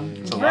lot.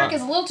 That's a Work lot.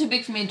 is a little too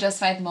big for me to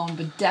justify at the moment,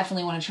 but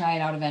definitely want to try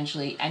it out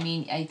eventually. I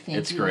mean, I think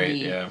It's it great, would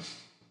be yeah.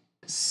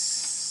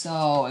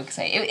 so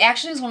exciting. It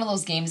actually was one of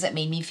those games that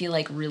made me feel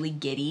like really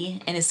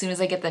giddy, and as soon as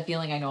I get that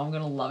feeling, I know I'm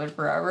gonna love it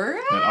forever.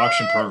 That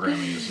auction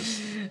programming is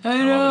just... I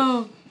love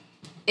know.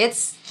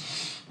 It's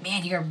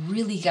man, you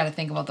really got to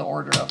think about the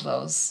order of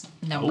those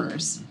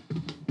numbers.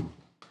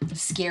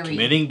 It's scary.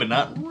 Committing, but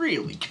not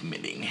really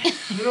committing.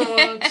 You know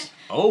what?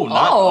 Oh,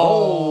 not...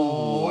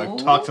 Oh. Oh, I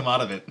talked him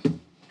out of it.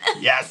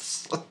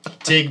 Yes!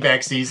 Take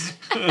backsies.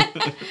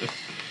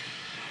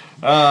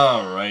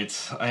 All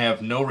right. I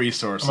have no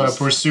resources. I'm going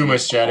to pursue my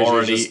strategy of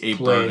Already just a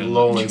playing burden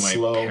low to and my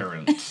slow.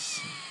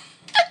 parents.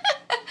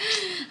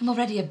 I'm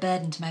already a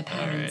burden to my All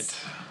parents.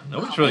 right.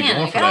 Nobody's really man,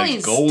 going I for got all that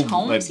these gold,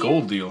 tomes that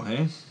gold deal,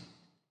 hey?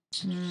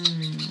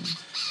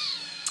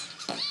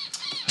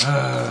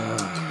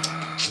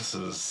 This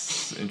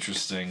is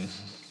interesting.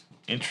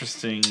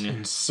 Interesting.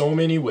 In so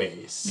many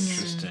ways.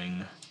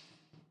 Interesting.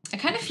 I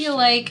kind of feel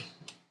like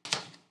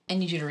I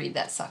need you to read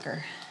that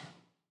sucker.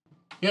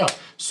 Yeah.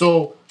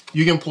 So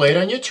you can play it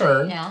on your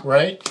turn, Yeah.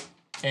 right?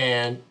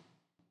 And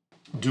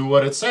do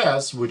what it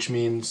says, which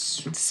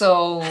means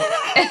So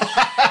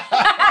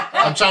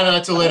I'm trying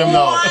not to let him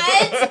know.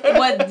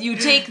 what? You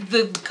take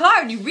the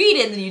card, you read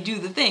it, and then you do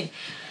the thing.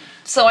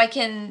 So I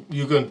can.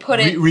 You can Put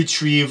it-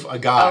 retrieve a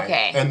guy,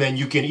 Okay. and then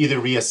you can either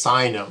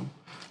reassign him.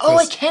 Oh,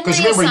 I can Because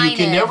remember, you reassign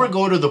can him. never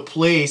go to the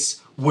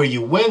place where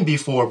you went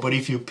before. But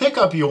if you pick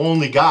up your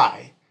only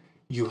guy,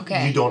 you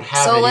don't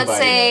have So anybody. let's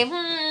say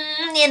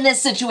there. in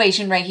this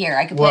situation right here,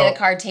 I could play Well- the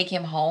card, take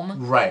him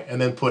home. Right, and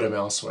then put him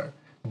elsewhere.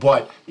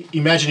 But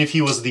imagine if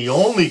he was the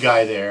only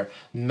guy there,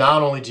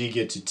 not only do you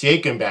get to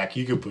take him back,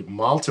 you could put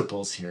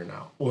multiples here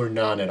now, or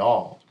none at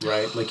all,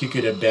 right? Like you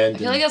could abandon. I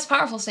feel like that's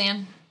powerful,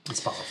 Stan. It's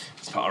powerful.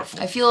 It's powerful.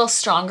 I feel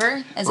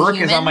stronger as a Urk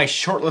human. is on my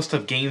short list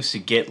of games to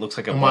get. Looks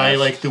like a Am I blast.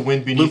 like the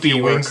wind beneath Loopy, your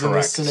you were wings in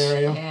this correct.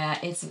 scenario? Yeah,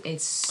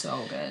 it's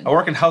so good. I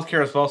work in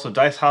healthcare as well, so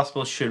Dice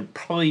Hospital should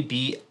probably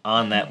be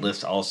on that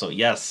list also.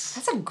 Yes.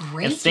 That's a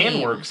great And Stan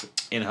game. works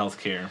in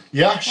healthcare.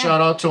 Yeah,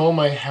 shout out to all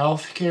my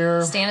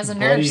healthcare Stan is a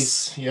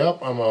buddies. Yep,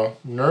 I'm a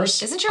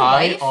nurse. Isn't your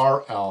wife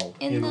IRL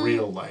in in the-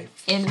 real life?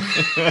 In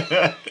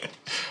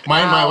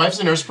My wife's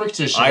a nurse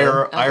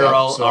practitioner.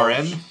 IRL, So-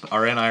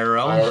 RN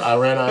IRL. I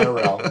ran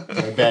IRL.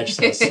 My badge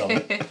says so.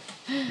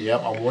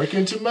 Yep, I'm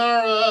working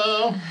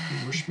tomorrow.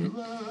 Wish me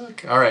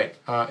luck. All right.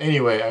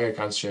 Anyway, I gotta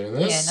concentrate on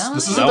this. Yeah, no.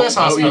 This isn't No, Dice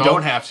Hospital. you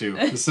don't have to.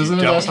 This isn't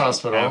a You Dice don't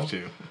Hospital. have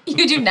to.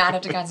 you do not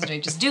have to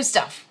concentrate. Just do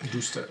stuff.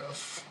 Do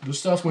stuff. Do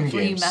stuff, win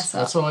Before you games. mess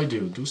up. That's all I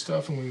do. Do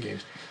stuff and win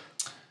games.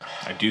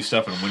 I do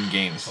stuff and win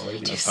games. I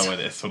do. That's how it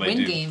is. That's what I Win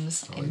do.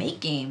 games. I make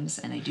games,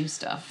 and I do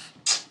stuff.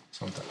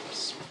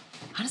 Sometimes.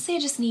 Honestly, I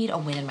just need a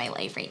win in my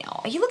life right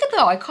now. You look at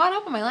though. I caught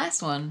up on my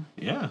last one.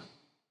 Yeah.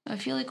 I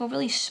feel like a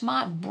really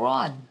smart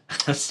broad.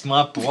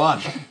 Smart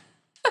blood.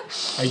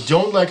 I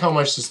don't like how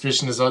much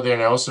suspicion is out there,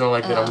 and I also don't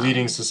like that I'm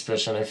leading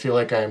suspicion. I feel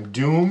like I'm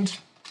doomed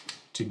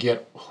to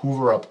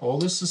hoover up all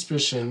this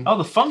suspicion. Oh,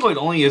 the fungoid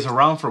only is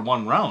around for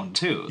one round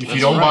too. If That's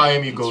you don't right. buy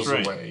him, he That's goes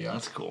right. away. Yeah.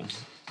 That's cool.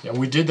 Yeah,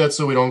 we did that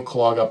so we don't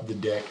clog up the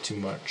deck too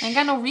much. I ain't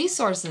got no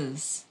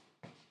resources.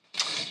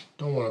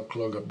 Don't want to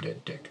clog up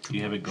that deck too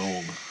You have a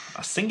gold.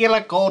 A singular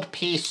gold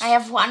piece. I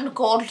have one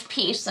gold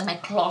piece in my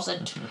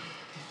closet.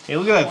 Hey,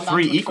 look at that Hold on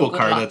 3 to it for equal good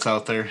card luck. that's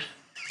out there.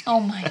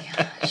 Oh my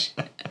gosh.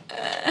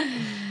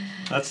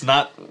 That's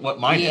not what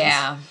mine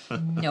Yeah.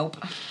 Nope.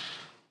 is.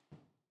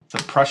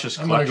 It's a precious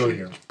I'm gonna collection.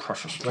 go here.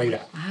 Precious. like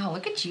that. Wow,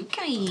 look at you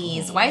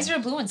guys. Why is there a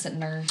blue one sitting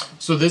there?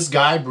 So this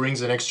guy brings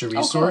an extra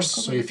resource.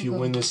 cool, So if you cool.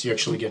 win this, you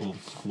actually get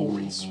 4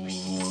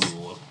 resources.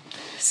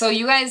 So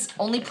you guys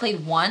only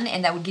played one,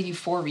 and that would give you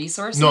 4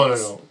 resources?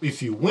 No.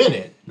 If you win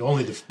it,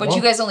 only the. But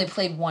you guys only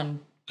played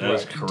one That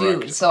is Right. correct.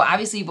 dude. So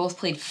obviously you both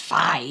played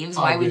 5s.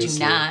 Why would you Obviously.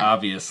 not?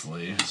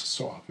 Obviously. It's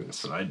so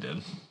obvious. That's what I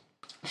did.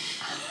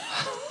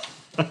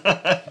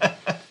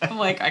 I'm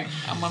like, I'm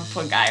gonna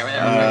put a guy over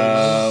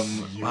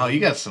there. Wow, you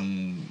got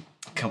some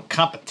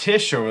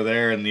competition over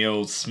there in the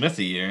old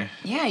smithy here.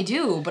 Yeah, I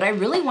do, but I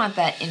really want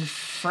that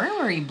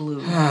infirmary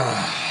blue.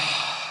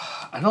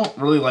 I don't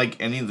really like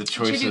any of the you do,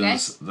 choices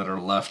guys? that are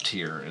left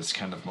here. Is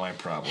kind of my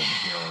problem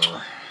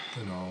here.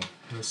 You know,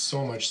 there's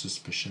so much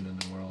suspicion in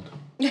the world.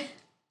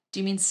 Do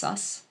you mean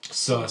sus?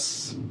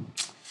 Sus.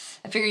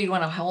 I figured you'd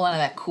want to hold on to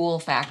that cool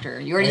factor.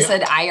 You already Yeah.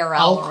 said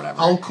IRL or whatever.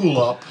 I'll cool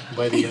up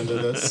by the end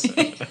of this.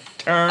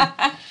 Turn.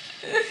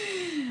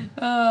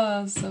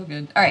 Oh, so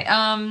good. All right.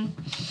 I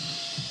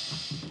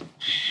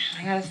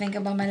gotta think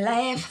about my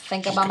life.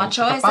 Think about my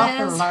choices.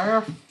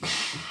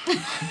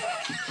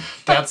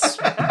 that's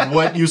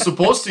what you're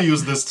supposed to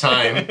use this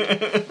time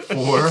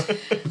for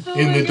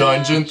in the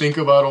dungeon. Think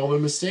about all the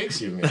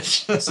mistakes you made.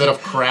 Instead of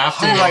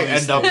crafting How did all I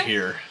these end up things,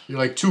 here? you're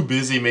like too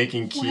busy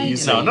making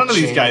keys. No, and none of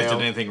these guys chainmail.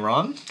 did anything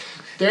wrong.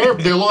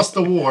 They lost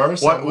the war.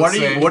 So What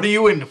are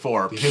you in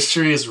for? The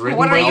history is written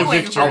What are by you the in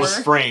I victors. was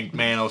framed,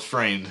 man. I was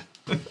framed.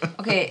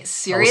 Okay, I was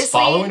seriously?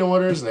 following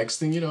orders. Next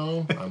thing you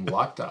know, I'm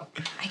locked up.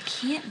 I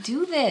can't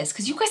do this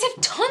because you guys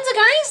have tons of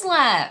guys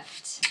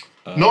left.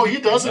 No, he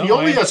doesn't. no, He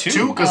only I have has two.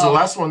 two because the Oh.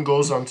 last one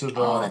goes onto the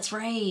Oh, that's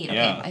right. Okay,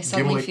 Yeah. I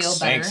suddenly Gimli feel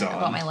snakes better on.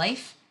 about my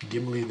life.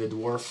 Gimli the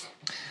dwarf.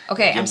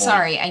 Okay, I'm Gimli.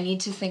 sorry. I need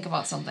to think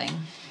about something.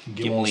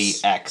 Gimli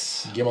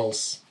X.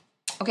 Gimmels.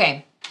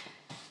 Okay.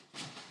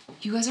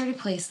 You guys already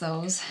placed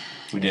those.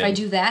 We did. If I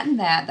do that and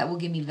that, that will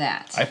give me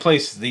that. I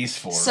placed these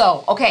 4.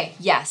 So, okay,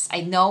 yes,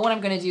 I know what I'm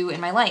going to do in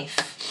my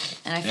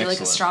life. And I feel like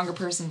a Excellent. stronger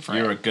person for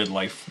You're it. a good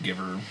life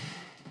giver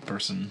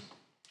person.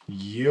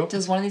 Yep.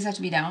 Does one of these have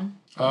to be down?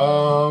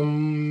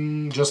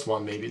 Just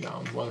one maybe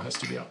down. One has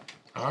to be up.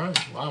 All right.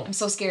 Wow. I'm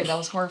so scared. That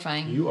was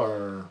horrifying. You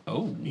are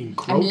Oh.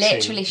 encroaching.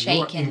 literally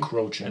You are shaking.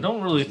 encroaching. I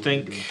don't really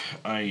think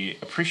I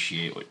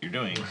appreciate what you're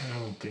doing. I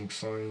don't think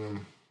so.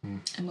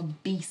 I'm a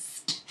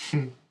beast.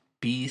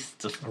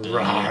 Beast of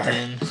Rawr.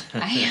 Burden.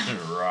 I am.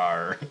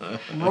 Rawr.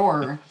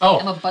 Roar. Oh,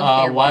 I'm a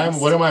bugbear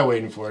beast. what am I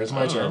waiting for? It's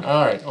my turn.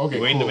 All right. Okay.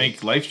 Waiting cool. to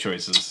make life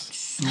choices.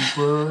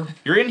 Super.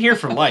 You're in here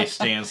for life,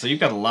 Stan, so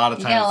you've got a lot of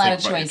You time got a lot to of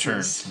think about your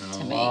turn. choices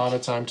to A make. lot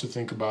of time to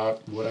think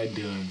about what I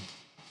done.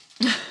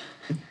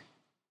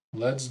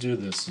 Let's do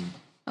this.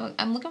 Oh,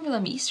 I'm looking for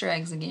them Easter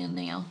eggs again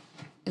now.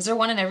 Is there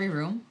one in every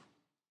room?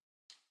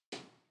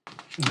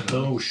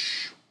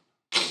 Boosh.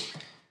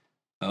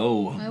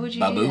 Oh, Why would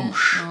you baboosh. do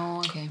that? Oh,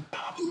 okay.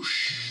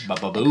 Boosh. I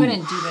Bababoo.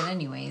 couldn't do that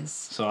anyways.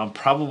 So I'm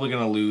probably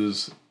gonna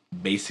lose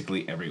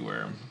basically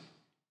everywhere.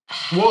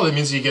 Well, that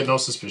means you get no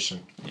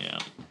suspicion. Yeah.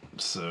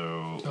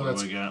 So what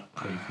that's do we got?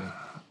 pretty cool.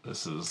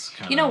 This is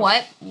kind You know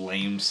what?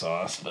 lame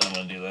sauce, but I'm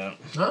gonna do that.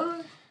 All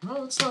right.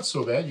 No, it's not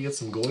so bad. You get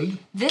some gold.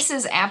 This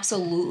is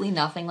absolutely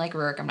nothing like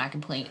Rourke. I'm not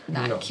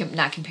No.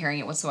 not comparing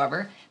it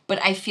whatsoever.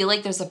 But I feel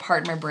like there's a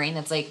part in my brain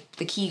that's like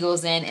the key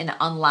goes in and it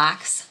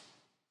unlocks.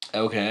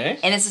 Okay.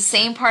 And it's the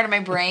same part of my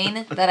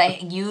brain that I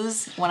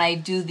use when I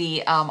do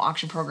the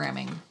auction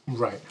programming.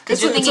 Right.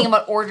 Because you're thinking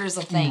about orders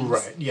of things.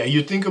 Right. Yeah.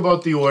 You think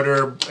about the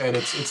order, and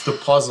it's the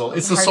puzzle.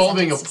 It's the hard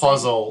solving a sentence to say.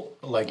 puzzle,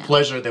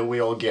 pleasure that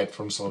we all get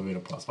from solving a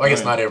puzzle. I guess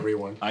Right. not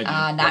everyone. I do.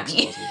 Not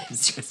me. puzzles.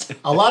 It's just-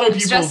 A lot of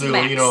people stressed do.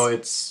 max. You know,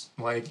 it's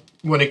like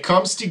when it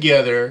comes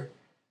together,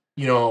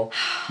 you know,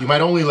 you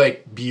might only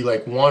like be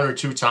like 1 or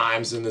 2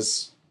 times in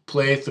this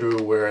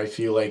playthrough where I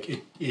feel like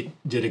it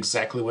did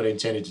exactly what I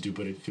intended to do,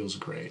 but it feels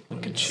great.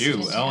 Look at you,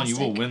 Ellen. You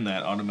will Fantastic. win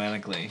that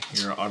automatically.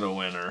 You're an auto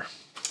winner.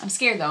 I'm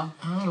scared though.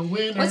 A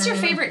winner. What's your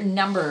favorite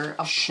number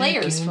of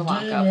players for Chicken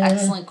Lockup? dinner.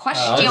 Excellent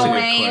question. That's a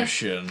good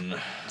question.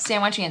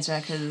 Sam, why don't you answer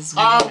that? Because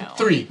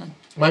 3.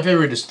 My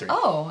favorite is 3.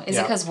 Oh, is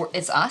it Yeah. because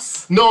it's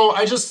us? No,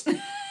 I just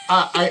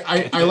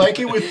I like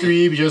it with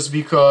 3 just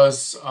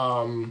because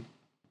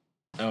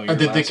Oh, I your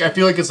last I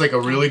feel like it's like a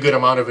really good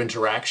amount of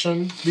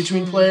interaction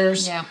between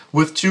players. Yeah.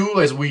 With 2,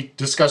 as we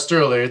discussed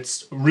earlier,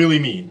 it's really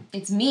mean.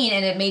 It's mean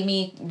and it made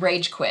me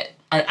rage quit.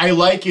 I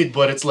like it,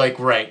 but it's like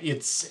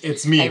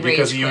it's mean I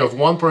because rage you quit. have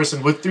one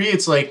person. With 3,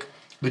 it's like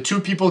the 2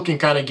 people can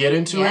kind of get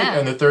into Yeah. it,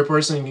 and the third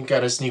person can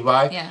kind of sneak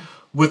by. Yeah.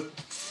 With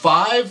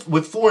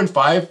 4 and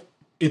 5,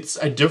 it's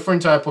a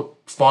different type of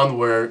fun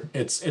where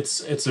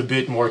it's a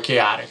bit more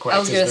chaotic, right? I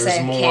was gonna 'Cause say,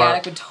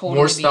 chaotic would totally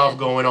more be stuff it.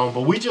 going on.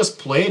 But we just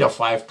played a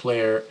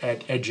 5-player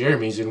at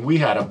Jeremy's, and we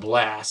had a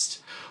blast.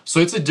 So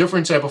it's a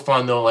different type of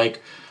fun, though.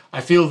 Like I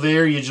feel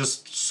there, you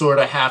just sort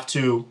of have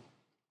to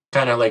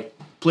kind of like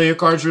play your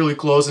cards really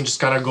close and just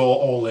kind of go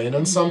all in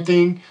on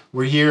something.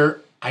 Where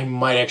here, I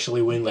might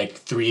actually win like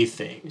 3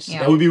 things. Yeah.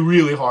 That would be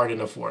really hard in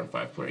a 4 and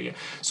 5 player game.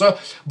 So,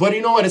 but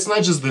you know what? It's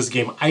not just this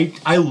game.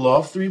 I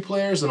love 3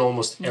 players in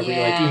almost every like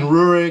Yeah. in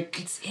Rurik.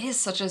 It is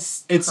such a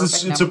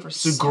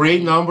It's a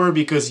great number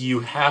because you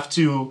have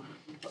to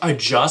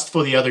adjust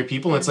for the other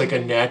people. It's like a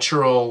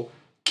natural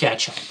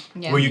catch up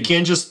Yeah. where you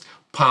can't just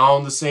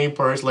pound the same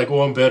person like,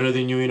 oh, I'm better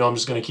than you. You know, I'm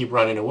just gonna keep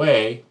running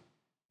away.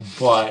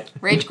 But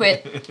Rage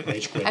quit.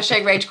 rage quit.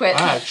 Hashtag rage quit.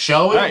 All right,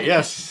 shall we? All right,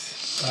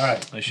 yes. All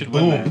right. I should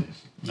win that.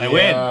 I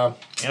win. Yeah.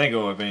 And I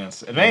go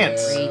advance.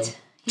 Advance. Yeah. Great.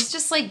 He's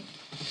just like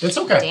It's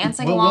okay.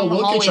 dancing along the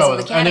hallways each other.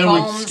 of the And then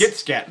catacombs. Skit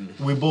scatting.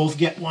 we both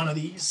get one of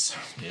these.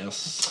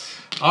 Yes.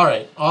 All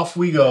right, off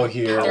we go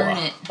here. Darn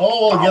it.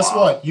 Oh, well, guess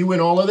what? You win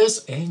all of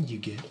this, and you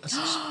get a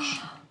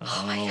suspicion.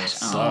 Oh my Oh,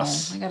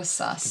 sus. I got a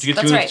sus. Did you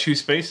get That's two, right. 2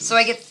 spaces? So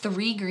I get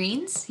 3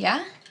 greens,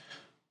 yeah?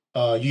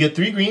 You get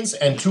 3 greens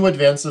and 2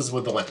 advances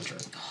with the lantern.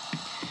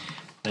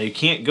 Now you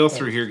can't go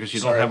through here because you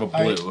Sorry, don't have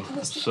a blue.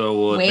 So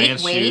we'll Wait,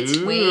 advance wait,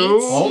 you. wait.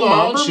 Hold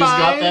on, she's got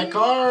Never that mind.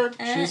 card.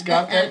 She's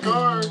got that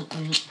card.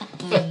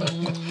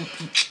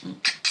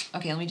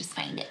 Okay, let me just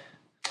find it.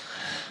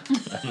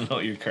 I don't know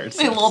what your card My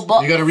says. little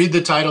book. You got to read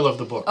the title of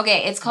the book.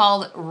 Okay, it's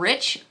called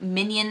Rich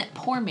Minion,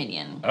 Poor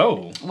Minion.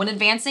 Oh. When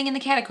advancing in the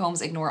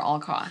catacombs, ignore all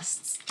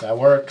costs. That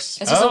works.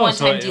 It's just a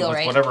one-time deal, with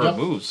right? whatever Yep. it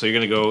moves. So you're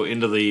going to go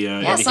into the... Yeah,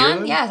 into son.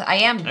 here, Yeah, I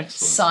am. Excellent.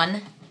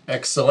 Son.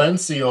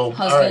 Excellencio.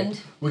 Husband. All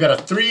right. We got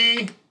a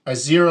 3, a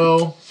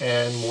 0,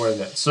 and more than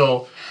that.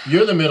 So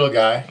you're the middle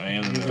guy. I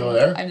am the You middle. go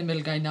there. I'm the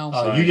middle guy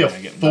now. You get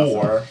I get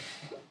 4.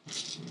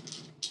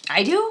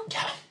 I do?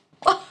 Yeah.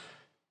 What?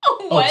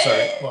 Oh,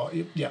 sorry. Well,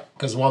 yeah,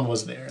 because 1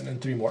 was there, and then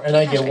 3 more, and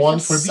I get 1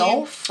 for so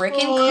being freaking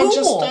Oh,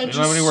 cool. You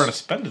don't have anywhere to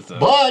spend it, though.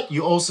 But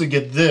you also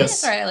get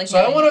this. That's all right, I like so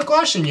I having- want to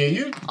caution you.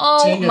 You.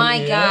 Oh taking- my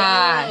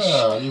gosh.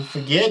 Yeah, you're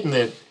forgetting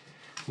that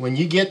when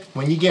you get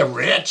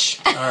rich.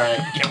 All right.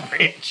 Get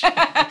rich. Boom.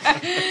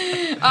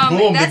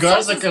 The that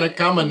guys stuff are gonna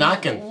come a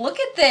knocking. Look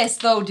at this,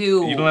 though,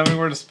 dude. You don't have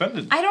anywhere to spend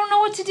it. I don't know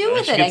what to do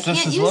with she it. I gets this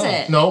can't as use well.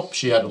 it. Nope.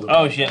 She had to look.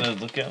 Oh, she had to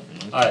look out.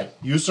 All right.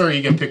 You, sir,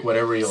 you can pick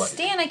whatever you like.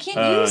 Stan, I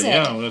can't use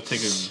Yeah, it. I'm going to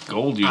take a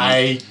gold unit.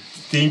 I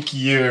think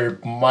you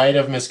might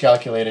have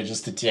miscalculated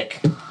just a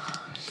tick.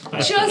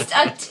 Just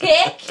a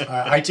tick.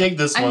 I take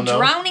this I'm one though.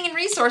 drowning in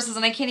resources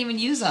and I can't even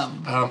use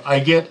them. I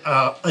get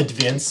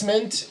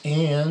advancement,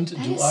 and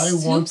do is I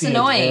want soups the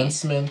annoying.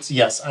 advancement?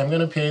 Yes, I'm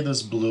gonna pay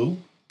this blue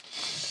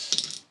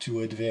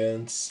to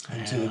advance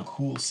into the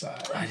cool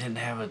side. I didn't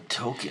have a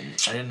token.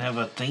 I didn't have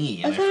a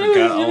thingy, and I thought it was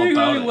forgot all doing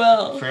about really it.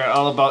 well. Forgot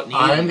all about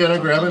needing I'm gonna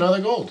something. grab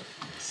another gold.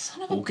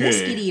 Son of a Okay.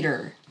 biscuit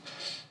eater.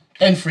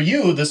 And for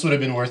you, this would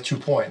have been worth 2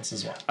 points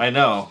as well. I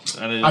know.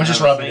 I didn't I'm just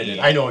have a rubbing it thingy. in.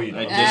 I know you know.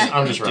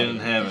 I'm just rubbing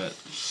didn't it have it.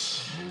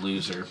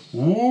 Loser.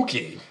 in.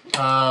 Okay.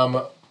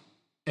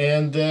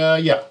 And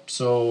yeah.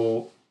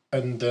 So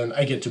and then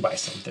I get to buy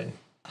something.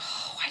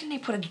 Why didn't I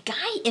put a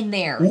guy in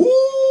there? Ooh.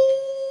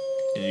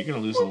 Yeah, you're gonna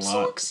lose a I'm so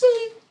lot.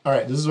 excited. All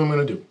right, this is what I'm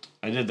gonna do.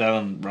 I did that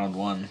on round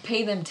 1.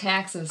 Pay them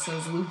taxes,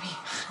 says Loopy.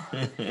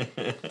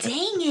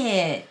 Dang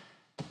it.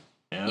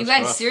 Yeah, You that's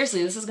guys, rough.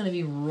 seriously, this is going to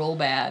be real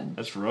bad.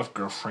 That's rough,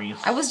 girlfriend.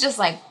 I was just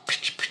like...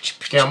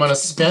 Okay, I'm gonna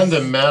spend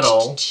a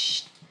metal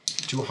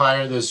to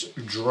hire this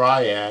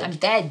dryad. I'm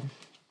dead.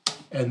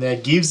 And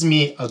that gives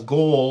me a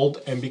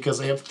gold, and because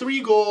I have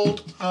 3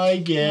 gold, I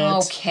get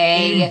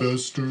Okay.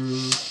 investor.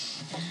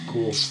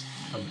 Cool.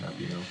 I'm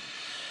happy now.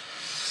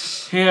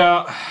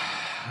 Yeah.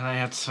 And I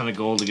have to spend a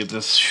gold to get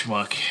this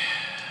schmuck.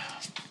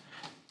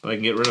 But I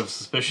can get rid of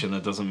suspicion,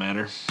 that doesn't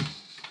matter.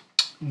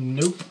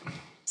 Nope.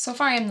 So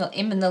far, I'm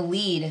in the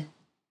lead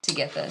to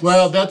get this.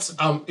 Well, that's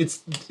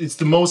it's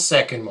the most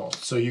second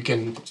most, so you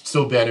can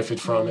still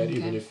benefit from it,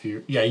 even if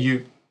you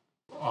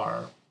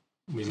are.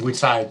 I mean, we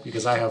tied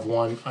because I have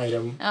 1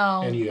 item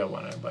and you have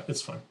 1 item, but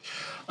it's fine.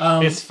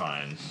 It's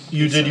fine.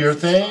 You did your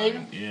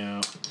thing.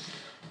 Yeah.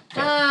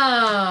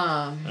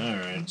 Ah.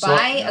 Alright.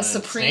 Buy a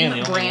Stan, Supreme the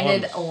only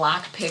branded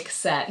lockpick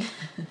set.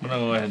 I'm gonna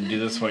go ahead and do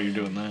this while you're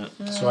doing that.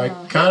 So I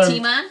kind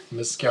Team on? of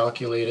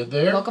miscalculated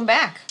there. Welcome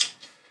back.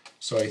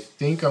 So I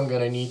think I'm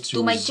gonna need to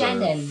To my reserve.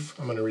 channel.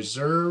 I'm gonna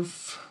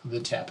reserve the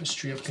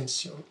Tapestry of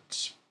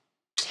Concealment.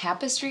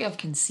 Tapestry of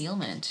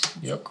Concealment. That's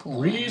Yep,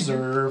 cool.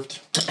 reserved.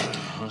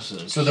 This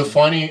is-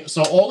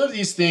 So all of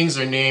these things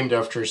are named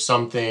after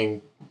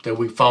something that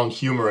we found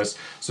humorous.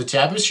 So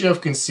Tapestry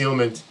of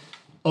Concealment,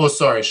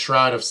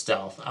 Shroud of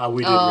Stealth.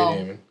 We did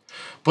rename it.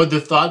 But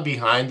the thought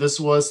behind this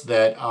was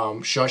that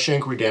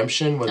Shawshank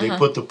Redemption, when they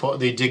put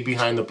they dig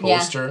behind the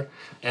poster,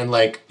 and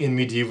like in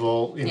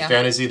medieval, in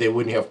fantasy, they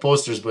wouldn't have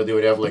posters, but they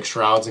would have like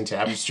shrouds and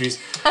tapestries.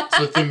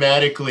 So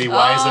thematically,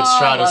 why is it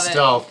Shroud of love it.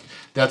 Stealth?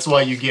 That's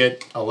why you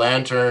get a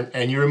lantern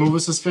and you remove a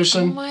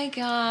suspicion. Oh my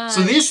god.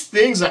 So these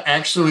things are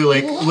actually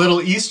like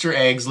little Easter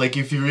eggs. Like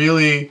if you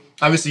really,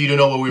 obviously you don't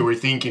know what we were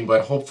thinking,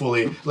 but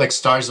hopefully, like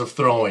Stars of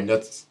Throwing,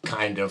 that's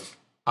kind of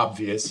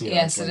obvious. You know,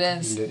 Yes, it's it like,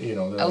 is. You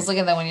know, I was looking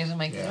at that when you were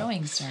like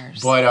throwing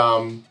stars.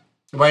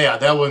 but yeah,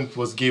 that one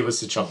gave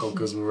us a chuckle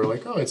because we were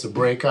like, oh, it's a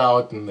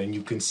breakout, and then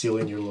you conceal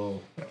in your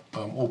little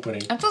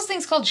opening. Aren't those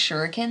things called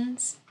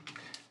shurikens?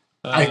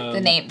 I The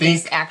name,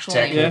 think this actual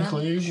name. of them?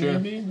 technically, sure.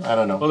 maybe I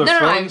don't know. Well, there's No,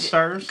 throwing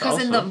stars.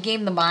 because in also. the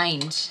game The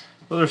Bind.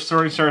 Well, there's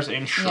throwing stars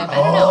and Yeah, shrine. but I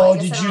don't know. Oh, I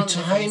guess did I don't you know the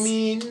tie difference.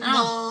 me?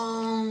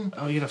 Oh.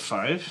 Oh, you get a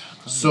 5?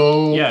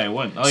 So Yeah, I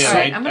won. Oh yeah,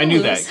 Alright, I'm I gonna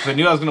knew that lose. because I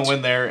knew I was gonna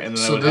win there, and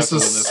then I So would have this to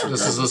win is this.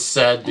 this is a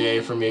sad day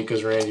for me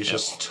because Randy's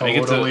just I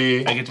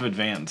totally get to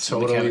advance. in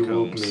the totally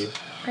whooped catacombs. me.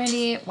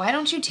 Randy, why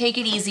don't you take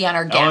it easy on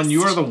our guest? Alan,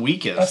 you are the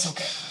weakest. That's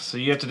okay. So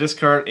you have to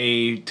discard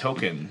a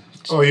token.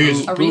 Oh, you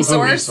used A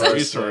resource?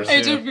 Resource. I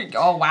Yeah. did-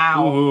 Oh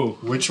wow. Ooh.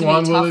 Which It's gonna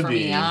one be will tough it for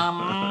be? me.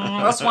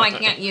 That's one I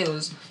can't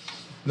use.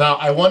 Now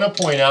I want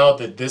to point out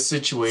that this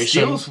situation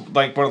Steel's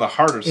like one of the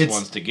hardest It's-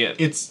 ones to get.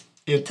 it's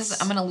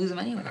I'm gonna lose them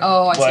anyway.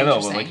 Oh, I see well, I what know, you're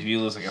but saying. like if you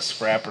lose like a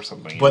scrap or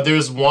something. But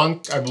there's one,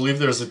 I believe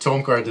there's a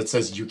tome card that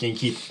says you can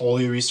keep all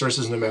your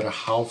resources no matter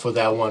how for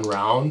that one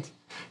round.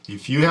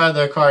 If you had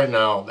that card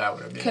now, that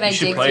would have been. Could I you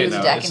should dig play through it the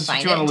now. deck Is and this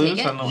find what it you and want to take lose?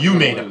 it? I don't know what You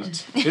wanna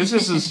made lose.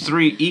 This is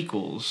 3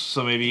 equals,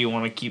 so maybe you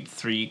want to keep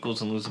 3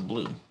 equals and lose a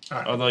blue.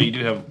 Alright. Although you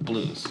do have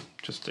blues,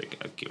 which Just take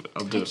it.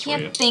 I'll do it for you.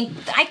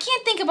 I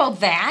can't think about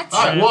that.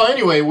 All right. Well,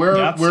 anyway,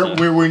 That's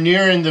we're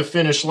nearing the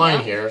finish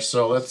line here,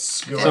 so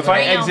let's go. So if I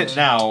Right now. exit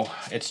now,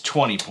 it's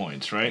 20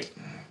 points, right?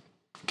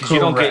 Because you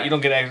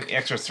don't get an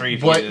extra 3.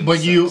 If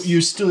But you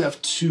you still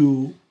have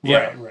 2.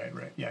 Yeah. Right.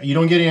 Yeah, you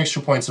don't get any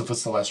extra points if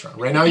it's the last round.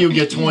 Right now you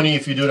get 20.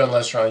 If you do it on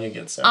last round, you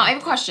get 7. I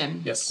have a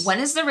question. Yes. When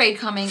is the raid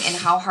coming, and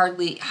how hard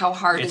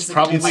It's is the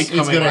probably game? It's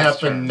coming gonna last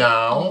happen turn.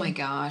 now. Oh my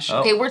gosh. Oh,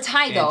 Okay, we're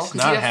tied though it's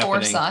because you not have 4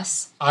 happening.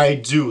 sus. I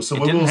do. So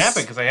It we didn't will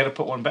happen because I had to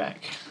put one back.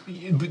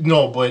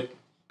 No, but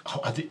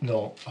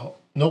no.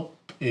 Nope.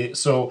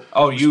 So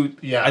Oh, you?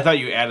 Yeah. I thought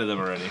you added them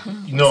already,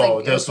 no,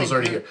 like- this it's was like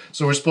already group. here.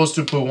 So we're supposed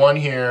to put one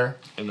here,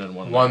 and then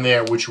one. one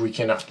there, which we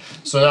cannot.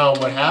 So now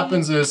what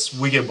happens is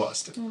we get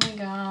busted. Oh my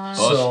gosh.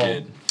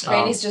 Busted.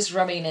 Randy's just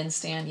rubbing it in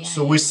stand. Yeah.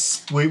 So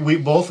we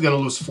both gonna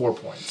lose 4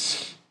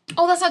 points.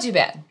 Oh, that's not too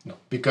bad. No,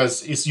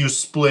 because it's you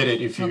split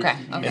it if you. Okay.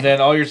 And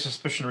then all your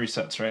suspicion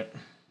resets, right?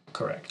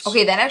 Correct.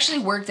 Okay, that actually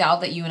worked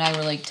out that you and I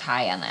were like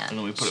tie on that. And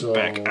then we put So, it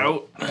back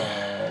out.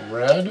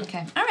 Red.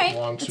 Okay. All right.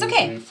 1, It's 2,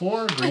 okay. 3,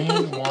 4.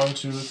 Green. 1,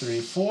 2, 3,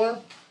 4.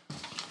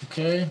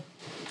 Okay.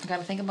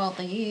 Gotta think about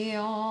the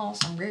heels.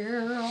 Some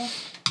girl.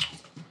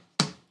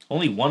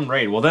 Only one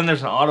raid. Well, then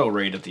there's an auto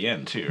raid at the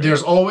end too. Right?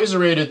 There's always a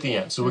raid at the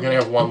end, so we're gonna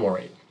have one more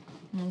raid.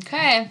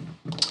 Okay.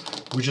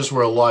 We just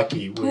were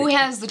lucky. Who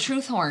has the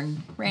truth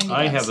horn? Randy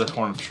I does. have the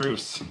Horn of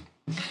Truth.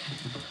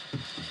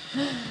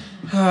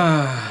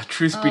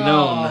 Truth be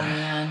known. Oh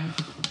man,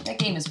 that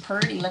game is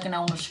pretty. Looking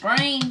on the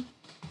screen,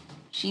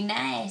 she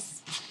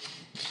nice.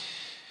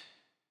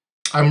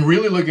 I'm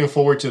really looking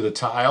forward to the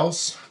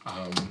tiles.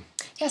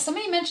 Yeah,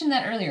 somebody mentioned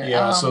that earlier.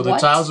 Yeah, so the what?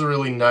 tiles are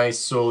really nice.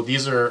 So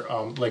these are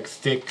like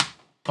thick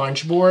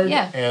punch board.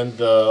 Yeah. And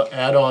the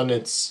add-on,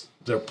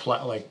 they're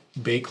like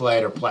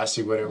bakelite or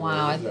plastic, whatever.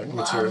 Wow, I that love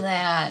material.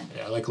 that.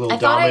 Yeah, like little I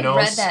thought dominoes. I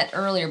read that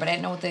earlier, but I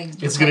didn't know what they.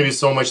 It's gonna be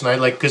so much nice,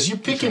 like, cause you're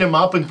picking them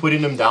up and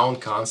putting them down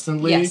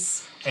constantly.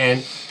 Yes.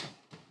 And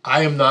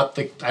I am not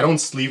I don't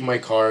sleeve my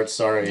cards.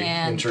 Sorry,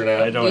 Yeah.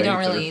 internet. I don't We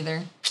don't either. really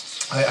either.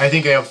 I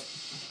think I have.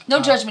 No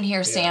judgment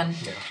here, Stan.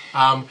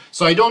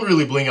 So I don't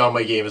really bling out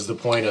my game is the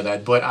point of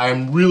that, but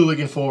I'm really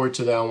looking forward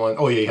to that one.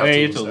 Oh yeah, you have Yeah, to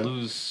you lose have to that.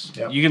 lose.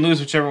 Yep. You can lose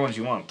whichever ones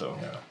you want, though.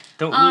 Yeah.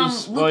 Don't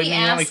lose. Well, Lucky you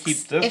want to asks keep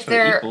this if for the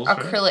they're equals, right?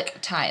 acrylic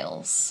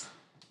tiles.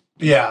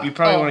 Yeah. You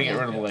probably Oh, want to yeah. get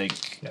rid of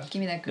like Give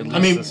me that at green. least I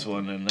mean- this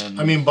one, and then.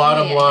 I mean,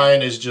 bottom Yeah.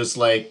 line is just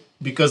like,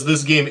 because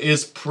this game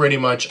is pretty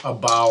much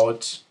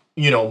about,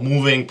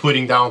 moving,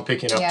 putting down,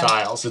 picking up Yeah.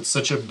 tiles. It's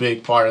such a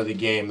big part of the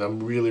game that I'm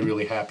really,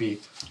 really happy.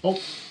 Oh,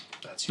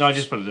 that's no, I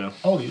just put it down.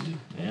 Oh, you did.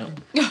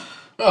 Yeah.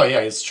 Oh yeah,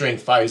 it's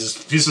strength 5.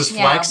 He's just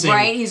Yeah, flexing.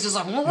 right. He's just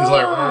like. He's like,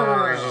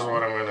 this is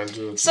what I'm gonna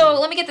do. So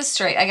let me get this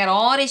straight. I got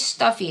all this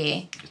stuff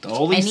here.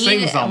 All these I need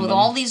things it on with them.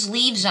 all these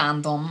leaves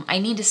on them. I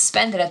need to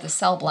spend it at the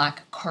cell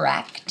block,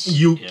 correct?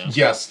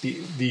 Yes,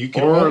 you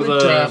can or only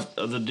craft.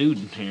 the dude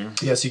here.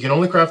 Yes, you can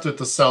only craft with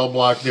the cell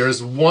block. There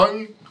is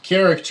one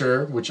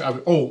character which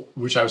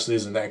obviously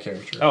isn't that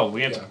character. Oh,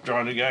 we have to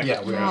draw a new guy.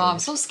 Yeah, we Oh, are. I'm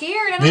so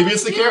scared. I don't Maybe know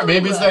it's what the to do.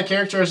 Maybe it's that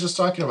character I was just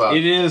talking about.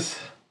 It is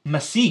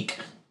Masik,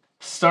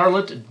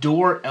 Starlit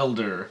Door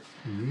Elder.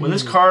 When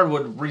this card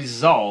would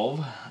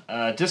resolve,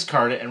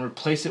 discard it and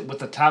replace it with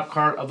the top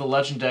card of the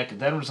legend deck,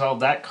 then resolve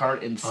that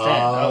card instead.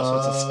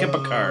 Oh, so it's a skip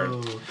a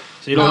card.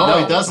 So you don't No,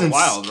 know. it doesn't. It's a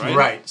wild, right?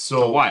 Right. So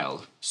It's a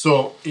wild.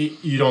 So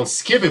you don't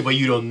skip it, but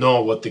you don't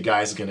know what the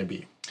guy's gonna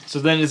be. So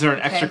then, is there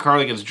an extra Okay.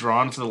 card that gets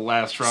drawn for the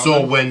last round?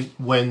 So then?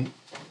 when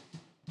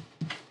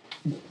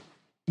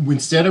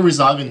instead of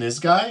resolving this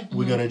guy,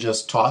 we're gonna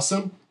just toss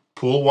him,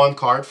 pull one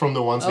card from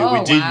the ones that we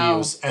Oh, did wow.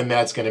 use, and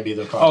that's gonna be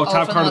the card. Oh,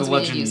 top for the card of ones the we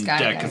didn't legend use.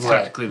 Got it, deck, got it. because Right,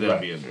 technically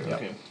that'd be right, under. yeah.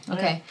 Okay.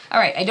 Okay. All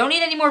right. I don't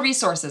need any more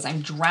resources.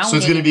 I'm drowning. So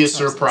it's gonna in be a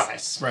resources.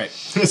 surprise. Right.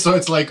 So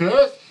it's like,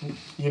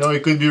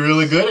 it could be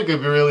really good, it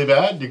could be really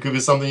bad, it could be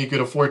something you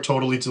could afford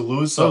totally to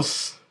lose. So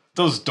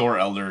Those door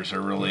elders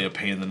are really a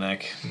pain in the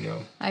neck.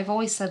 I've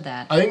always said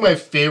that. I think my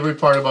favorite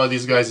part about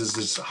these guys is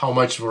just how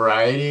much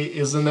variety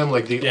is in them.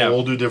 Like they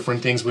all do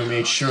different things. We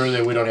made sure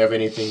that we don't have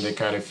anything that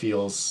kind of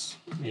feels,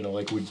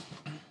 like we,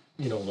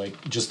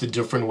 like just a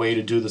different way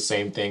to do the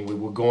same thing. We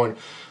were going,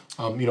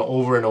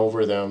 over and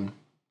over them.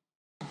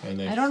 And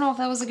then I don't know if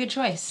that was a good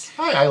choice.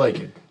 I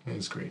like it.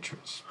 It's a great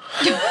choice.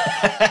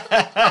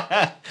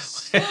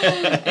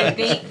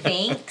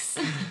 Thanks.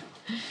 I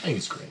think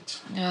it's great.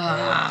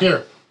 Ah.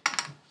 Here,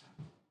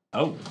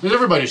 Oh, because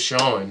everybody's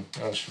showing.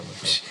 I'll show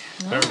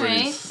myself.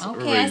 everybody's, Okay, I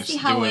everybody's see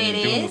how doing,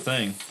 it doing the is.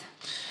 thing.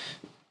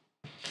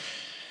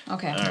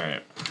 Okay. All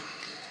right.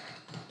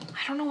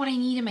 I don't know what I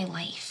need in my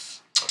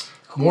life.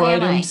 More Who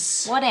am I?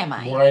 items. What am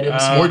I? More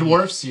items. More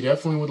dwarfs. You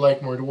definitely would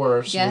like more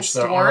dwarfs. Yes, which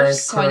there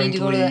dwarfs. aren't So I need to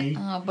go to currently.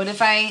 the. But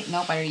if I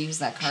nope, I already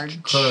used that card.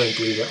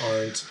 Currently, there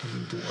aren't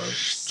any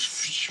dwarfs.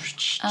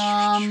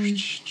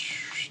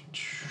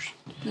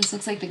 This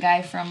looks like the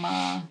guy from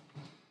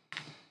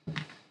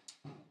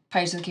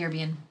Pirates of the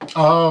Caribbean.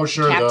 Oh,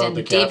 sure, Captain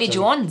the Davy captain.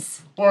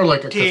 Jones. Or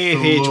like a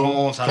Davy Cthulhu.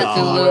 Jones.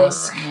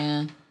 Cthulhu.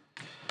 Yeah.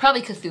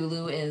 Probably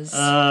Cthulhu is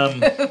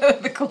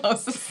the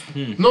closest.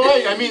 No,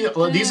 I mean,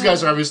 these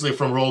guys are obviously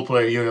from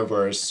Roleplay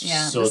Universe.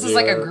 Yeah. so this is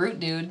like a they're- Groot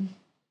dude.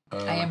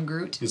 I am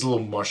Groot. He's a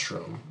little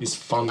mushroom. He's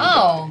fun.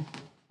 Oh.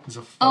 He's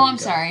a fun Oh, I'm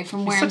guy. sorry.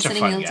 From where He's I'm such a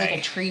sitting, he fun looks like guy.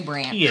 a tree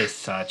branch. He is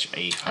such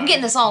a I'm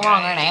getting this all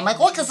wrong, aren't I? I'm like,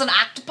 look, it's an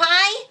octopi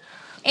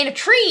and a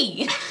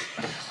tree.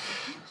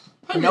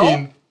 I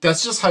mean,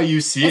 that's just how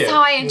you see it. That's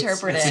how I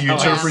interpret it's it. You Oh,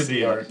 yeah. interpret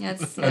the art.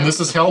 Yes. And this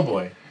is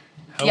Hellboy.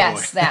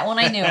 Yes, that one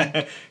I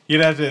knew.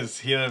 He'd have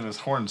his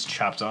horns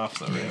chopped off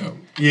though, right?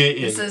 Yeah,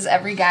 This is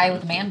every guy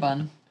with a man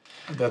bun.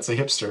 that's a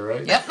hipster,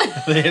 right? Yep.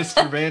 The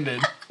hipster bandit.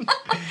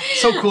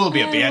 So cool to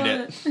be a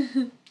bandit.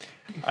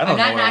 I don't I'm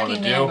know not what I want knocking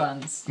to man do.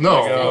 buns.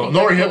 No, Go.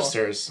 nor Cool.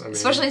 hipsters. I mean,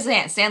 Especially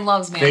Stan. Stan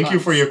loves man thank buns. you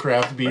for your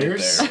craft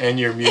beers there. and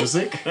your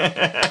music.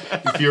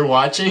 If you're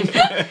watching,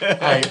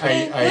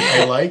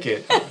 I like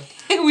it.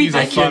 He's a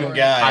I fun can't-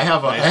 guy. I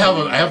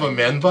have a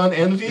man bun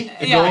envy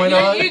going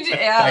on.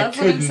 That's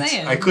what I'm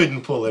saying. I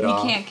couldn't pull it You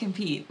off. can't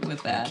compete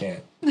with that.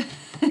 Can't.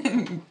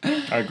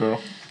 Alright,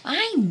 girl.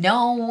 I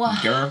know.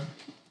 Girl.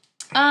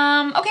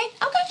 Okay.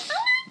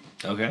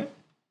 Okay.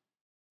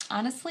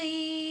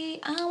 Honestly,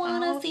 I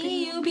wanna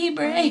see you be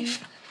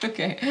brave.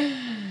 Okay.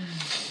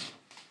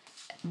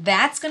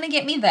 That's gonna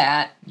get me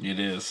that. It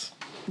is.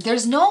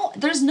 There's no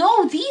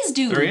these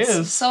dudes. There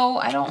is. So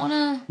I don't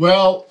wanna.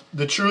 Well,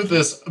 the truth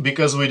is,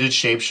 because we did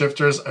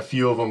shapeshifters, a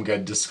few of them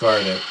got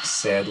discarded,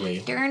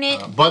 sadly. Darn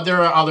it. But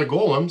there are other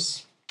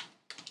golems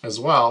as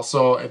well,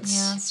 so Yeah,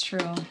 that's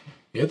true.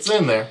 it's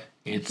in there.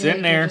 It's They're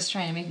in there. just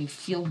trying to make me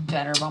feel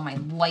better about my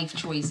life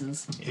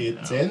choices.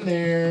 It's in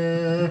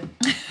there.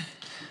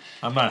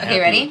 I'm not Okay, happy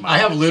ready? with I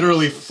have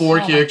literally 4 Oh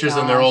my characters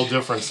and they're all gosh.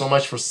 different. So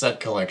much for set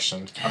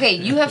collection. Okay,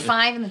 you have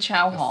 5 in the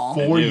Chow Hall.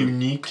 4 do.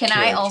 unique Can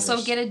characters. I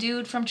also get a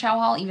dude from Chow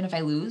Hall even if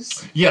I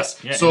lose? Yes.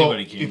 Yeah, so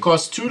anybody can. it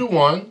costs 2 to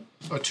 1,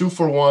 or 2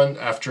 for 1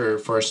 after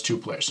first 2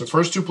 players. So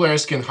first 2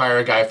 players can hire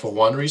a guy for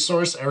 1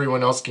 resource.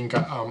 Everyone else can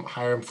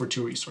hire him for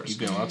 2 resources.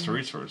 You get lots of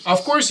resources.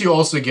 Of course, you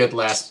also get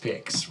last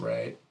picks,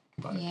 right?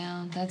 But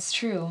Yeah, that's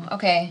true.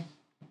 Okay.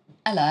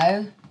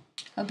 Hello.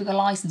 Hope you got a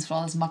license for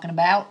all this mucking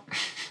about.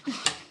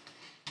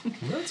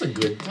 that's a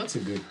good.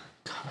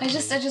 I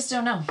just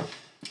don't know.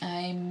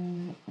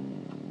 I'm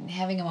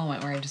having a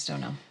moment where I just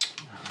don't know.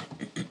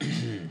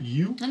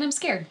 You And I'm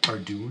scared. are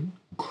doing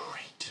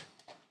great.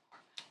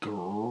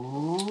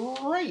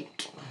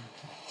 Great.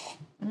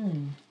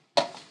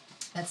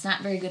 That's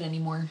not very good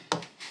anymore.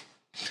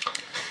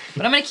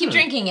 But I'm gonna keep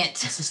drinking it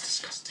This is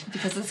disgusting.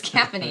 because it's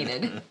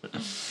caffeinated.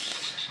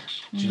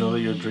 Do you know that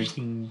you're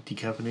drinking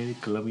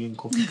decaffeinated Colombian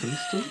coffee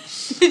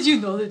crystals? Did you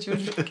know that you were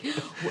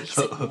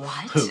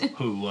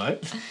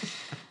what? What?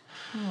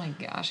 Oh my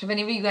gosh. Have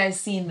any of you guys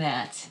seen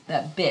that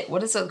bit?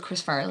 What is it with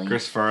Chris Farley?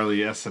 Chris Farley,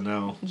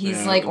 SNL.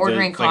 He's, like,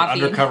 ordering like,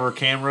 coffee. undercover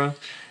camera.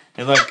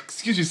 And like,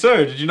 excuse me,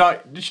 sir, did you know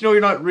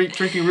you're not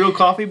drinking real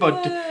coffee,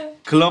 but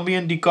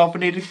Colombian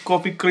decaffeinated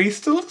coffee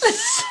crystals?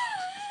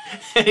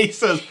 And he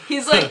says,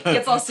 He's like,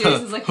 gets all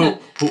serious. He's like,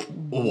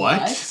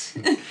 what?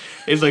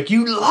 It's like,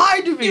 you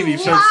lied to me. And he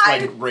starts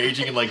lied. like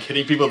raging and like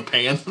hitting people with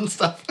pans and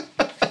stuff. You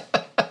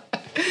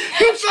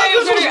said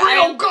this was I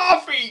real am-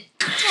 coffee.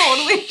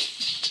 totally.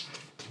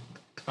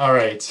 All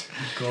right,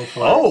 go for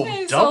it. Oh,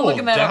 I'm so double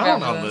looking that up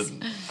down after on this.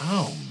 the.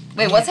 Oh,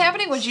 Wait, what's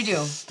happening? What'd you do?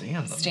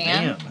 Stan the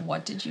Stan, man.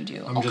 what did you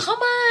do? I'm Oh, just come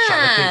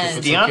trying to think if on.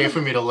 it's Dion? okay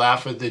for me to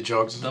laugh at the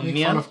jokes. Does it make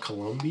Dion? fun of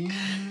Colombia?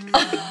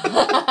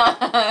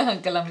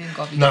 Colombian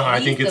coffee. No, I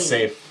think it's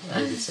safe. I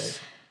think it's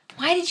safe.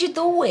 Why did you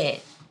do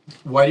it?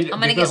 Why did? I'm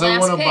gonna Because get I last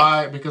want to pick.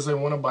 buy. Because I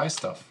want to buy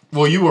stuff.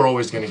 Well, you were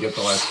always gonna get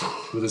the last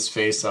pick with his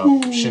face up,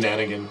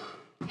 shenanigan.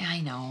 Yeah,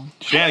 I know.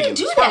 Shenanigans.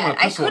 do That's why I'm that. gonna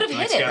I pistol could have the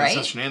hit next it, guy that right?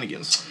 says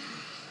Shenanigans.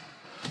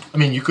 I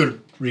mean, you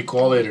could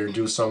recall it or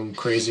do some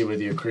crazy with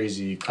your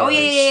crazy Oh cards.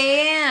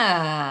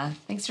 yeah.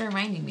 Thanks for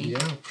reminding me.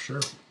 Yeah, sure.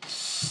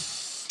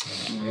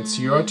 It's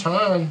your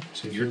time.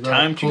 So if Your you're gonna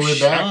time to pull it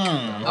back,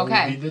 shine. now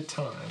Okay. would be the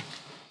time.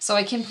 So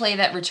I can play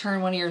that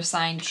return one of your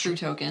assigned crew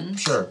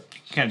tokens. Sure.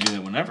 You can't do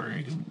that whenever.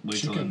 You can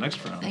wait till the can.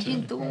 next round. I too.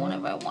 can do it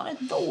whenever I want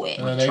to do it.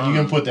 And then you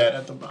can put that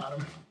at the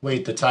bottom.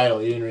 Wait, the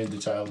title. You didn't read the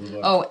title of the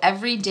book. Oh,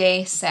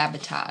 everyday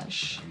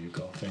sabotage. There you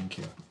go. Thank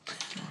you.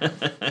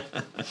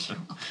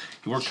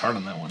 You worked hard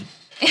on that one.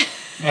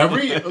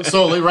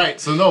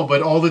 So no,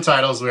 but all the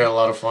titles we had a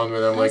lot of fun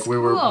with them. That's Like we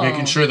were cool.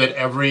 making sure that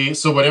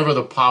whatever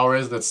the power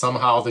is, that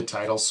somehow the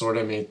title sort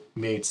of made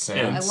I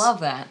sense. love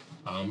that.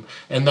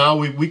 And now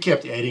we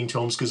kept adding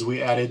tomes because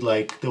we added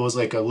there was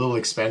like a little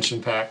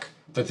expansion pack.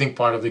 I think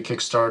part of the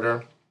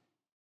Kickstarter.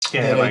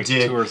 Yeah, that I like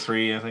did. 2 or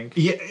 3, I think.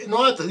 Yeah,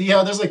 no,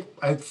 there's like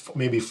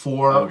maybe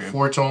four Okay.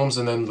 4 tomes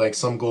and then like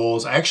some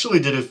goals. I actually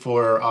did it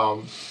for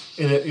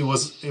it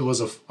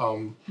was a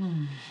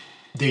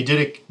they did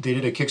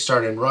a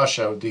Kickstarter in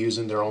Russia. They're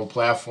using their own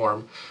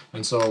platform,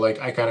 and so like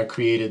I kind of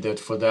created it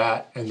for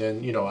that, and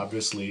then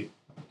obviously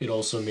it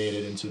also made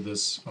it into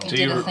this. So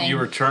did a thing. you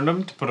returned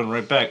them to put them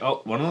right back.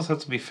 Oh, one of those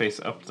has to be face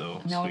up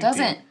though. No, Sweet it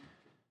doesn't.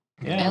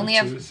 pea. Yeah, I only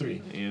 2, have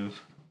 3.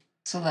 you've,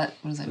 so that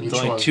what does that mean? Which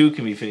only one? 2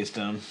 can be face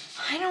down.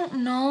 I don't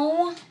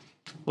know.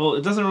 Well,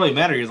 it doesn't really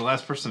matter. You're the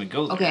last person to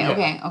go there. Okay, Yeah.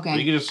 okay, But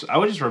okay. I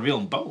would just reveal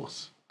them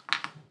both.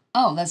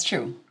 Oh, that's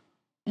true.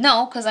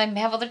 No, because I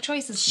have other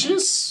choices.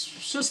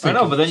 Just I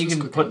know, but then you just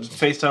can quick put answer.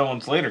 face down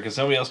ones later because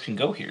nobody else can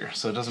go here.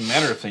 So it doesn't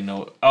matter if they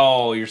know.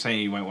 Oh, you're saying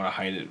you might want to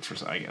hide it for.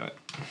 I got it.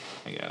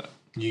 I got it.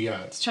 You got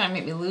it. It's trying to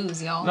make me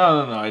lose, y'all.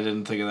 No. I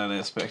didn't think of that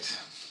aspect.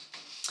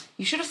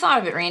 You should have thought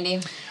of it,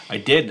 Randy. I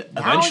did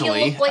Now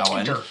eventually, you look like a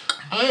Ellen. jerk.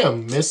 I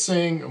am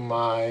missing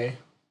my.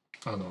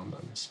 Oh no, I'm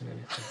not missing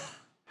anything.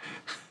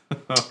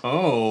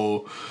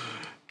 Oh,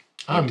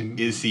 I'm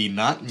is he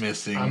not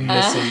missing? I'm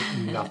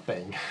missing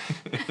nothing.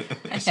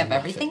 I have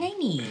everything I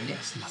need.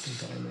 There's nothing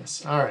that I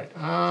miss. All right.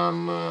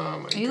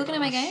 Are you looking at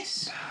my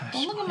guys?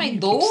 Don't look at my Why do you keep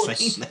doors.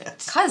 saying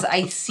that? Cause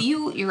I see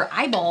your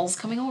eyeballs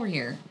coming over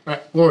here. All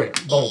right, Warrior.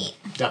 Boom.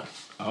 Done.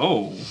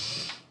 Oh,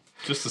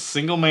 just a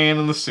single man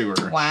in the sewer.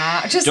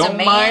 Wow, just Don't a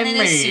man mind in a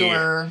me.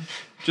 sewer.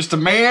 Just a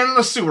man in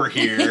the sewer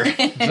here.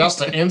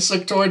 Just an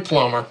insectoid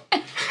plumber.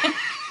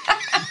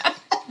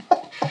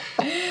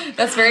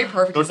 That's very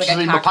perfect. He's Don't like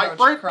you a see my pipe cockroach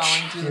break?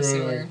 crawling through the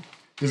sewer.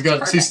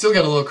 He's still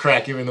got a little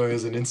crack even though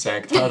he's an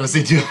insect. How does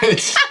he do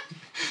it?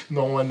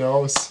 No one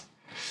knows.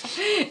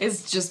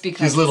 It's just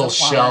because His little it's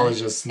a shell plumber.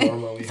 is just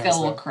normally It's has got a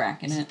little that.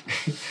 crack in it.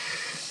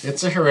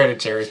 It's a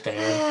hereditary thing.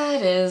 Yeah,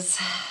 it is.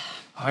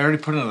 I already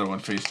put another one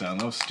face down.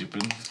 That was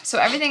stupid. So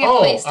everything I Oh,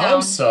 placed down.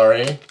 I'm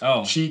sorry.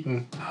 Oh,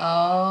 Cheating.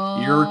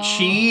 Oh. you're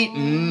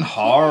cheating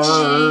hard.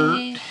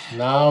 Okay.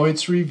 Now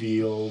it's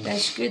revealed.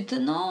 That's good to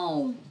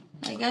know.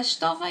 I got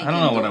stuff I I can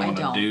don't know what do. I want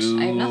to don't. do.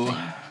 I have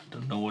nothing.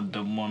 Don't know what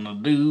I want to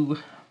do.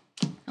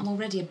 I'm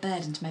already a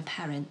burden to my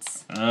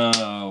parents.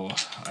 Oh,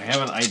 I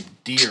have an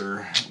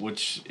idea,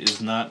 which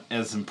is not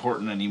as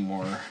important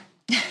anymore.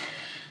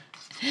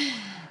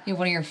 You have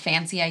one of your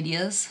fancy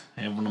ideas?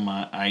 I have one of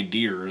my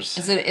ideas.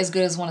 Is it as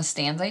good as one of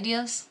Stan's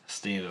ideas?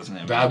 Stan doesn't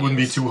have That wouldn't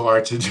be ideas. too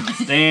hard to do.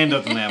 Stan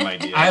doesn't have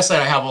ideas. I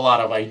said I have a lot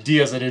of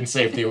ideas. I didn't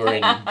say if they were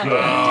any good.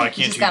 Oh, I can't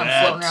just do got 'em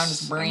that. floating around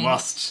his brain. I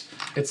must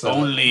It's a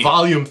only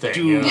volume thing.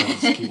 do You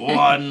know?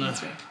 one.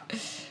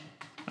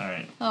 All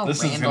right. Oh, this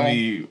is Randall. gonna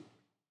be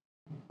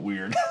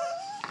weird.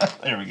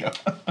 There we go.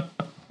 All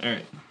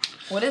right.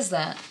 What is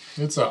that?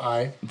 It's an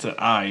eye. It's an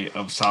eye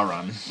of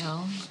Sauron.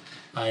 Oh.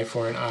 Eye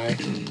for an eye.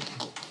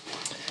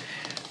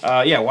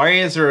 Yeah. Why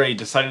is there a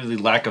decidedly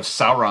lack of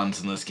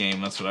Saurons in this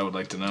game? That's what I would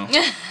like to know.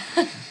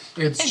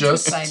 It's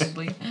just,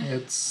 Decidedly.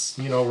 it's,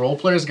 role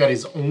player's got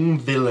his own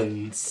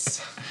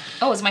villains.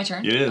 Oh, it's my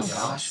turn? It is. Oh,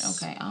 gosh.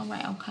 Yes. Okay. All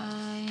right.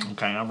 Okay.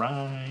 Okay. All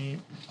right.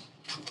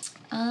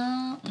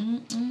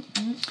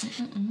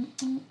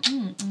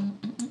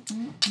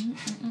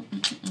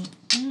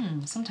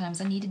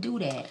 Sometimes I need to do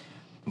that.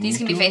 These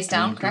can be face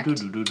down, correct?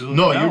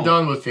 No, you're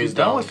done with face You're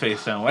done down. with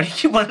face down. Why do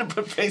you want to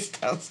put face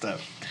down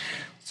stuff?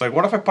 It's like,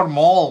 what if I put them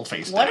all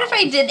face down? What if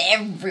I did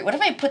what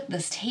if I put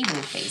this table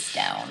face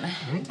down?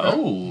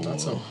 Oh,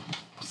 That's a big,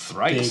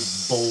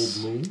 thrice.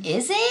 bold move.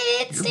 Is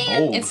it, You're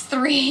Stan? bold. It's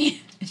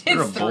 3.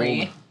 You're a It's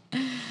 3. bold.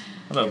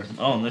 Hello.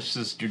 Oh, and this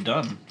is you're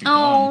done. You're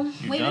Oh, done.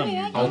 You're wait, done. wait,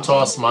 You're wait. I'll done.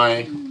 toss my,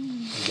 I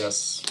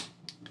guess,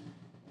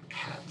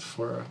 hat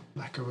for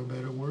lack of a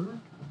better word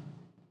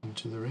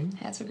into the ring.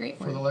 That's a great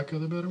For the word. lack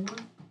of a better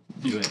word.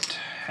 Do it,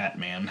 Hat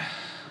Man.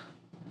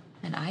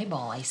 An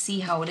eyeball. I see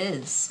how it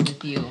is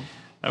with you.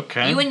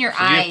 Okay. You and your so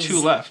You eyes. have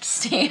 2 left.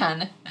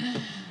 Stan.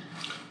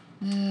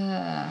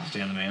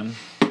 Stand the man.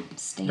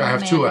 Stan I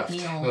have 2 left.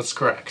 McNeil. That's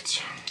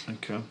correct.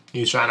 Okay.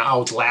 You trying to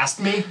outlast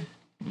me?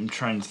 I'm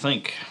trying to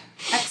think.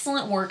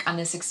 Excellent work on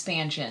this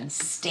expansion,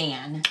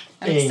 Stan.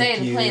 I'm Thank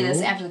excited to play you.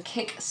 this after the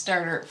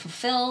Kickstarter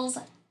fulfills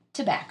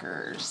to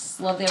backers.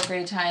 Love the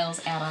upgraded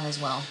tiles add-on as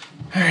well.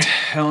 All right,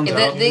 Helen's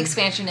The, out. the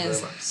expansion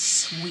is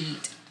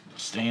sweet.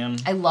 Stan.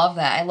 I love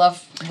that. I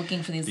love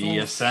looking for these The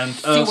little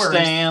Ascent of sewers.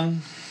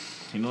 Stan.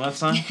 You know that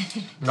song?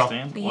 No.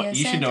 Stan? The What? You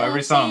should Ascent know every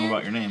of song Stan.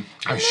 about your name.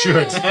 I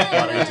should, but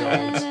I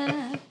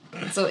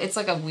don't. So it's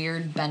like a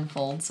weird Ben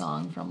Folds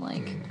song from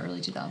like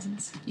early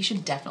 2000s. You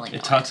should definitely know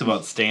It talks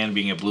about Stan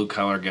being a blue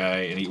collar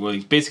guy, and he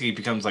basically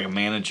becomes like a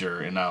manager,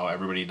 and now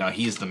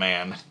he's the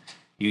man.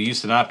 You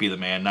used to not be the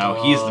man,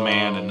 now he's the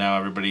man, and now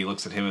everybody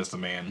looks at him as the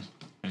man,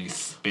 and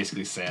he's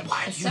basically sad.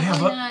 Why, It's do you have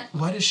definitely a, not-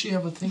 why does she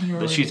have a thing here?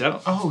 That she's already?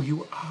 out. Oh,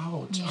 you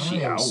out. Yeah. I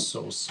She am out.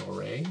 so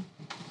sorry.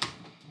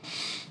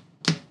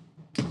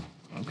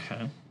 Okay.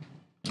 I'm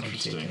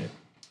Interesting. taking it.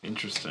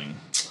 Interesting.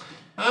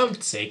 I'm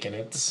taking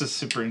it. This is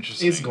super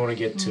interesting. It's going to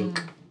get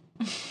took.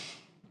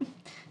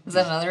 Is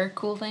that another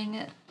cool thing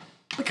that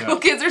the Got- cool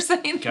kids are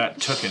saying? Got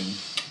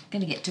tooken.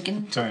 Gonna get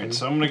tooken. Alright,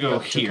 so I'm gonna go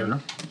Got here,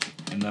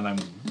 and then I'm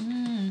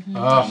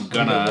Oh,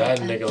 gonna-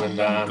 that nickel and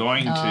dime.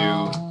 going to,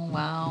 Oh,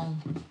 wow.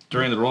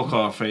 during the roll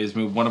call phase,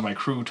 move one of my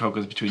crew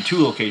tokens between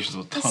 2 locations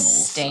with This tunnels.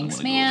 So I'm stinks,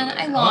 gonna go man. over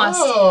I there.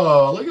 lost.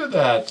 Oh, look at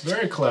that.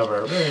 Very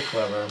clever. Very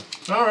clever.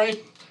 All right.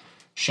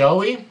 Shall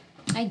we?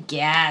 I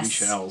guess. We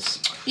shells.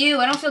 Ew,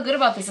 I don't feel good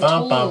about this at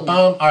Bum, all. bum,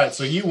 bum. All right,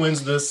 so you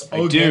wins this.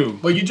 I do.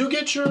 But you do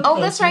get your... Oh,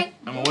 that's right.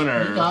 I'm a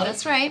winner. You got it.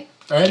 That's right.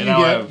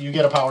 And you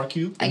get a power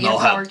cube. I get a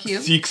power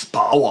cube. 6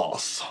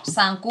 powers.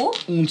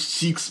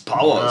 6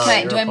 powers.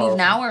 Okay, do I move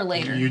now or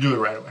later? You do it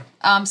right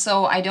away.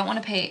 So I don't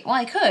want to pay. Well,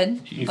 I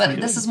could, but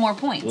this is more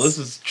points. Well, this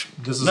is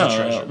a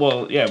treasure.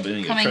 Well, yeah, but then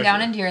you get Coming treasure.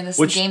 down into here, and this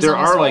Which game's there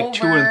almost are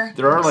like over.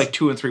 there are like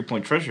 2 and 3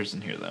 point treasures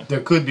in here though.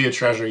 There could be a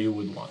treasure you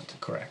would want.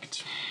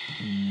 Correct.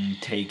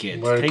 Take it.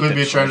 But it Take could the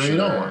be a treasure you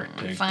don't want.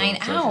 Take Fine. the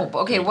treasure. Ow.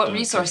 Okay, Take what the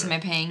resource treasure. am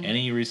I paying?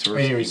 Any resource.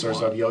 Any you resource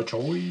want. of your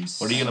choice.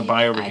 What are you gonna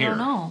buy over I here? don't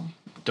know.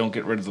 Don't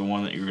get rid of the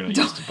one that you're gonna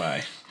use to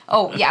buy.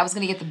 Oh, yeah, I was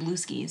going to get the blue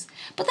skis.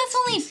 But that's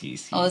only...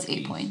 Oh, it's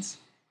 8 points.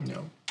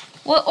 No.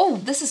 Well,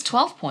 this is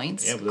 12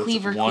 points. Yeah, but that's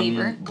Cleaver. blue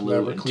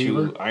Clever, and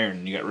cleaver. 2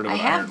 iron. You got rid of I an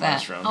have iron that.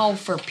 last round. Oh,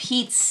 for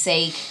Pete's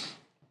sake.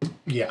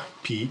 Yeah,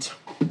 Pete.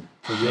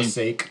 For your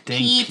sake. Dang,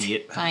 Pete.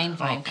 Pete. Fine.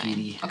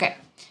 Petey. Okay.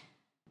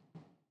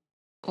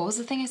 What was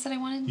the thing I said I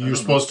wanted? You're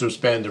supposed to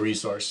spend the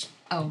resource.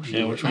 Oh,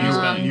 Yeah, which one you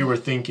spend? You were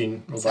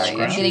thinking about sorry, I'm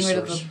which getting rid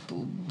of resource. the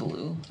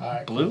blue. All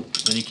right, Blue?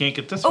 Then you can't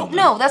get this Oh, one.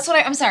 no, that's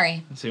what I'm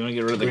sorry. So you want to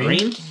get rid of the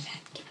Green? green?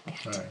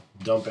 All right,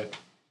 dump it.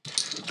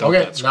 Dump Okay,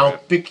 that now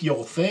scrap. pick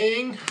your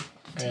thing,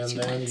 and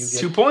then you get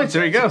 2 points.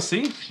 There you go.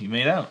 See? You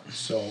made out.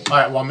 So, all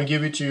right, well, I'm gonna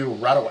give it to you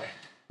right away.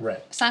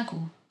 Red.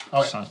 Sanku.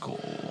 Okay. Sanko.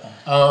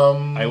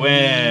 I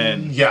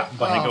win. Yeah,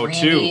 but I go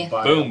Randy. 2.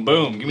 Boom,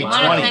 boom. Give me The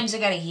amount of 20. times I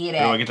gotta hit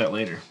Oh, I it. get that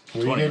later.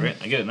 you 20, getting? right?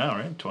 I get it now,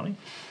 right? 20?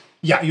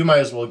 yeah, you might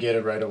as well get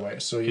it right away.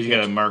 So you You get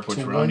gotta mark which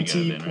round you got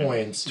 20 it in, right?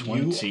 points.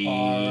 20, You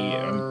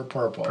are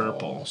purple.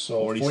 purple. So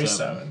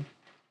 47.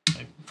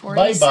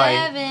 47.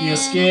 Bye bye. He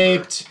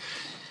escaped.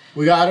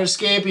 We got our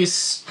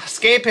escapees.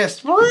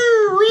 Escapist.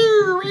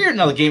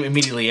 Now the game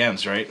immediately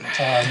ends, right?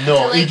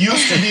 No, it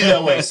used to be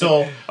that way.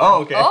 So,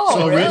 Oh, okay. Oh,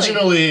 so really?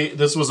 originally,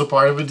 this was a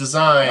part of a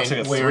design That's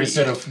like a where 3.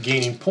 instead of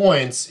gaining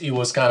points, it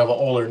was kind of an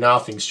all or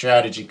nothing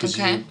strategy. Because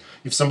Okay.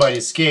 if somebody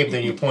escaped,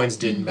 then your points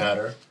didn't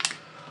matter.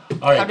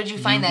 All right, How did you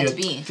find that to get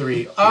be?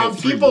 3. get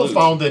 3 People blues.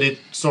 found that it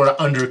sort of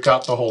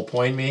undercut the whole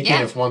point making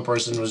Yeah. if one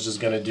person was just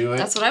going to do it.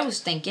 That's what I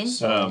was thinking.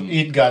 So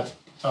it got,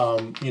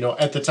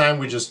 at the time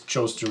we just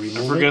chose to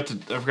remove it.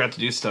 I forgot to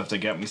do stuff that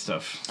got me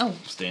stuff. Oh.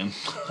 Stan.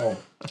 Oh,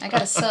 I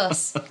got a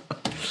sus.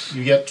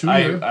 you get 2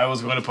 here. I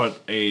was going to put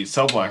a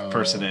cell block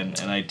person in,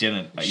 and I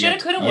didn't. Shoulda,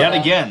 coulda, Yet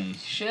woulda. again,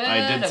 Shoulda,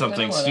 I did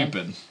something coulda,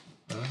 woulda. stupid.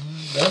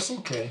 That's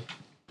okay.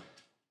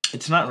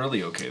 It's not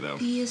really okay though,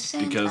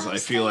 because I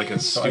feel like a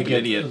So I stupid get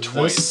idiot this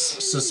twice.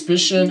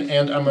 suspicion,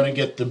 and I'm gonna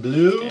get the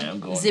blue. Yeah, I'm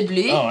going. The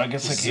blue? Oh, I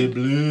guess I The can.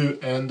 blue,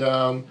 and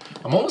I'm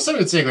almost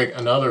going to take like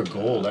another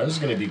gold. I'm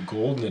just gonna be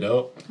golding it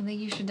up. I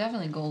think you should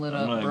definitely gold it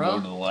I'm up, gonna go to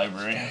bro. the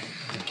library.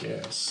 I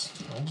guess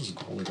I'll just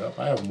gold it up.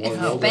 I have more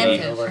It's gold than I've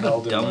expensive. ever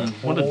held in my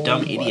What a dumb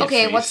whole idiot. life.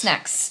 Okay, face. what's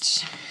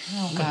next?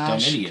 Oh, Dumb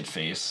gosh. idiot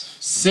face.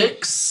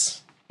 6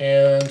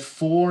 and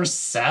 4,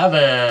 7.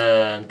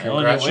 Oh, you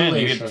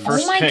Congratulations! get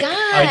first Oh my pick. gosh.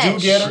 I do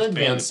get an First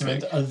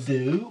advancement,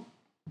 although.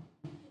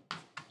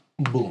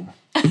 Boom.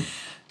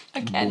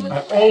 Again.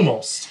 I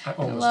almost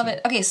Love did.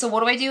 it. Okay, so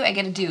what do? I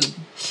get a dude.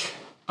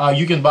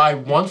 You can buy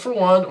 1 for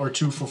 1 or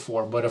 2 for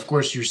 4, but of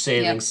course you're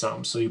saving Yep.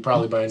 some, so you're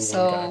probably buying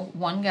So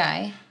one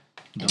guy.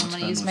 And I'm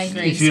gonna use my spend one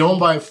guy. grace. If you don't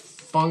buy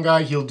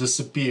fungi, he'll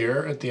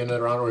disappear at the end of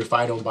the round, or if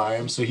I don't buy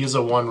him. So he's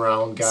a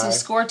 1-round guy. So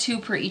score 2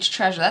 per each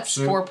treasure. That's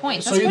So- 4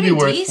 points. So That's you'd pretty be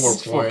worth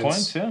decent. 4 points. 4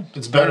 points, yeah.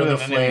 It's better than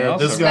anything Flare.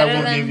 else This I've guy Better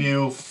will than- give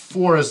you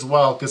 4 as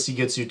well, because he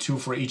gets you 2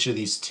 for each of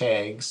these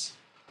tags.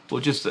 Well,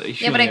 just Yeah,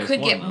 but only I has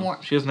could one, get though. more.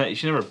 She doesn't.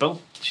 She never built.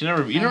 You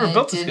never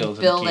built the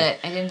skeleton build key. it.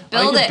 I didn't Oh,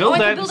 build you it. could build I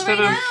that can build it instead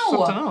right of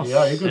something now. else.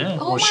 Yeah, you could. Yeah. Oh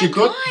Well, my she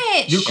could.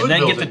 gosh. You could And then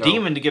build get the it now.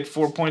 demon to get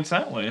 4 points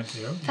that way.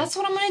 Yeah. That's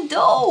what I'm gonna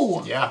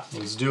do. Yeah,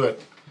 let's do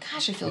it.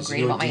 Gosh, I feel Let's great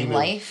do a about my demon.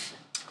 life.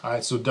 All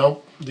right, so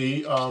dump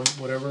the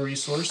whatever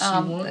resource you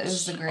want. This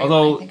is the great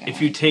Although, one. I think I if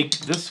you want. take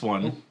this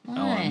one, Why?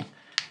 Ellen,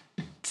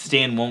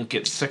 Stan won't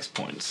get 6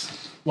 points.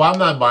 Well, I'm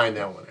not buying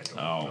that one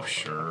anyway. Oh,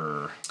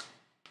 sure.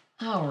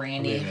 Oh,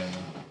 Randy. Yeah.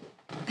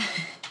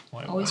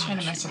 Why Always would trying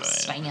to she mess up buy it?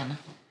 Span.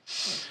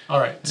 All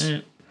right.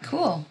 Eh.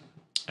 Cool.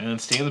 And then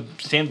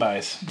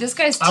standbys. This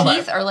guy's I'll buy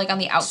teeth it. are like on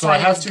the So I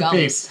outside have of his to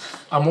pay. gums.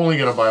 I'm only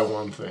gonna buy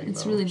one thing.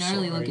 It's though. really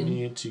gnarly so looking. I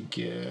need to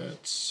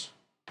get.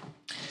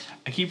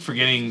 I keep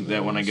forgetting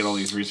that when I get all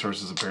these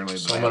resources, apparently,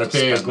 So that I I'm have gonna to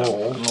pay a spend them.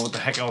 gold. I don't know what the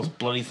heck I was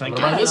bloody thinking.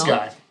 gonna buy this know.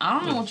 guy. I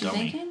don't know what you're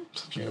Dummy. thinking.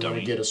 Such a And I'm gonna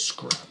dummy. get a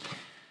scrap.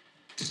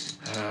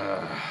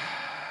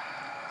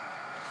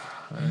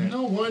 You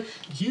know what?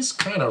 He's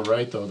kind of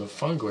right though. The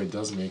fungoid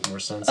does make more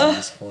sense at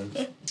this point.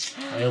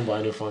 I am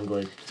buying a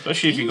fungoid.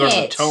 Especially if you go to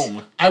the It.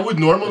 tome. I would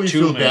normally The two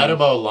feel bad man.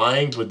 about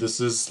lying, but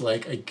this is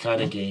like a kind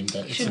of game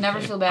that You should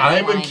never feel bad. I'm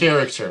about in lying.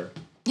 character.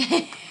 All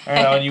right,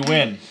 Alan, you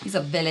win. He's a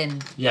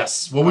villain.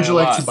 Yes. What would you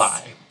By a like to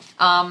lot.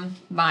 buy?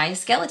 My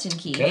skeleton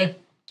key Okay.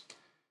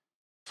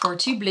 for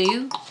 2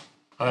 blue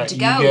All right. To You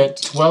go. get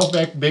 12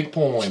 back big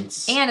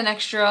points. and an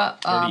extra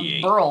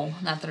 38. burl.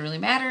 Not that it really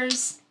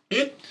matters.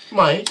 It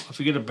might. If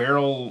we get a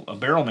barrel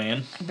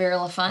man. A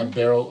barrel of A fun.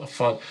 barrel of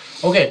fun.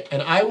 Okay,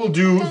 and I will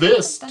do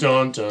this.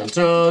 Dun dun dun.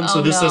 So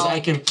Oh, this says no. I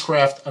can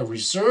craft a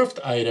reserved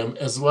item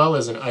as well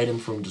as an item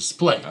from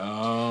display.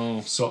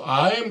 Oh. So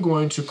I am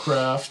going to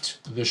craft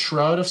the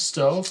Shroud of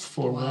Stealth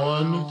for Wow.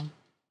 1,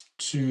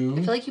 2,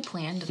 I feel like you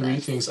planned 3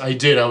 this. things. I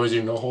did. I was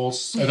in the whole.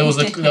 That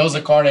was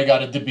a card I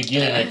got at the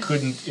beginning. I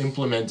couldn't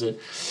implement it.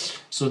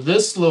 So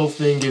this little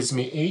thing gives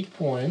me 8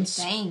 points.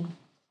 Dang.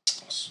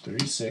 It's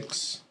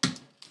 36.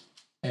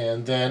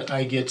 And then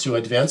I get to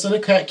advance in the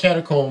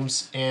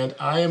catacombs, and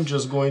I am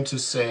just going to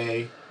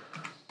say.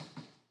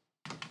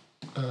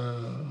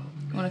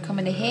 You want to come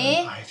into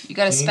here? You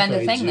got to think spend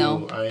a I thing, do.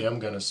 though. I am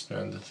going to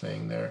spend the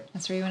thing there.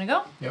 That's where you want to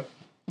go? Yep.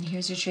 And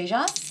here's your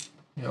treasures.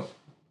 Yep.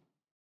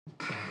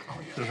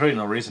 There's really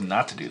no reason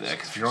not to do that,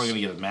 because you're only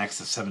going to get a max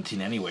of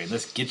 17 anyway, and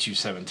this gets you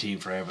 17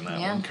 for having that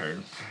one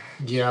card.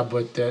 Yeah,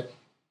 but that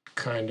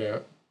kind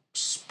of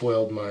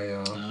spoiled my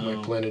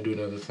my plan to do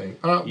another thing.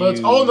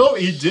 But oh no,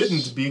 it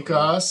didn't,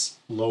 because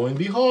lo and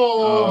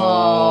behold,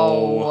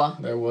 Oh.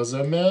 there was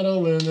a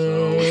medal in it.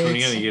 So which one are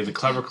you going to get? The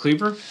Clever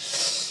Cleaver?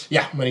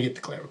 Yeah, I'm gonna get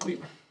the Clever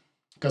Cleaver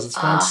because it's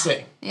fun to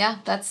say. Yeah,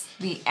 that's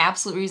the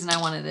absolute reason I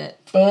wanted it.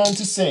 Fun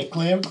to say,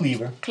 Clever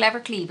Cleaver. Clever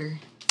Cleaver.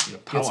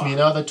 Gets me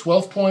another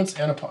 12 points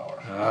and a power.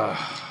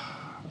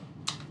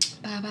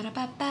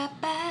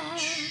 Ba-ba-da-ba-ba-ba.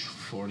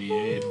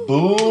 48. Boom!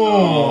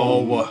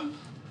 Oh.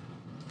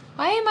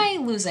 Why am I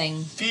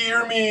losing?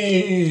 Fear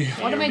me!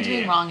 What am I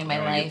doing wrong in my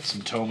life?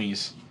 Some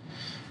Tomies.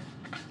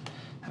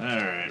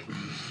 Alright.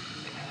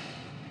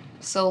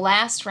 So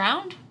last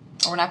round?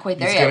 Or we're not quite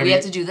there It's yet. gonna We be-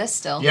 have to do this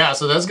still. Yeah,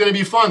 so that's gonna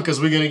be fun because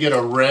we're gonna get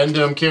a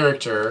random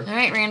character. All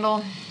right,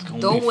 Randall. gonna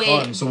Don't be wait.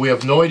 fun. So we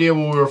have no idea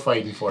what we were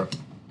fighting for.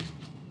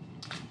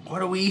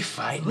 What are we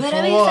fighting What for?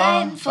 are we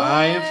fighting for?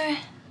 5.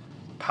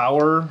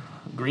 Power.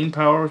 Green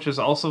power, which is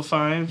also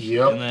 5.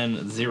 Yep. And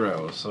then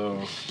 0.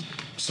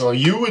 So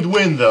You would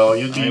win though.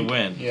 You'd be, I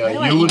win. Yeah, Why do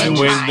I you would even I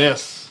win. win try?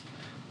 this.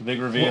 Big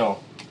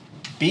reveal.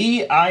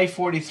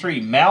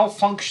 BI-43,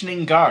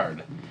 malfunctioning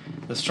guard.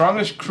 The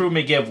strongest crew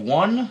may give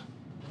one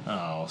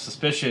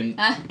suspicion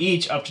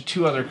each up to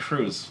 2 other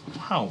crews.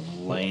 How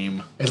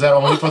lame. Is that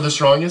only for the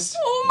strongest?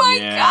 Oh my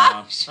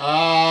Yeah. gosh.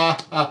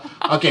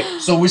 Okay,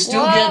 so we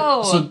still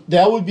Whoa. get. So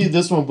that would be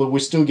this one, but we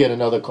still get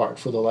another card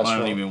for the last I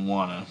don't round. even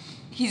wanna.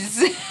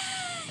 He's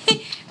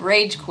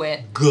rage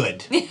quit.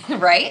 Good.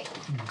 Right?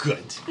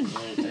 Good.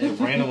 I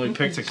randomly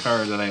picked a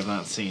card that I have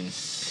not seen.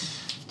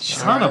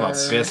 Son of a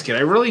biscuit. I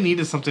really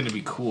needed something to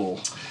be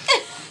cool.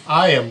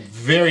 I am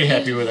very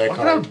happy with that Look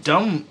at how card.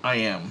 dumb I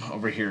am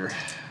over here.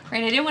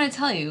 Right, I didn't want to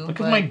tell you. Look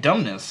but at my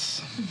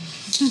dumbness.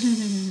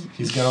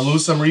 He's gonna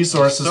lose some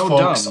resources, So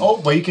folks. dumb. Oh,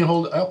 but he can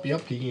hold. Oh,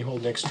 yep, he can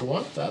hold an extra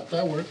one.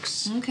 That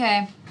works.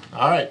 Okay.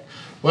 All right.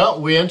 Well,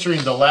 we're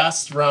entering the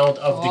last round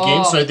of the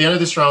game. So at the end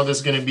of this round,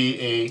 there's going to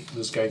be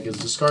this guy gets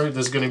discarded.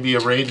 There's going to be a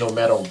raid no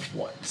matter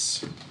what.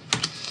 So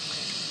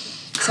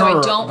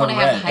I don't want to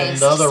have red.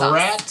 highest Another sucks.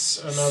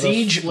 rat. Another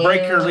Siege flare.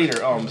 Breaker Leader.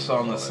 Oh, I'm still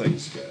on this thing.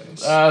 These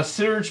guys.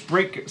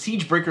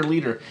 Siege Breaker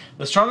Leader.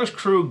 The strongest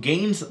crew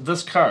gains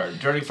this card.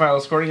 During final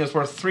scoring is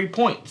worth 3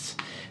 points.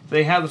 If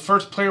they have the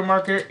first player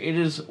marker, it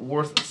is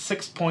worth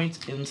 6 points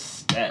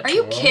instead. Are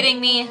you kidding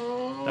me?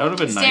 That would have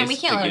been Stan, nice. we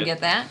can't to let him get.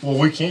 get that. Well,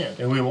 we can't,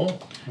 and we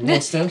won't. We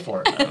won't stand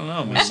for it. I don't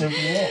know, We man.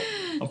 simply won't.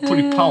 I'm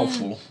pretty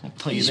powerful. I'll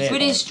tell you He's that.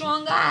 pretty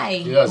strong guy.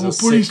 Yeah, it's a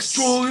pretty 6.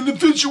 strong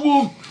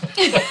individual.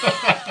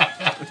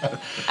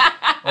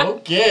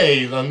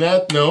 Okay, on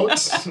that note,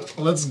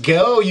 let's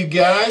go, you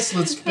guys.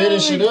 Let's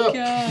finish it up.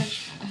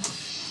 Gosh.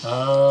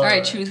 All All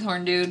right, Truth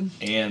Horn dude.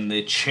 And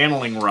the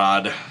channeling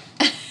rod.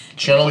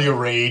 Channel your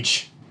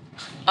rage.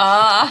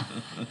 Oh,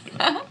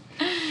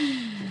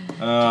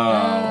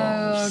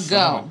 Go.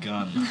 son of a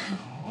gun.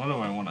 What do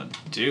I want to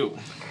do?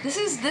 This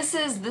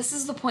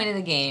is the point of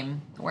the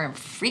game where I'm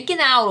freaking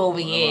out over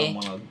What do I here.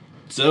 want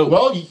to do?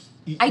 Well,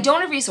 I don't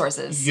have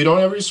resources. you don't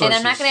have resources.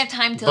 And I'm not gonna have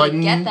time to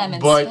get them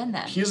and but spend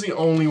them. he's the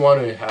only one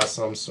who has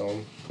some,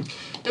 so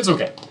it's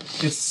okay.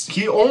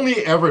 He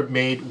only ever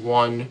made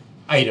one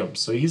item,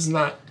 so he's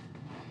not.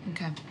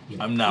 Okay.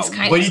 I'm not. He's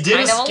kind But of- he did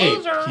kind of a escape.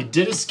 loser. He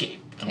did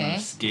escape, I'm an Okay.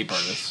 escape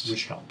artist.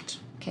 which helped.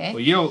 Okay.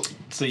 Well, you don't.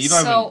 So you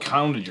don't So- even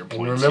counted your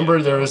points. And remember,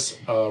 yet. there's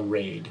a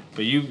raid.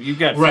 But you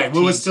got Right, we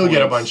 15 would still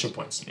get a points. bunch of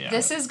points. Yeah.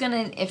 This is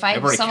gonna if I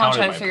I've already somehow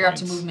try counted to my figure out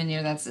to points. move him in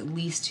here, that's at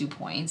least 2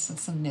 points.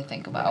 That's something to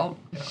think about.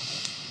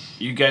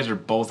 You guys are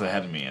both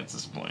ahead of me at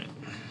this point.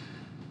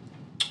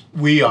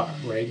 We are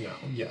right now.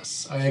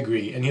 Yes, I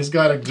agree. And he's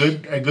got a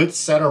good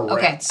set of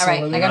Okay, rats. all right,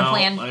 over I there. got a Now,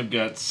 plan. I've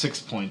got 6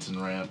 points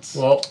in rats.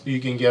 Well, you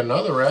can get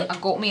another rat. I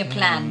got me a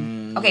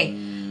plan. Okay.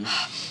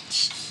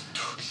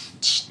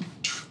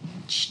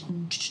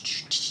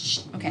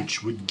 Okay.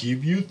 Which would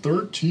give you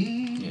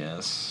 13.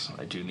 Yes,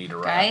 I do need a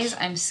rat. Guys,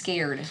 I'm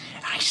scared.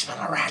 I smell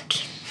a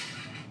rat.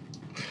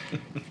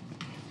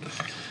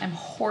 I'm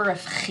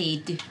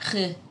horrified.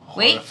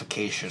 Wait.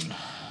 Horrification.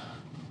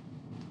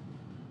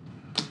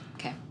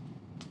 Okay.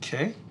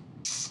 Okay.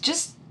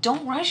 Just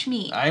don't rush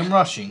me. I'm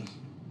rushing.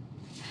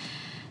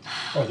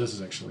 Oh, this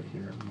is actually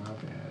here. My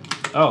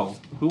bad. Oh,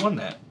 who won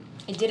that?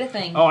 I did a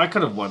thing. Oh, I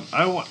could have won.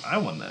 I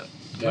won that.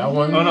 That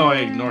one? Oh no, I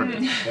ignored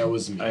it. That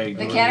was me. I The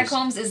ignored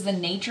catacombs is the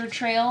nature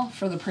trail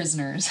for the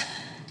prisoners.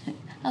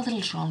 A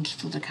little jaunt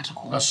through the A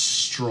catacombs.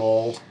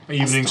 stroll. An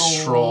evening stroll.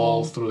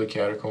 stroll through the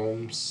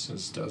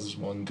catacombs does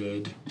one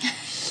good.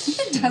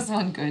 It does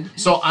one good.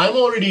 So I'm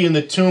already in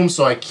the tomb,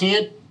 so I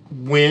can't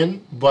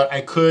win, but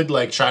I could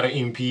like try to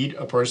impede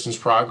a person's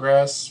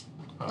progress.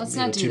 Let's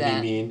not do to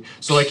that. be mean.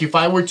 So like if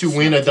I were to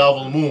win a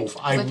double move,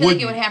 I feel like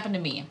wouldn't. it would happen to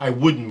me. I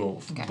wouldn't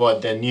move, Okay.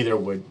 but then neither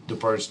would the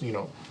person. You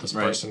know, this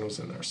Right. person who's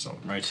in there. So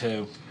Right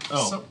too.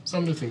 Oh,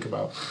 something to think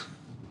about.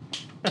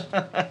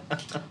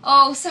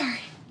 Oh, sorry.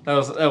 that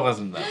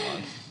wasn't that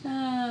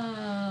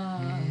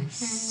long.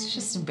 It's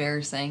just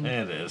embarrassing.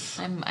 It is.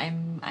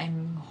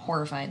 I'm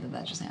horrified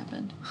that just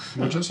happened.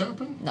 What just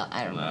happened? No,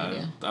 I don't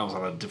know. I was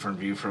on a different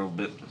view for a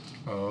bit.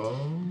 Oh,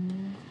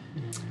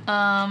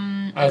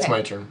 Okay. that's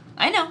my turn.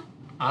 I know.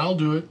 I'll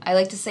do it. I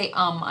like to say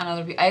on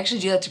other people. I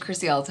actually do that to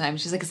Chrissy all the time.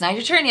 She's like, "It's not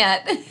your turn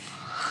yet."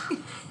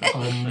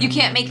 You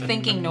can't make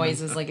thinking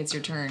noises like it's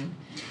your turn.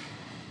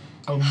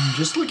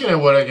 Just looking at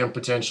what I can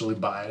potentially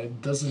buy,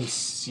 it doesn't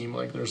seem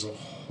like there's a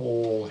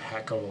whole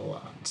heck of a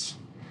lot.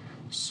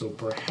 So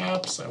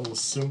perhaps I will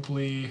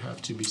simply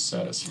have to be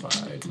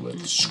satisfied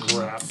with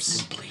scraps.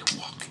 Simply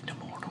walk into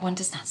mortal. One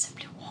does not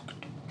simply walk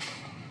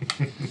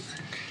into.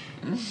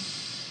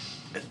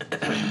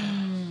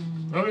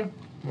 Okay,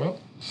 well,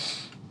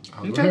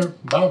 I'll Your go turn. here.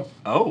 Bam.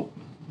 Oh,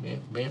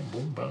 Bam, bam,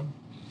 boom, bam.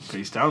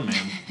 face down,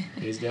 man.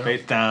 Face down.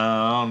 Face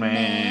down,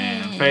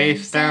 man.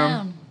 Face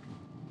down.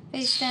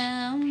 Face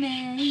down,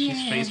 man.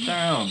 She's face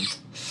down.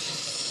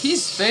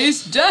 He's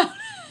face down.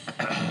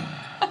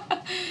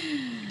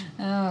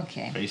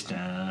 Okay. Face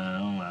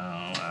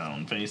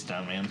down, face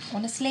down, man.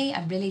 Honestly,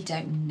 I really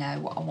don't know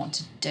what I want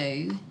to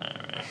do.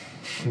 Alright.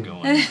 I'm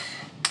going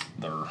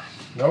there.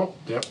 Nope,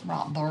 yep.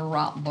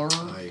 Right there.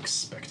 I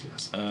expected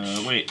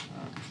it. Wait.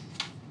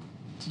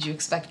 Did you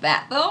expect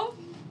that though?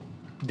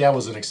 That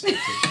was unexpected.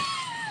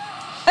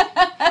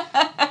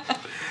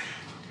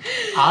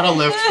 Out of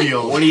left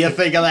field. What do you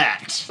think of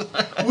that?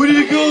 Where did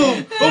he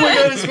go? Oh my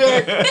god, he's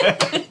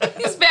back.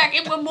 He's back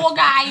in with more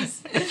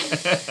guys.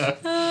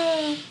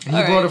 He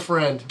brought a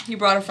friend. He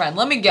brought a friend.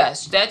 Let me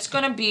guess. That's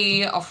gonna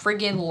be a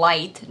friggin'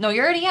 light. No,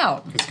 you're already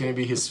out. It's gonna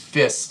be his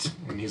fist,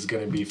 and he's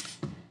gonna be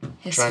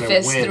His trying to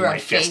fist win. through our My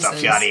Fist up,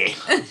 faces. yaddy.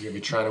 He's gonna be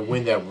trying to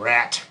win that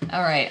rat.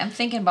 All right, I'm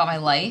thinking about my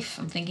life.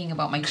 I'm thinking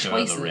about my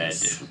Color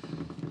choices. the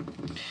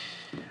red.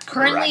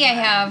 Currently, I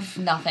have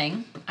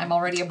nothing. I'm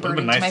already a It would have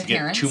burden been to nice my to get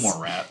parents. 2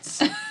 more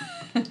rats.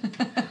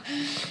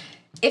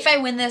 If I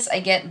win this, I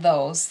get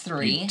those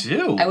 3. You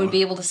do? I would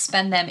be able to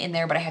spend them in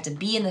there, but I have to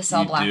be in the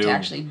cell You block do. to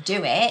actually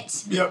do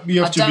it. Yep, you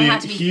have I to don't be,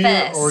 have to be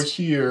here first. or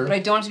here. But I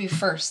don't have to be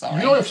first, though, You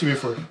right? don't have to be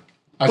first.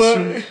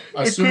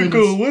 It could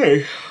go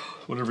away.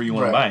 Whatever you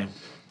want to Right.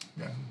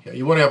 buy. Yeah,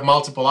 you want to have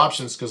multiple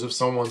options because if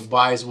someone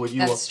buys what you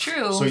want. That's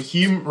true. So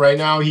right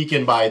now he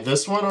can buy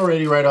this one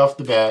already right off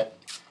the bat,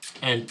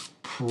 and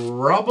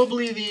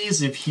probably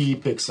these if he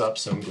picks up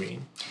some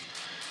green.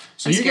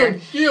 So I'm you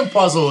scared. can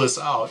puzzle this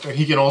out, and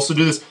he can also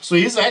do this. So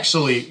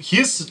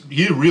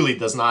he really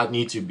does not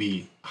need to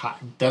be high.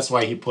 That's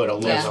why he put a low.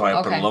 That's why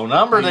I put a okay. low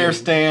number there,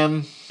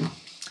 Stan.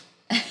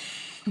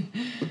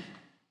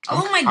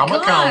 Oh my I'm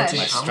god! accounting.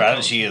 My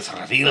strategy is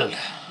revealed.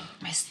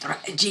 My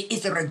strategy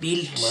is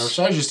revealed. My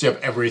strategy is to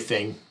have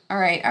everything. All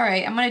right.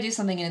 I'm gonna do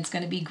something, and it's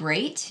gonna be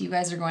great. You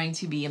guys are going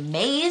to be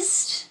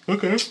amazed.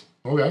 Okay.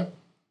 Okay.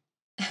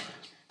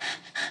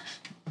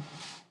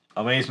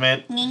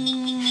 Amazement. Ning,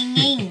 ning, ning, ning,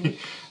 ning.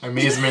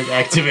 Amazement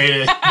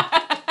activated.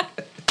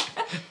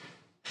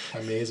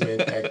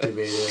 Amazement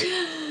activated.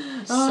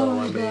 So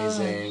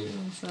amazing.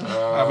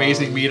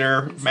 Amazing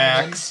meter,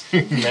 max.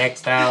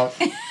 Maxed out.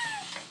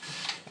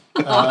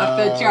 Off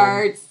the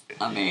charts.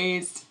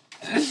 Amazed.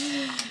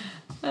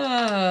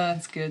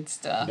 That's good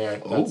stuff.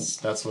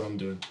 That's what I'm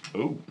doing.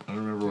 Oh, I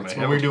don't remember what That's I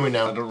what have. we're doing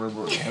now. I don't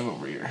remember what I have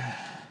over here.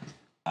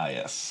 Ah,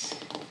 yes.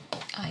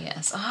 Ah,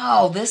 yes.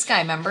 Oh, this guy,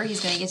 remember?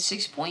 He's going to get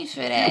 6 points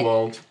for that. He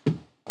won't.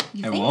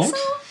 You I think won't?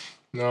 so?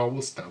 No,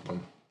 we'll stop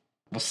him.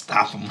 We'll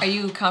stop him. Are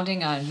you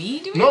counting on me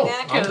doing No,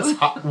 that? I'm 'Cause-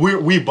 just,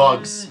 we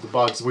bugs. The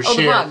bugs. We Oh,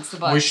 the share. bugs, the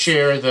bugs. We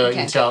share the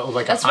Okay. intel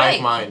like That's a hive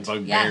right. mind.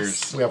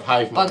 Bugbears. We have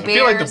hive mind. Bugbear. I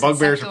feel like the Bears,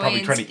 bugbears are probably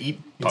insectoids. trying to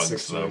eat bugs,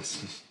 though.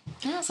 Insectoids.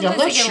 Yeah, Yeah, sometimes I'm they not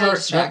get a little sure.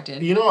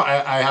 distracted. You know,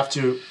 I have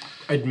to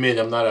admit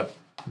I'm not a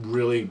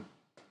really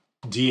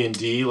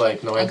D&D.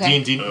 Like, no, my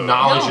Okay. D&D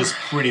knowledge No. is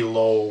pretty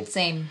low.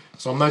 Same.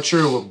 So I'm not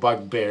sure what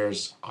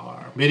bugbears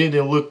are. Maybe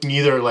they look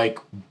neither like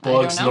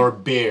bugs know. nor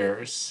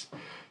bears.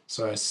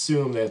 So I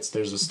assume there's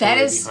a story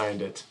is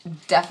behind it.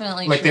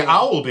 Definitely Like true. the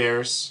owl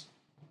bears,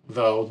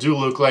 though, do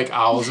look like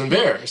owls and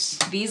bears.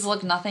 These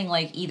look nothing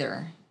like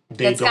either.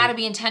 They That's got to don't-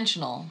 be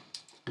intentional.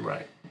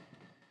 Right.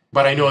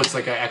 But I know it's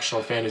like an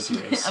actual fantasy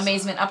race.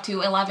 Amazement up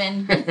to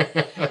 11.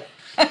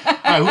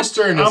 Alright, whose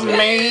turn is it?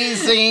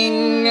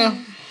 Amazing.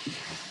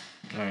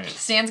 All right.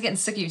 Stan's getting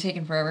sick of you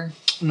taking forever.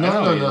 No.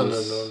 I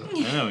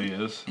know he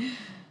is.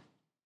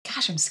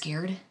 Gosh, I'm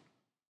scared.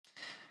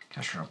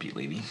 Gosh, you're an upbeat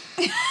lady.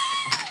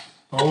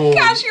 Oh,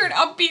 Gosh, you're an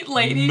upbeat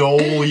lady. no,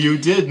 you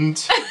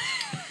didn't.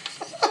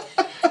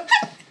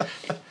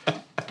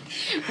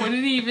 What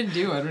did he even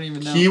do? I don't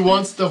even know. He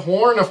wants the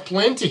horn of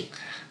plenty.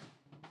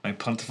 My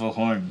plentiful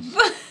horn.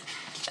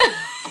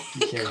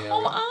 You can't Come have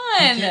on.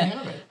 it. You can't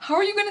have it. How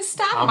are you gonna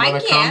stop I'm my gonna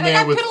come cat? I there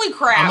got with, piddly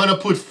crap. I'm gonna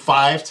put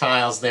 5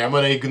 tiles there. I'm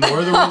gonna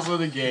ignore the rules of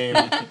the game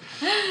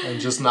and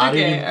just not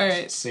even all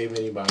right. save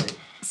anybody.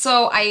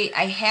 So I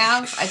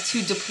have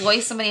to deploy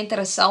somebody into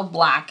the cell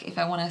block if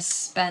I want to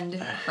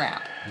spend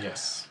crap.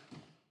 Yes.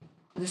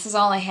 This is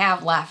all I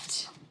have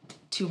left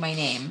to my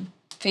name.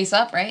 Face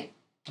up, right?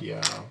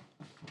 Yeah.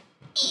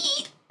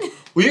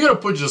 Well, you're gonna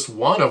put just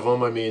one of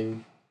them. I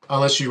mean,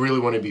 unless you really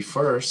want to be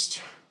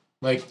first.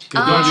 Like,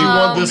 don't you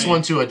want this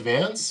one to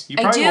advance? You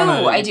I probably do,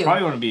 wanna, I you do.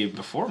 probably want to be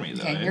before me,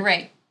 though. Okay, you're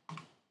right.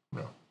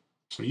 No.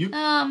 So you.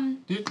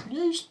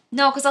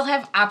 No, because I'll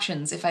have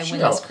options if I win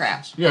this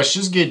crap. Yeah,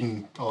 she's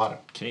getting a lot of.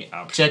 Okay,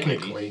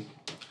 Technically.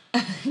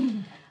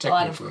 A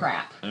lot of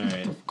crap. All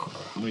right.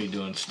 What are you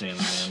doing, Stanley,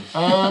 man?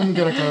 I'm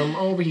gonna come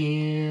over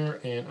here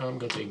and I'm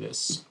gonna take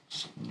this.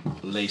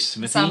 Lace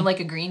Smithy? Sounded like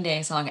a Green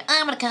Day song.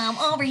 I'm gonna come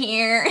over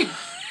here.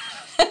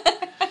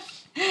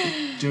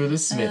 Do the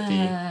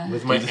smithy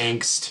with my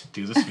angst.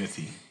 Do the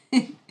Smithy.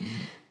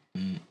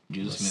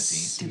 Do the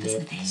Smithy.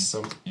 Smith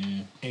some Do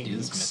the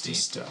angst Smithy.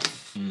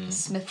 stuff.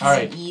 Smith All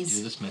right. and Do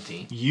Ease. the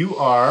Smithy. You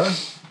are.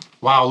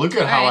 Wow! Look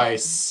at how right. I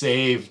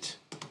saved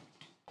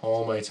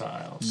all my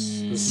tiles.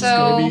 This is So-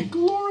 gonna be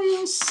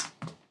glorious.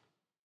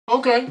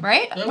 Okay.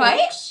 Right? That Right?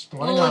 works.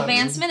 Why Little not?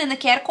 advancement in the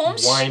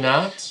catacombs. Why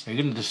not? Are you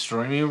going to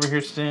destroy me over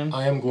here, Stan?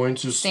 I am going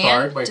to Stan,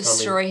 start by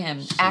destroy coming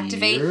him.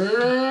 Activate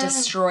here.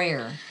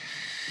 Destroyer.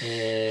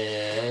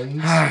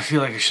 And I feel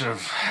like I should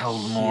have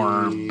held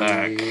more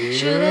back.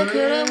 Shoulda,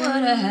 coulda,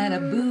 woulda, had a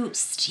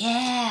boost.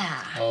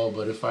 Yeah. oh,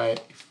 but if I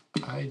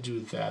do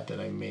that, then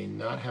I may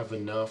not have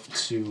enough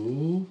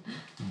to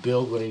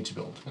build what I need to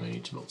build. And I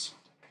need to build something.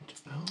 I need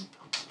to build.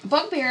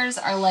 Bugbears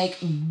are like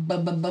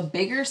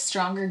bigger,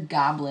 stronger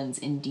goblins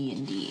in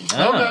D&D.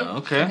 Oh,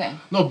 okay. Okay.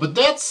 No, but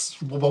that's.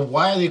 But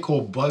why are they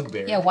called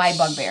bugbears? Yeah, why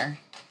bugbear?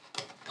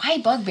 Why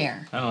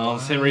bugbear? I don't know.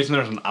 The same reason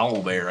there's an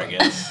owl bear, I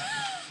guess.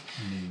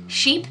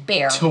 Sheep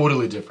bear.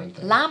 Totally different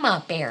thing.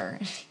 Llama bear.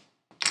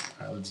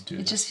 All right, let's do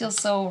It this. just feels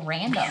so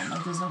random.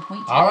 Like there's no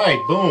point to All it.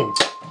 right, boom.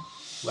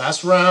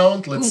 Last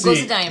round. Let's Boom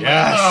see. goes the diamond.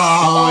 Yes.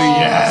 Oh,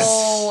 yes.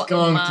 Oh,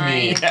 Skunked my.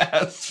 me.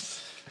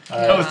 Yes.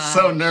 I was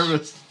so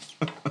nervous.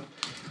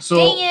 So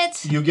Dang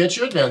it. you get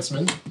your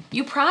advancement.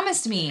 You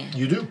promised me.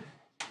 You do.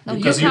 No,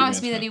 Because you you-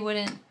 promised me that he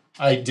wouldn't.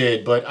 I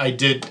did, but I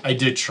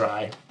did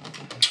try.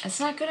 It's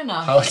not good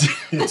enough.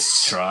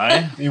 It's,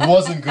 Try. it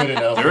wasn't good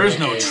enough. There in is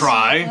my no case.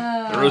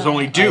 try. There is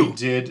only I do.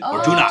 did.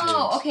 Or do not.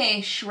 Oh,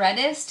 okay.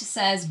 Shreddist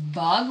says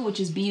bug, which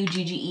is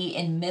Bugge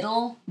in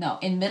Middle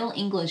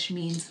English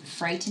means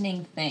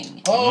frightening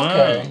thing. Oh,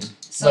 okay.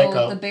 So like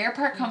a- the bear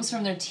part comes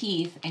from their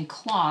teeth and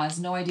claws.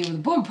 No idea where the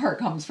bug part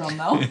comes from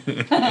though.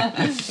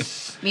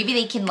 Maybe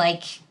they can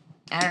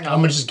I don't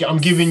know. I'm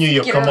giving you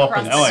your Get her across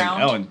comeuppance. the Ellen,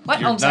 ground. Ellen, What?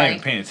 you're Oh, not sorry.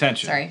 even paying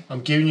attention. Sorry.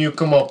 I'm giving you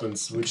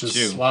comeuppance, which is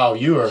Shoot. wow.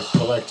 You are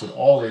collected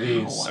all of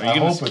these. Are I you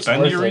going hope to it's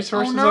spend worth your it.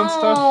 resources Oh on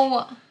stuff?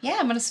 no. Yeah,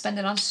 I'm gonna spend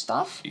it on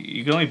stuff.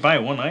 You can only buy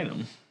one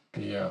item.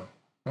 Yeah,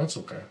 that's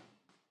okay.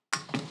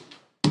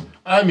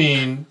 I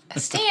mean,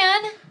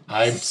 Stan,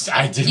 I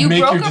didn't you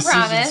make broke your a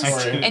decisions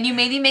promise, for it. and you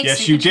made me make. Yes,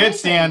 stupid you did, choices.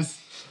 Stan.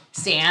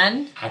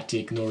 Stan. I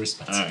take no All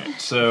responsibility. right,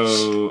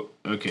 so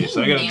okay,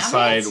 so I gotta Damn it.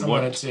 decide I'm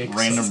what gonna take- This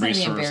random is gonna be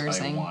resource I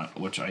embarrassing. want,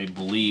 which I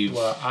believe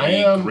Well, I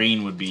am-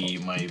 green would be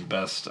my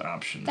best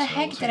option. The so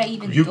heck let's did I see.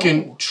 even You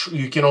go?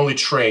 can only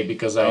trade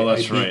because Oh,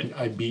 that's right.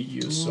 I beat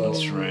you. So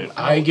That's right.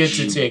 I get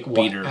to You take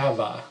beat her.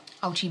 whatever.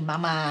 Ouchie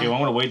mama. Okay, well,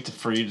 I'm gonna wait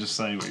for you to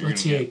decide what you're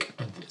Let's gonna get.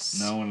 take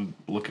this. Now I'm gonna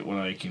look at what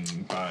I can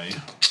buy,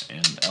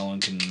 and Ellen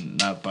can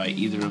not buy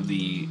either of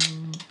the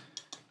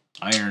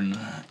iron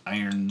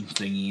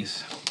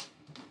thingies.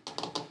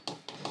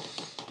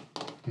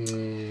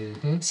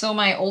 So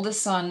my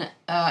oldest son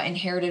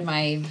inherited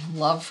my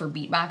love for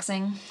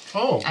beatboxing.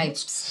 Oh,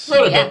 It's it's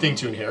not a bad thing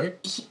to inherit.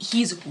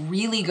 He's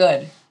really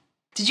good.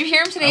 Did you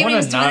hear him today I when he wanna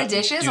was doing the not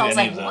dishes? do I was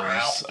any like, of wow.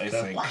 those, I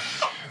think. I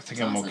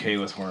think I'm okay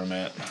with where I'm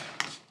at.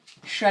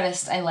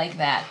 Shreddist, I like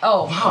that.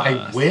 Oh, Wow,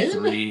 I win.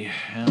 3.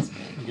 Yeah.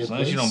 As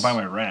long as you don't buy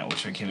my rat,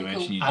 which I can't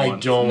imagine you I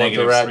want. don't want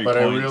the -3 rat, but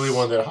I points. really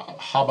want the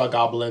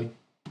hobgoblin.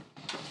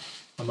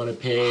 I'm gonna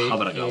pay.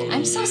 Hobgoblin.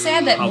 I'm so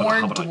sad that Hubba- more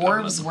hubba-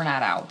 dwarves hubba. were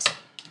not out.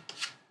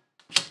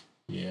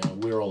 Yeah,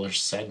 we're all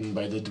saddened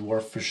by the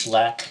dwarfish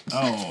lack.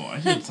 Oh, I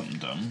did something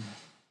dumb.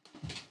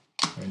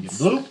 And you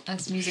blue.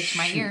 That's music to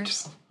my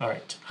ears. All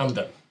right, I'm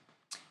done.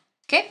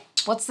 Okay,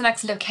 what's the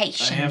next I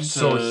location? have to.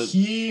 So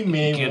he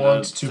may get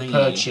want a to thingy.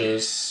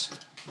 purchase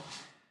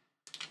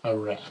a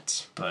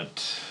rat.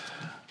 But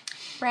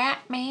Rat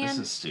this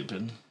man. is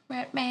stupid.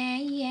 Rat man,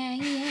 yeah,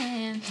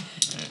 yeah.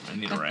 I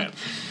need a rat.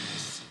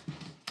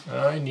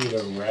 I need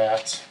a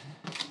rat.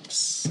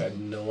 Said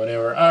no,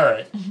 whatever. All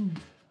right.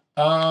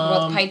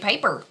 Well, Pied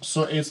Piper.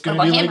 So it's What gonna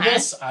about be him, like huh?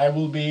 this. I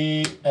will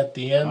be at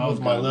the end Oh, with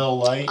my good. little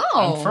light.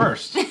 Oh. I'm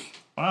first.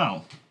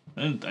 Wow.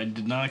 I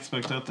did not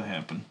expect that to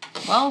happen.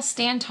 Well,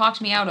 Stan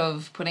talked me out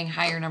of putting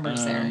higher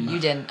numbers there. You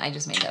didn't. I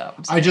just made that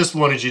up. I just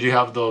wanted you to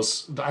have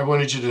those. I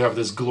wanted you to have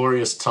this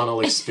glorious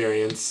tunnel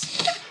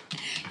experience.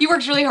 You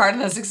worked really hard on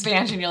this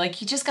expansion. You're like,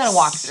 you just gotta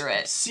walk through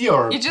it. See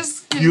our You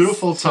just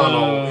beautiful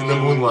tunnel in the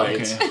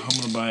moonlight. Okay,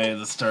 I'm gonna buy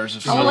the stars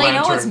of Oh, I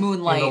know it's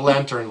moonlight. In the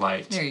lantern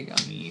light. There you go.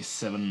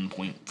 7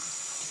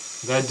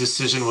 points. That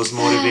decision was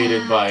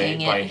motivated by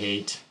Dang it.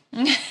 hate.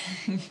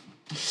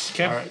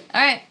 Okay. All right.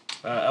 All right.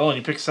 Ellen,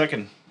 you pick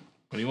second.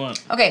 What do you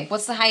want? Okay,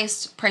 what's the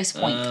highest price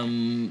point?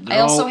 I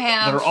also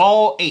have- They're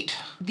all 8.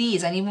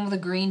 These. I need one with a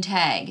green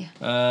tag.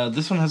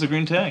 This one has a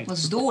green tag.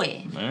 Let's do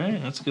it. All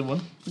right, that's a good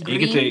one.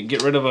 Green You get to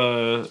get rid of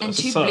a and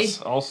two sus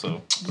blue.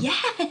 also.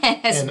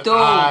 Yes, And dope.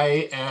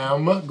 I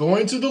am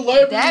going to the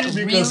library That because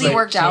really I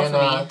worked out for me.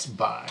 cannot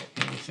buy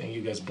anything.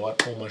 You guys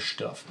bought all my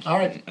stuff. All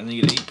right. And then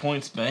you get 8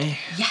 points, babe.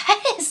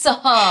 Yes.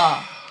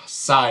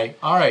 Sigh.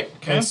 All right.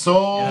 Okay. And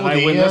so And I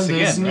the win this end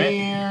is again, right?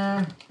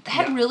 near.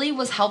 That really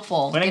was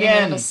helpful. Win Getting rid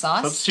again. of a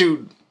sus.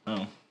 Substitute.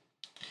 Oh.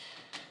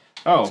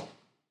 Oh.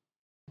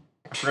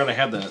 I forgot I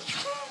had that.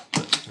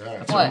 All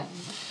right. What?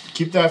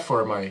 Keep that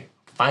for my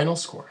final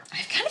score.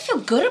 I kind of feel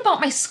good about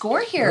my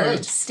score here.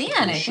 Good. Stan,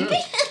 I You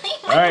think should.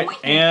 All right,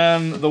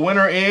 and the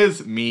winner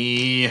is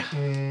me.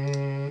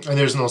 And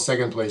there's no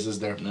second places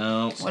there.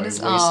 No. What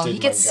is? I Oh, wasted he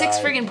gets my 6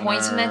 guy. friggin'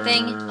 points from that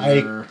thing.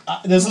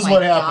 This is Oh my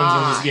what happens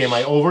in gosh. this game.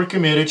 I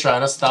overcommitted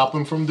trying to stop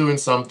him from doing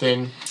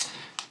something,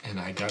 and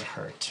I got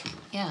hurt.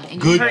 Yeah, and you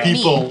Good hurt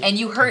people. me, and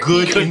you hurt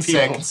Good me. Good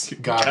insects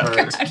people. got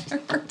hurt.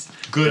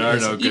 Good There are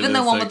insects. no good Even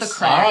the one with the insects.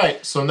 crack. All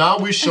right, so now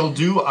we shall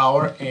do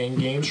our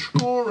endgame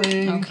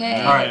scoring.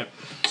 Okay. All right,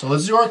 so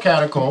let's do our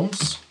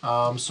catacombs.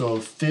 So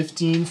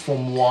 15 for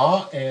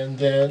moi, and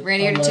then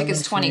Radiator took 11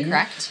 his for 20, you.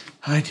 correct?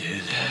 I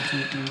did. 1, 2,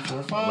 3,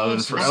 4, 5. 11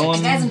 for six.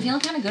 Ellen. Guys, I'm feeling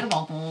kind of good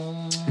about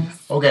this.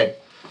 Okay,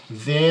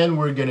 then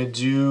we're gonna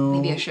do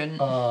Maybe I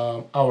shouldn't.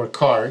 our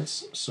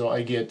cards. So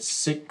I get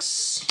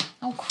 6.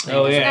 Oh, crap.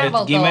 Oh I forgot yeah,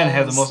 about Game Man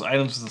has the those. most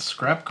items with the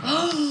scrap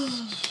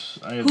cards.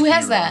 I have Who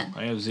has 0. that?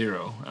 I have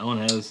 0. Ellen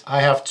has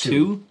I have 2.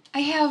 2. I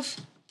have.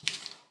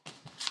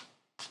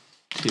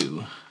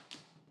 2.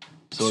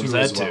 So 2 is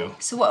as that well. 2?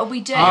 So what we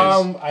did?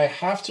 I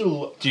have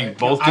to. Do you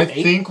both I get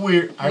 8? think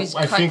we're. I We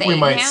cut think the we 8 in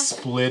might half?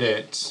 split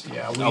it.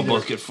 Yeah, we I'll either-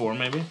 both get 4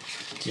 maybe.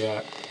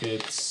 Yeah,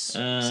 it's.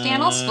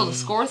 Stan, I'll split the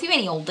score with you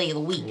any old day of the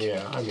week.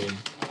 Yeah, I mean,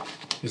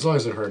 as long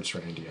as it hurts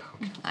Randy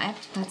out.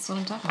 That's what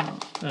I'm talking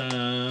about.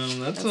 That's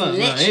That's not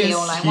literally nice.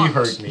 all I He want.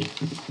 hurt me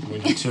when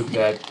he took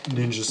that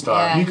ninja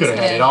star. Yeah, he could have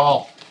he's had good. it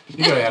all. He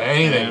could have had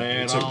anything. Had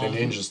He it took all. the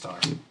ninja star.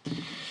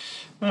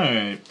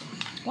 Alright.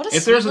 What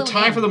If there's a sweet tie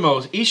little for the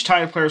most, each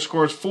tied player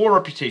scores 4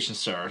 reputation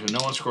stars, and no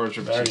one scores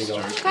reputation There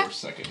you go. stars for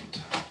second.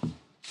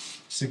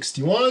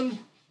 61.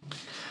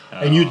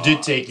 And you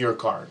did take your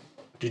card.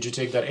 Did you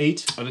take that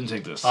 8? I didn't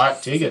take this. All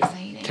right, take it.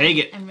 game. Take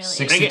it. I'm really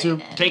 62.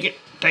 excited. Take it.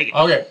 Take it.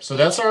 Okay, so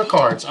that's our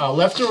cards.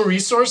 Leftover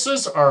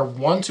resources are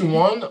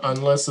 1-to-1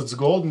 unless it's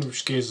gold, in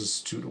which case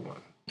it's 2-to-1.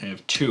 I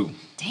have 2.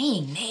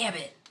 Dang,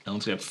 nabbit.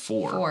 Ellen's got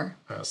 4. 4.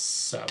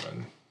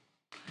 7.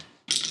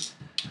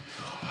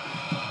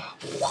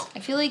 I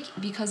feel like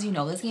because you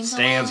know this game so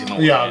Stands,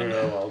 well, you know.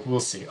 Yeah, well, we'll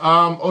see.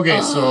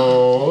 Okay,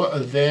 so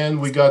then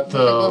we got like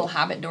little the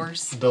hobbit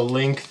doors.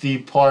 lengthy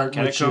part,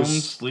 which is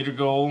Catacombs, leader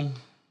goal,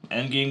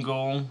 endgame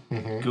goal,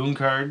 goon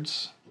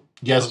cards.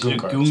 yes, Let's do goon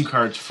cards. goon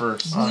cards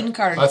first. Moon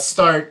card. Let's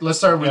start with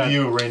Yeah.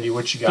 you, Randy.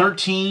 What you got?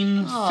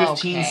 13, Oh,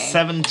 15, okay.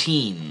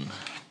 17.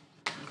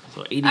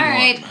 So 81. All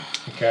right,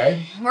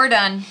 Okay. we're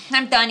done.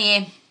 I'm done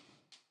here.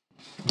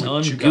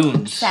 Ellen you got?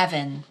 goons.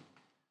 7.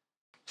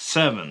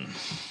 7.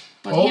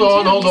 But Hold him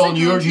on, too, hold he's a on.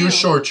 goon You're too.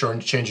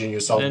 short changing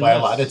yourself Then by a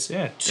that's- lot. It's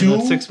yeah, and 2,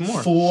 that's 6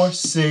 more. 4,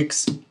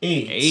 6,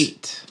 8.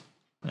 8.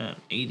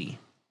 80.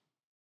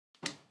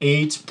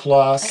 8 I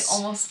plus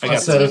almost I a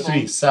got set of table.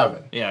 3,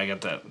 7. Yeah, I got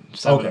that.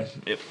 7. Okay.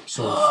 Yep.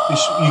 So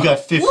you got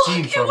 15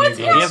 Look from at what's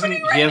you. He guys.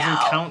 hasn't. right He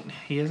hasn't now.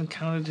 He hasn't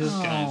counted his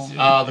guys. Dude.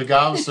 The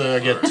gobs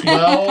get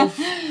 12,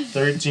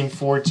 13,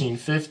 14,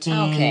 15,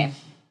 Okay.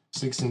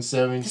 16,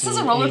 17, This is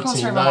a roller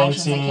coaster 18, of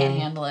emotions. I 19, can't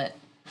handle it.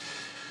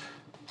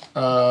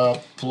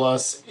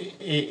 plus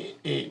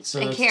 8,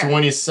 so I that's care.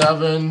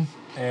 27,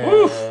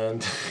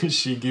 and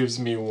she gives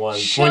me 1.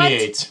 Shut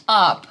 28.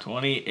 up.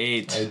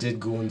 28. I did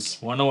goons.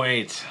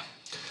 108.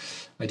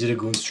 I did a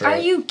goon Are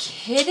strat. you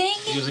kidding?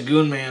 He was a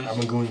goon man. I'm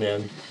a goon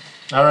man.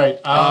 All right,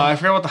 I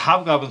forgot about the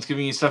hobgoblins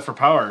giving you stuff for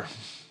power.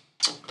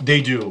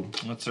 they do,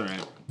 That's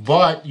alright.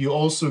 but you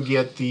also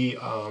get the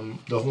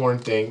horn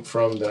thing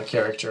from the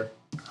character.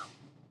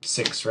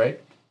 6, right?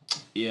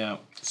 Yeah.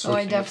 So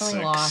I definitely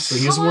 6. lost. So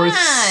he's Come worth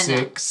on.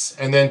 6,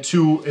 and then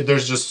 2.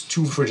 There's just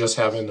 2 for just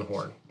having the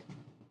horn.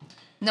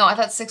 No, I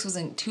thought 6 was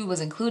 2 was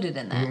included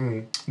in that.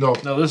 No,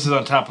 No, this is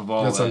on top of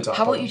all that's of on it. top.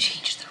 How of about it. you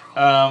change the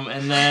rule? Um,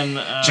 And then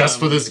Just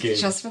for this game.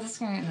 Just for the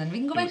score, and then we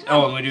can go back to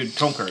Oh, and we do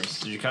tone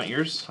cards. Did you count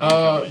yours?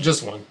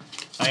 Just 1.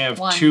 I have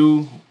 1.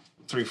 2,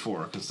 3, 4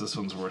 because this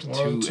one's worth 2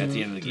 1, 2, at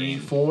the end of the 3, game.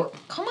 4,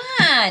 Come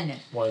on.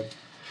 1.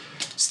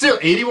 Still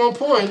 81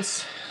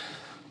 points.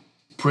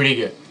 Pretty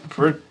good.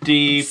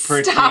 Pretty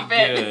Stop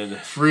it. good.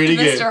 Pretty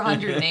good. Mr.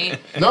 108.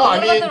 No, I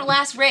What mean, about the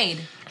last raid?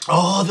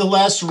 oh, the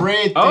last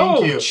raid. Thank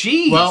Oh, you.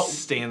 jeez. Well,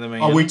 Stan the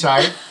man. are we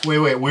tied?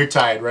 Wait, we're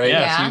tied, right?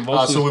 Yeah, Yeah. so we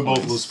both, So we both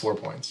points. lose 4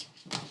 points.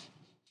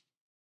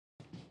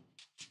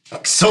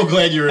 So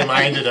glad you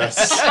reminded us.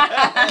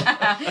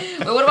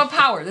 Wait, what about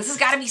power? This has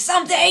got to be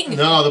something.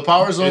 No, the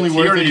power's only It's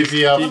worth here it if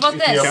you have, What about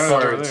if you this? have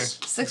cards.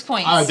 6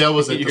 points. That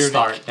was at the You're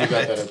start. You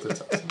got that at the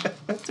top.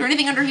 Is there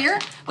anything under here?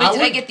 Wait, I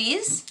did I would- get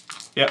these?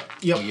 Yep.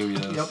 Yep. I'll give you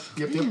those.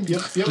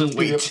 Yep.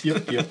 Wait.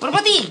 Yep. What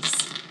about these?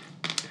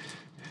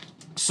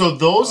 So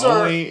those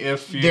Only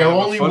if you they're have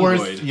only a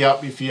worth. fungoid.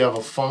 Yep. If you have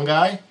a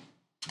fungi,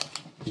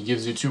 he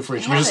gives you 2 for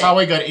each, I which is have how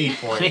it. I got 8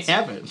 They points.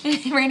 have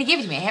it. Randy gave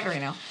it to me. I have it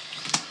right now.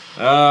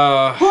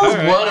 All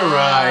right. What a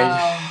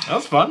ride! That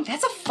was fun.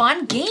 That's a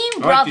fun game,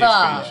 I like the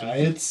brother. expansion.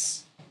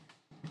 It's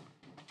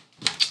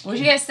What do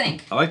you guys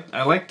think?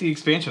 I like the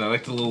expansion. I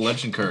like the little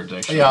legend cards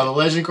actually. yeah. The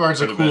legend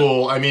cards are Quite a bit.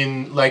 cool. I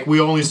mean, like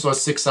we only saw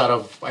 6 out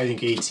of I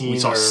think 18. We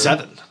saw or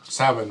 7.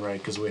 7, right?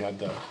 Because we had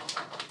the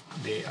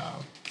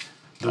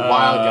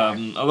wild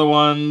guy. Other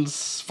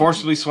ones: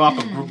 forcibly swap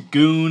a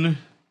goon.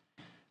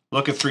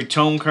 Look at 3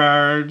 tome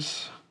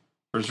cards.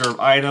 Reserve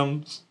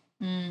items.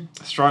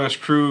 The strongest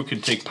crew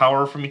can take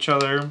power from each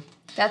other.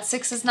 That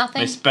 6 is nothing?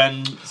 They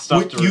spend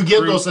stuff to You get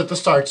recruit. those at the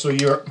start, so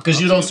you're because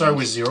you don't start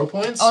with 0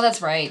 points. Oh,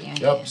 that's right. Yeah,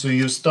 Yep. So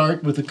you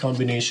start with a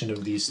combination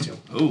of these 2.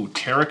 Ooh,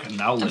 Tarek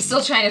Nowlin. I'm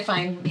still trying to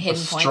find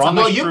hidden points.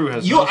 strongest Well, crew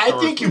has you no I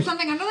storage. think you There's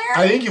something under there?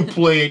 I think you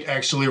played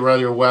actually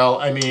rather well.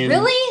 I mean,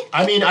 Really?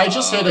 I mean, I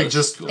just had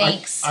that's cool.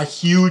 Thanks. a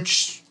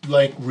huge,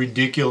 like,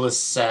 ridiculous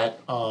set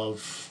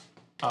of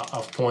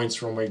points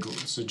from my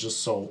goons. It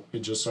just so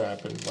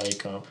happened,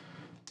 like,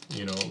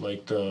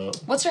 like the.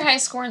 What's your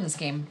highest score in this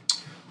game?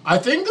 I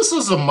think this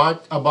is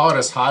about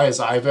as high as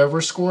I've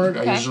ever scored.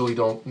 Okay. I usually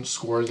don't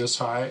score this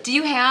high. Do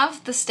you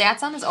have the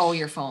stats on this? Oh,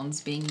 your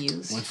phone's being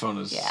used. My phone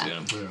is. Yeah.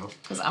 Yeah. You know.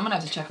 Because I'm going to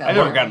have to check that I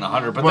never out. gotten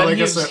 100, but Well, then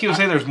like I said, he was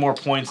saying there's more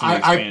points in the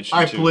I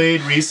expansion too.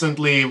 played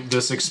recently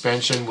this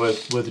expansion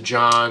with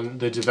John,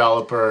 the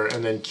developer,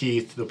 and then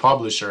Keith, the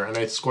publisher, and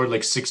I scored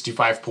like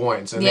 65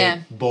 points, and Yeah.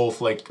 they both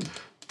like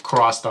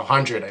crossed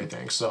 100, I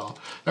think. So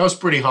that was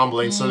pretty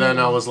humbling. So then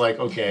I was like,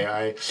 okay,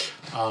 I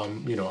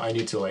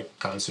need to like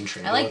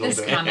concentrate. I like a little this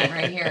bit. comment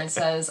right here. It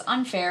says,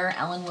 unfair,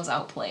 Ellen was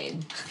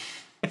outplayed.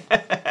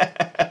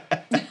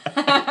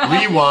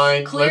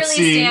 Rewind. Clearly Let's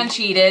see. Stan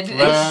cheated.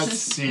 Let's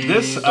see.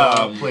 This the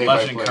play-by-play.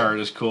 legend card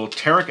is cool.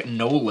 Tarek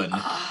Nolan.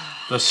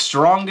 The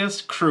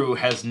strongest crew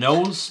has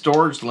no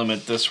storage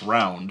limit this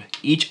round.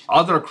 Each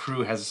other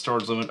crew has a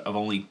storage limit of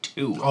only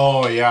 2.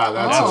 Oh yeah,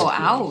 that's Oh, cool.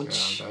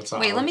 ouch. Yeah, that's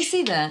Wait, let me ouch.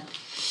 see that.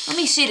 Let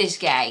me see this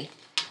guy.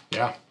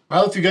 Yeah.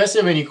 Well, if you guys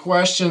have any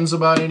questions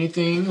about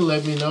anything,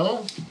 let me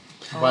know.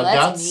 Oh,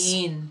 that's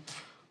mean.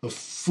 the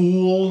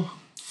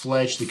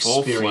full-fledged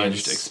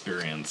Full-fledged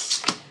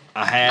experience.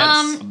 I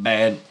had a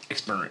bad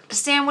experience.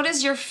 Stan, what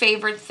is your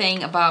favorite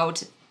thing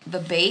about the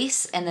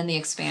base and then the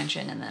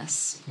expansion in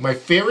this? My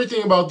favorite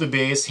thing about the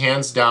base,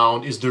 hands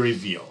down, is the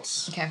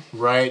reveals. Okay.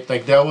 Right?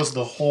 Like, that was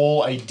the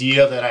whole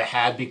idea that I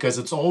had, because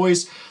it's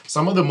always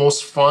some of the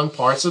most fun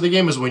parts of the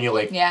game is when you,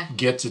 like, Yeah.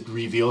 get to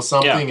reveal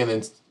something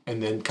Yeah.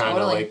 and then kind of,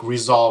 Totally. like,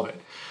 resolve it.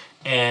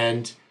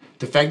 And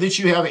the fact that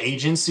you have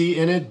agency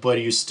in it, but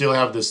you still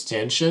have this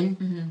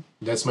tension,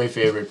 that's my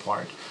favorite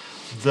part.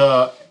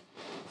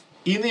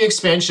 In the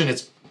expansion,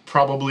 it's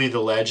probably the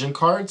legend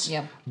cards.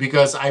 Yep.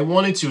 Because I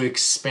wanted to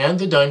expand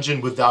the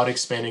dungeon without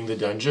expanding the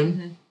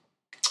dungeon.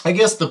 I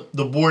guess the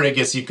board, I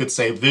guess you could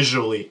say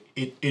visually,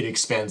 it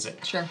expands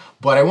it. Sure.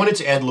 But I wanted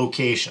to add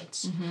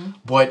locations.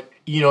 But,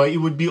 it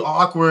would be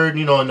awkward,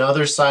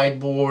 another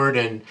sideboard,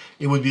 and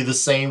it would be the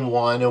same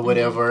one or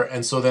whatever.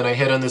 And so then I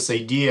hit on this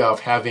idea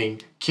of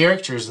having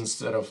characters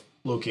instead of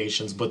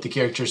locations, but the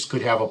characters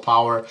could have a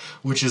power,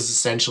 which is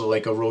essentially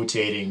like a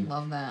rotating.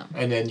 Love that.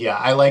 And then, yeah,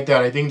 I like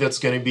that. I think that's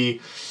going to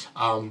be,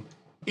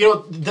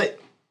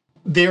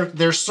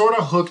 they're sort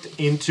of hooked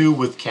into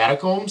with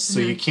catacombs, so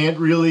you can't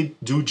really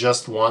do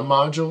just one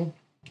module.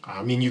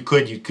 I mean, you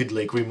could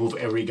like remove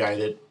every guy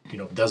that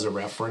does a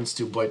reference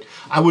to, but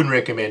I wouldn't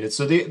recommend it.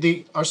 So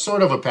they are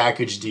sort of a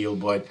package deal,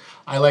 but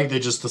I like they're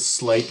just a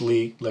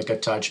slightly like a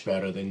touch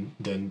better than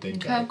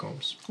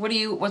catacombs.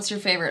 What's your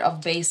favorite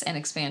of base and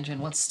expansion?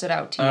 What stood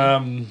out to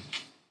you?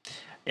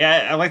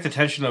 Yeah, I like the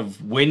tension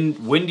of when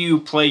do you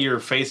play your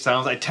face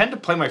downs. I tend to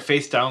play my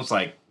face downs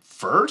like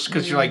first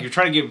because you're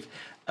trying to give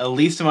a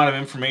least amount of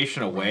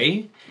information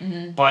away,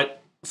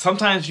 but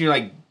sometimes you're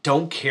like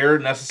don't care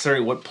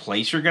necessarily what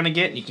place you're gonna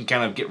get, and you can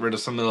kind of get rid of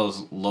some of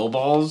those low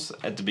balls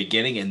at the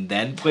beginning and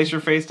then place your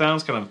face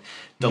downs, kind of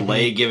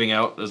delay giving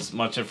out as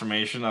much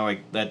information. I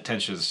like that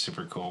tension is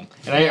super cool.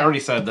 And I already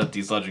said that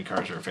these legend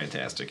cards are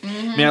fantastic.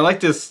 I mean, I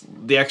like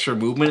the extra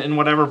movement and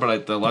whatever,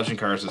 but the legend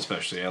cards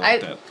especially, I like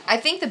that. I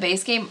think the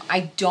base game,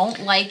 I don't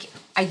like.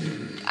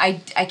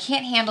 I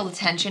can't handle the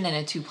tension in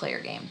a 2-player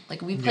game.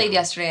 Like we played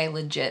yesterday, I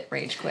legit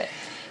rage quit.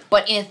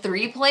 But in a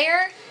 3-player,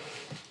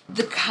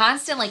 the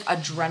constant like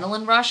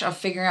adrenaline rush of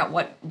figuring out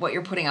what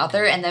you're putting out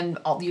there, and then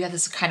you have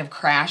this kind of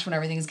crash when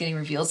everything's getting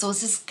revealed. So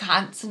it's this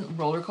constant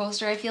roller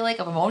coaster, I feel like,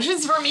 of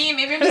emotions for me.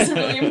 Maybe I'm just a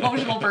really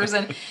emotional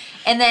person.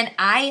 And then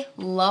I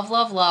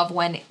love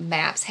when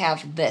maps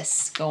have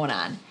this going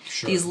on.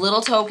 Sure. These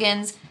little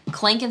tokens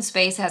Clank in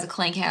Space has a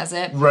Clank has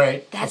it.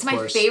 Right. That's of my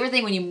course. favorite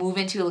thing when you move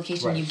into a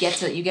location. Right. You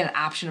get an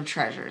option of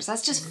treasures.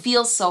 That just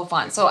feels so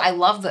fun. So I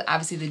love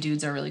obviously the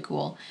dudes are really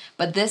cool,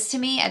 but this to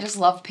me, I just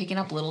love picking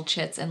up little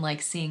chits and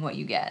like seeing what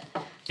you get.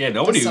 Yeah,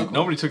 That's so cool.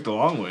 nobody took the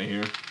long way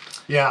here.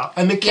 Yeah,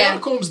 and the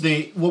catacombs,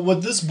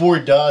 what this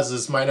board does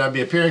is might not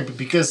be apparent, but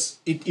because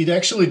it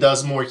actually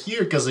does more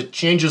here because it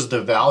changes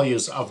the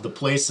values of the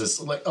places.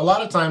 Like a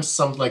lot of times,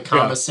 some like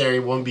commissary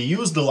won't be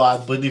used a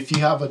lot, but if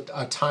you have a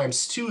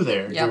 ×2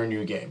 there during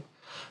your game,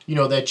 you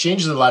know that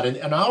changes a lot.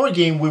 In our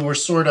game,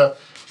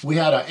 we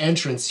had an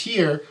entrance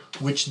here,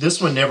 which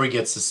this one never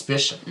gets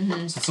suspicion.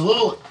 So it's a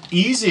little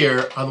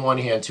easier on one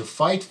hand to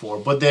fight for,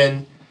 but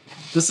then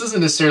this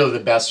isn't necessarily the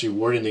best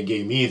reward in the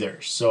game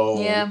either.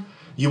 So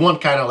you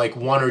want kind of like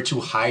 1 or 2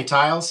 high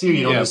tiles here.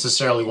 You don't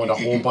necessarily want a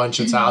whole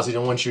bunch of tiles. You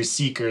don't want your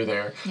seeker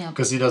there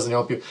because he doesn't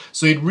help you.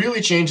 So it really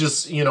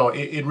changes,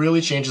 it really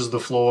changes the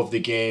flow of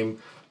the game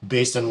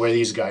based on where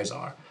these guys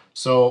are.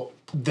 So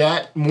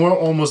that more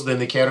almost than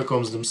the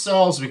catacombs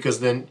themselves,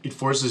 because then it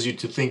forces you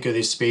to think of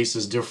these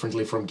spaces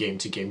differently from game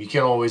to game. You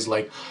can't always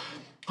like,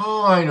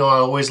 oh, I know I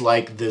always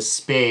like this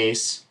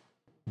space,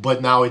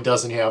 but now it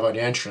doesn't have an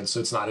entrance, so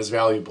it's not as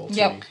valuable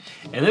to me.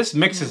 And this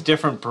mix is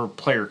different per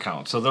player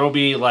count. So there'll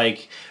be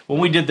like, when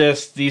we did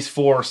this, these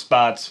 4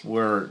 spots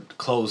were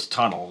closed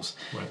tunnels.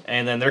 Right.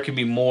 And then there can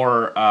be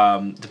more,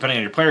 depending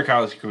on your player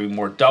count, there can be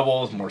more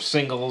doubles, more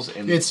singles.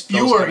 And it's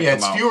fewer,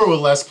 fewer with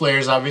less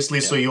players, obviously,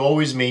 so you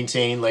always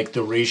maintain like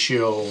the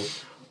ratio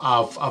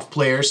of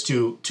players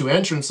to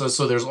entrances,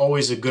 so there's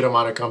always a good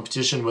amount of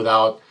competition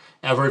without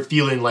ever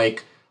feeling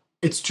like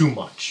it's too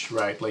much,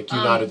 right? Like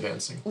you're not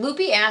advancing.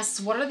 Loopy asks,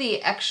 what are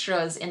the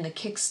extras in the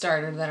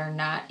Kickstarter that are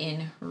not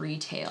in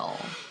retail?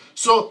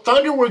 So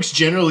Thunderworks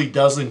generally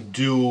doesn't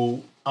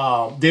do,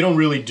 they don't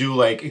really do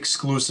like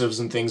exclusives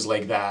and things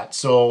like that.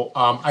 So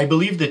I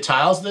believe the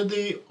tiles that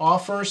they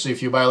offer, so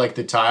if you buy like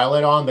the tile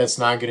add-on, that's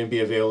not going to be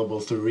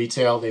available through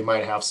retail. They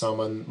might have some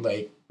on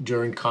like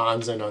during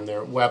cons and on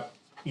their web,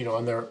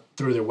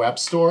 through their web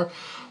store.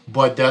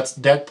 But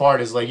that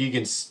part is like you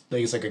can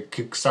like it's like a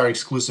Kickstarter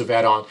exclusive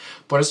add-on.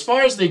 But as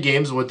far as the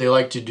games, what they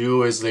like to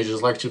do is they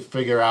just like to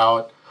figure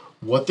out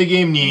what the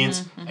game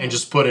needs and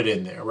just put it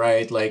in there,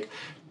 right? Like,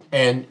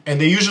 and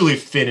they usually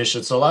finish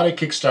it. So a lot of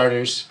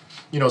Kickstarters,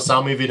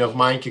 some even of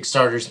mine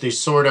Kickstarters,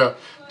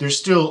 there's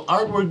still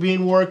artwork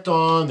being worked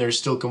on. There's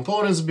still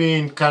components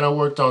being kind of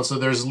worked on. So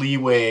there's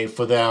leeway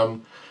for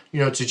them,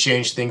 to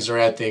change things or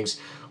add things.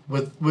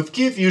 With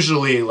Keith,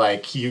 usually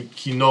like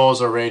he knows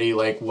already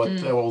like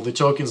what all the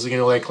tokens are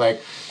gonna look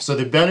like. So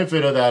the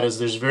benefit of that is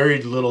there's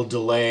very little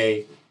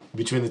delay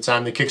between the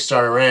time the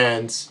Kickstarter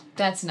ends.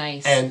 That's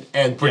nice.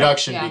 And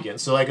production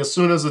begins. So like as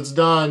soon as it's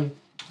done,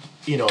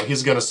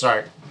 he's gonna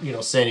start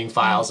sending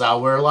files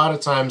out. Where a lot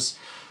of times,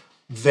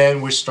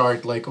 then we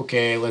start like,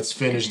 okay, let's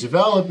finish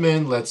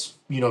development. Let's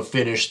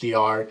finish the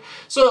art.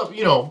 So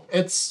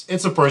it's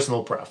a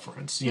personal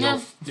preference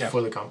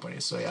for the company.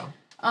 So yeah.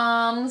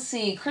 Let's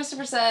see.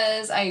 Christopher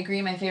says, I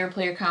agree. My favorite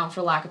player count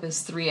for Lockup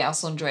is 3. I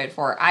also enjoyed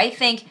 4. I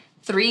think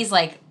 3 is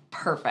like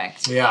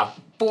perfect. Yeah.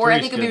 4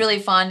 I think would be really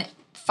fun.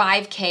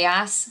 5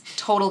 chaos,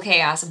 total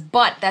chaos.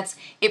 But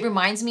it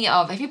reminds me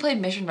of, have you played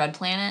Mission Red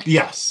Planet?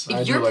 Yes.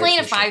 If you're playing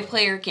a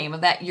 5-player game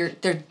of that,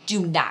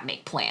 do not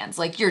make plans.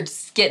 Like you're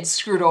getting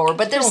screwed over.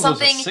 But there's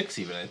something. 6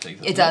 even, I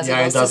think. It does. Yeah,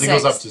 it does. It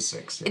goes up to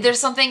 6. Yeah. There's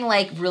something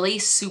like really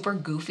super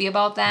goofy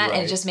about that,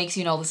 and it just makes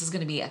you know this is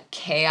going to be a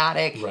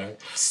chaotic,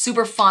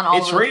 super fun all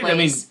over the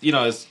place. I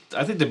mean,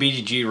 I think the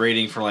BGG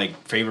rating for like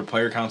favorite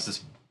player counts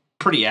is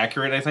pretty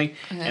accurate, I think.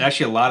 And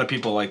actually a lot of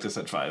people like this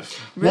at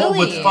 5. Really? Well,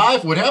 with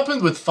 5, what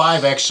happened with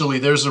 5 actually,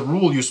 there's a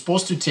rule you're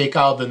supposed to take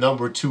out the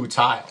number 2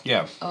 tile.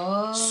 Yeah.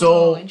 Oh,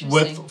 so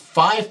with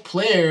 5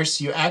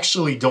 players, you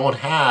actually don't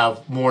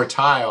have more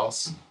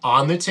tiles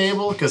on the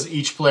table because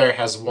each player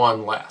has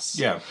 1 less.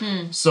 Yeah.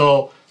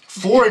 So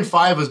 4 and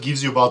 5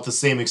 gives you about the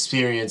same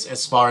experience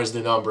as far as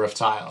the number of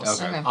tiles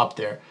up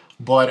there.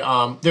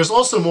 But there's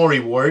also more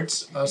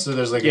rewards, so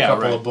there's like a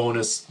couple of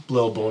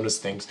little bonus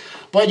things.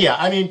 But yeah,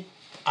 I mean,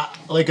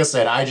 like I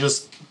said, I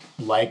just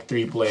like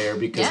 3-player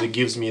because it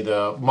gives me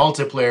the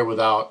multiplayer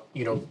without,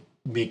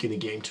 making the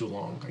game too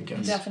long, I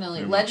guess.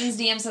 Definitely. Legends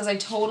DM says, I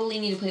totally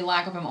need to play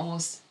Lockup.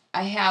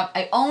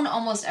 I own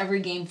almost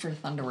every game for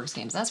Thunderworks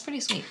games. That's pretty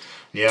sweet.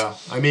 Yeah.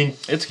 I mean,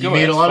 it's you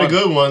made a lot of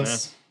good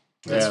ones.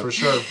 Yeah. That's for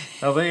sure.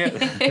 I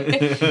think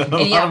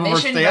and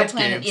Mission Red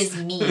Planet is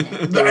mean.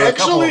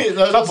 Actually,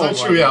 that's not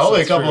true. Yeah,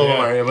 only a couple of them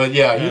are. But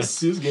yeah, his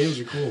games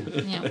are cool.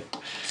 Yeah.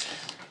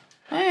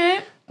 All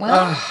right.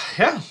 Well,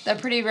 that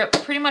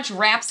pretty much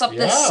wraps up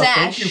this sesh.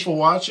 Thank you for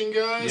watching,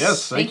 guys.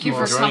 Yes, thank you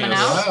for coming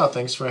out. Yeah,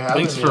 thanks for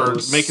having me. Thanks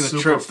for making the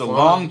trip,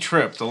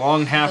 the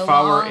long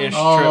half-hour-ish trip.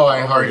 Oh,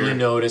 I hardly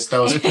noticed. I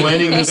was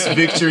planning this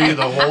victory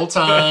the whole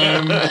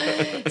time.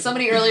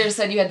 Somebody earlier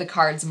said you had the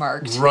cards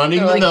marked.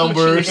 Running the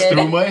numbers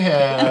through my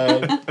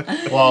head.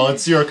 Well,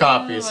 it's your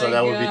copy, so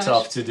that would be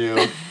tough to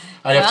do.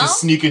 I'd have to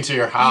sneak into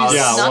your house.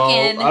 Yeah,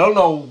 I don't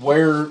know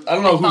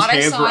whose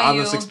hands were on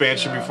this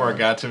expansion before it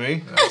got to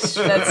me. That's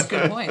a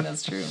good point.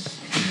 That's true.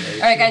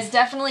 All right, guys,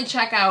 definitely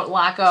check out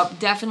Lockup.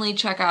 Definitely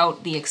check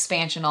out the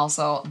expansion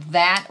also.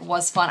 That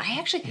was fun. I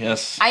actually,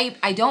 Yes.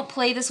 I don't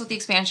play this with the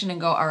expansion and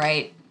go, all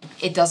right,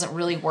 it doesn't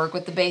really work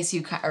with the base.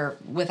 Or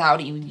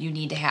without it, you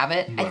need to have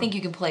it. I think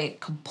you can play it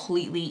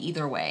completely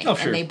either way. Oh,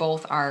 sure. And they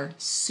both are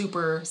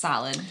super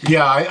solid.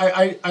 Yeah,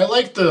 I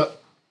like the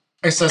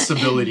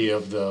accessibility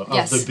of the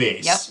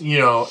base. Yep. You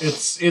know,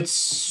 it's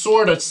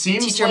sort of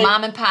seems Teach your like,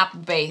 mom and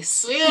pop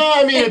base. Yeah,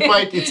 I mean,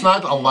 it's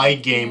not a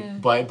light game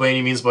by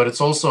any means, but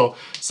it's also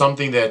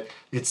something that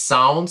it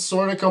sounds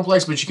sort of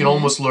complex, but you can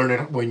almost learn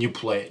it when you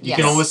play it. You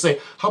can almost say,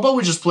 how about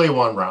we just play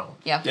one round?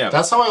 Yeah.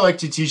 That's how I like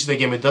to teach the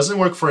game. It doesn't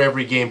work for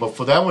every game, but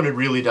for that one it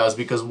really does,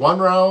 because one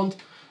round,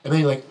 and then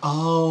you're like,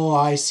 oh,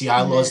 I see,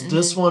 I lost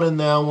this one and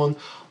that one.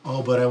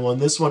 Oh, but I won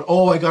this one.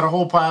 Oh, I got a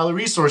whole pile of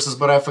resources,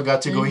 but I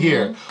forgot to go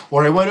here.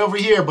 Or I went over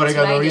here, but I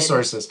got no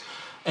resources.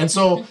 And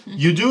so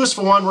you do this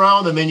for one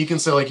round, and then you can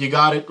say, like, you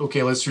got it.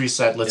 Okay, let's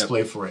reset. Let's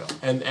play for real.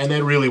 And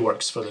it really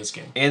works for this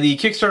game. And the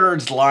Kickstarter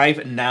is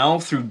live now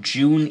through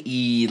June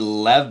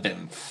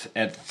 11th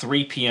at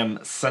 3 p.m.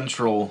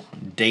 Central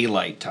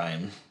Daylight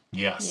Time.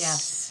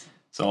 Yes.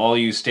 So all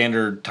you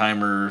standard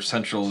timer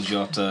centrals,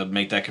 you'll have to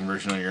make that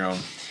conversion on your own.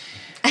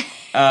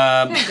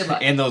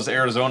 And those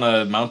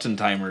Arizona mountain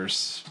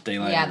timers,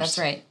 daylighters. Yeah, that's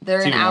right.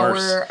 They're an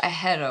hour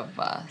ahead of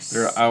us.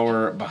 They're an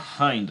hour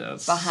behind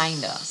us.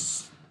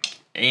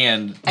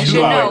 And I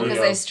should know because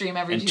I stream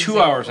every and Tuesday.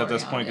 2 hours at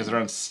this point because they're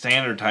on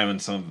standard time in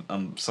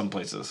some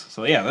places.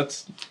 So yeah,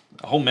 that's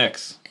a whole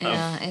mix.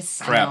 Yeah,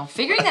 it's crap. I know.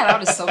 Figuring that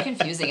out is so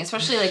confusing,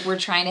 especially like we're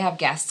trying to have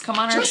guests come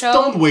on our show.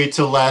 Don't wait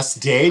till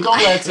last day. Don't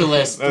wait till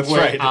last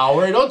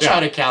hour. Don't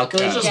try to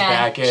calculate. Just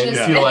back it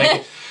if you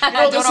like it. You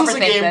know, Don't this is a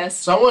game. this.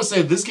 So I want to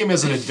say this game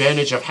has an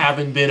advantage of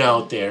having been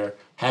out there,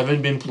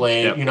 having been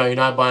playing. Yep. You know, you're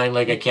not buying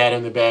like a cat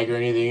in the bag or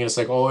anything. And it's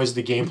like, oh, is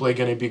the gameplay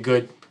going to be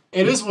good?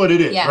 It is what it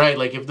is, right?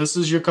 Like if this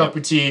is your cup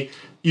of tea,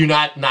 you're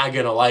not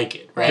gonna like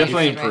it, right?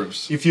 Definitely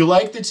improves. If you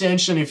like the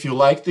tension, if you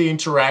like the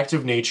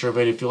interactive nature of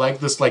it, if you like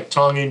this like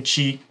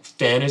tongue-in-cheek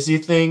fantasy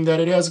thing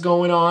that it has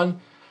going on,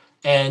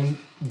 and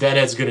then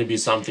it's gonna be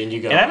something you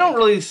got. And I don't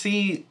really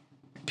see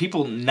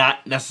people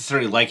not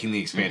necessarily liking the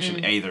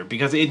expansion either,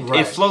 because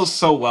it flows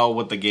so well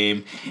with the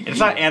game. And it's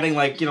not adding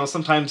like, you know,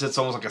 sometimes it's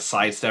almost like a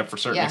sidestep for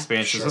certain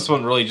expansions. This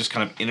one really just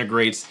kind of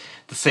integrates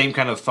the same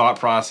kind of thought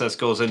process,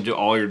 goes into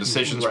all your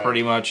decisions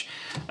pretty much.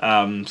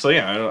 So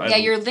yeah,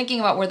 you're thinking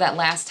about where that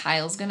last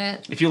tile's gonna.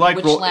 If you like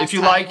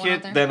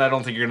it, then I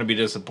don't think you're gonna be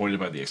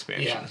disappointed by the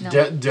expansion.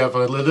 Yeah,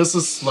 definitely. This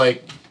is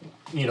like,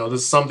 you know,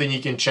 this is something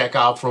you can check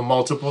out from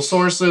multiple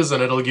sources,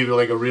 and it'll give you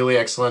like a really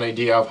excellent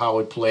idea of how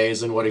it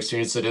plays and what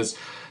experience it is.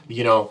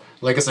 You know,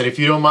 like I said, if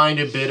you don't mind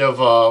a bit of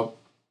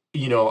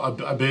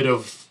a bit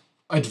of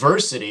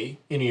adversity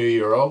in your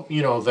Euro,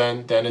 you know,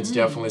 then it's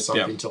definitely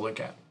something to look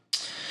at.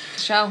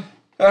 Show.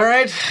 All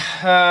right,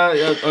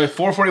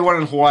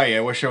 441 in Hawaii. I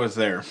wish I was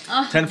there.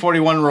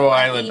 1041 Rhode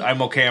Island.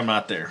 I'm okay. I'm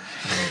not there.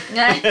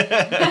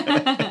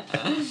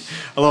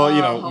 Although,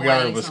 you know, we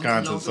are in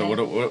Wisconsin,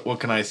 so what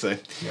can I say?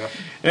 Yeah.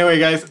 Anyway,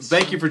 guys,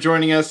 thank you for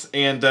joining us,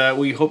 and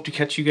we hope to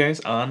catch you guys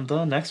on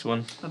the next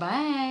one.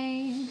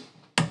 Bye-bye.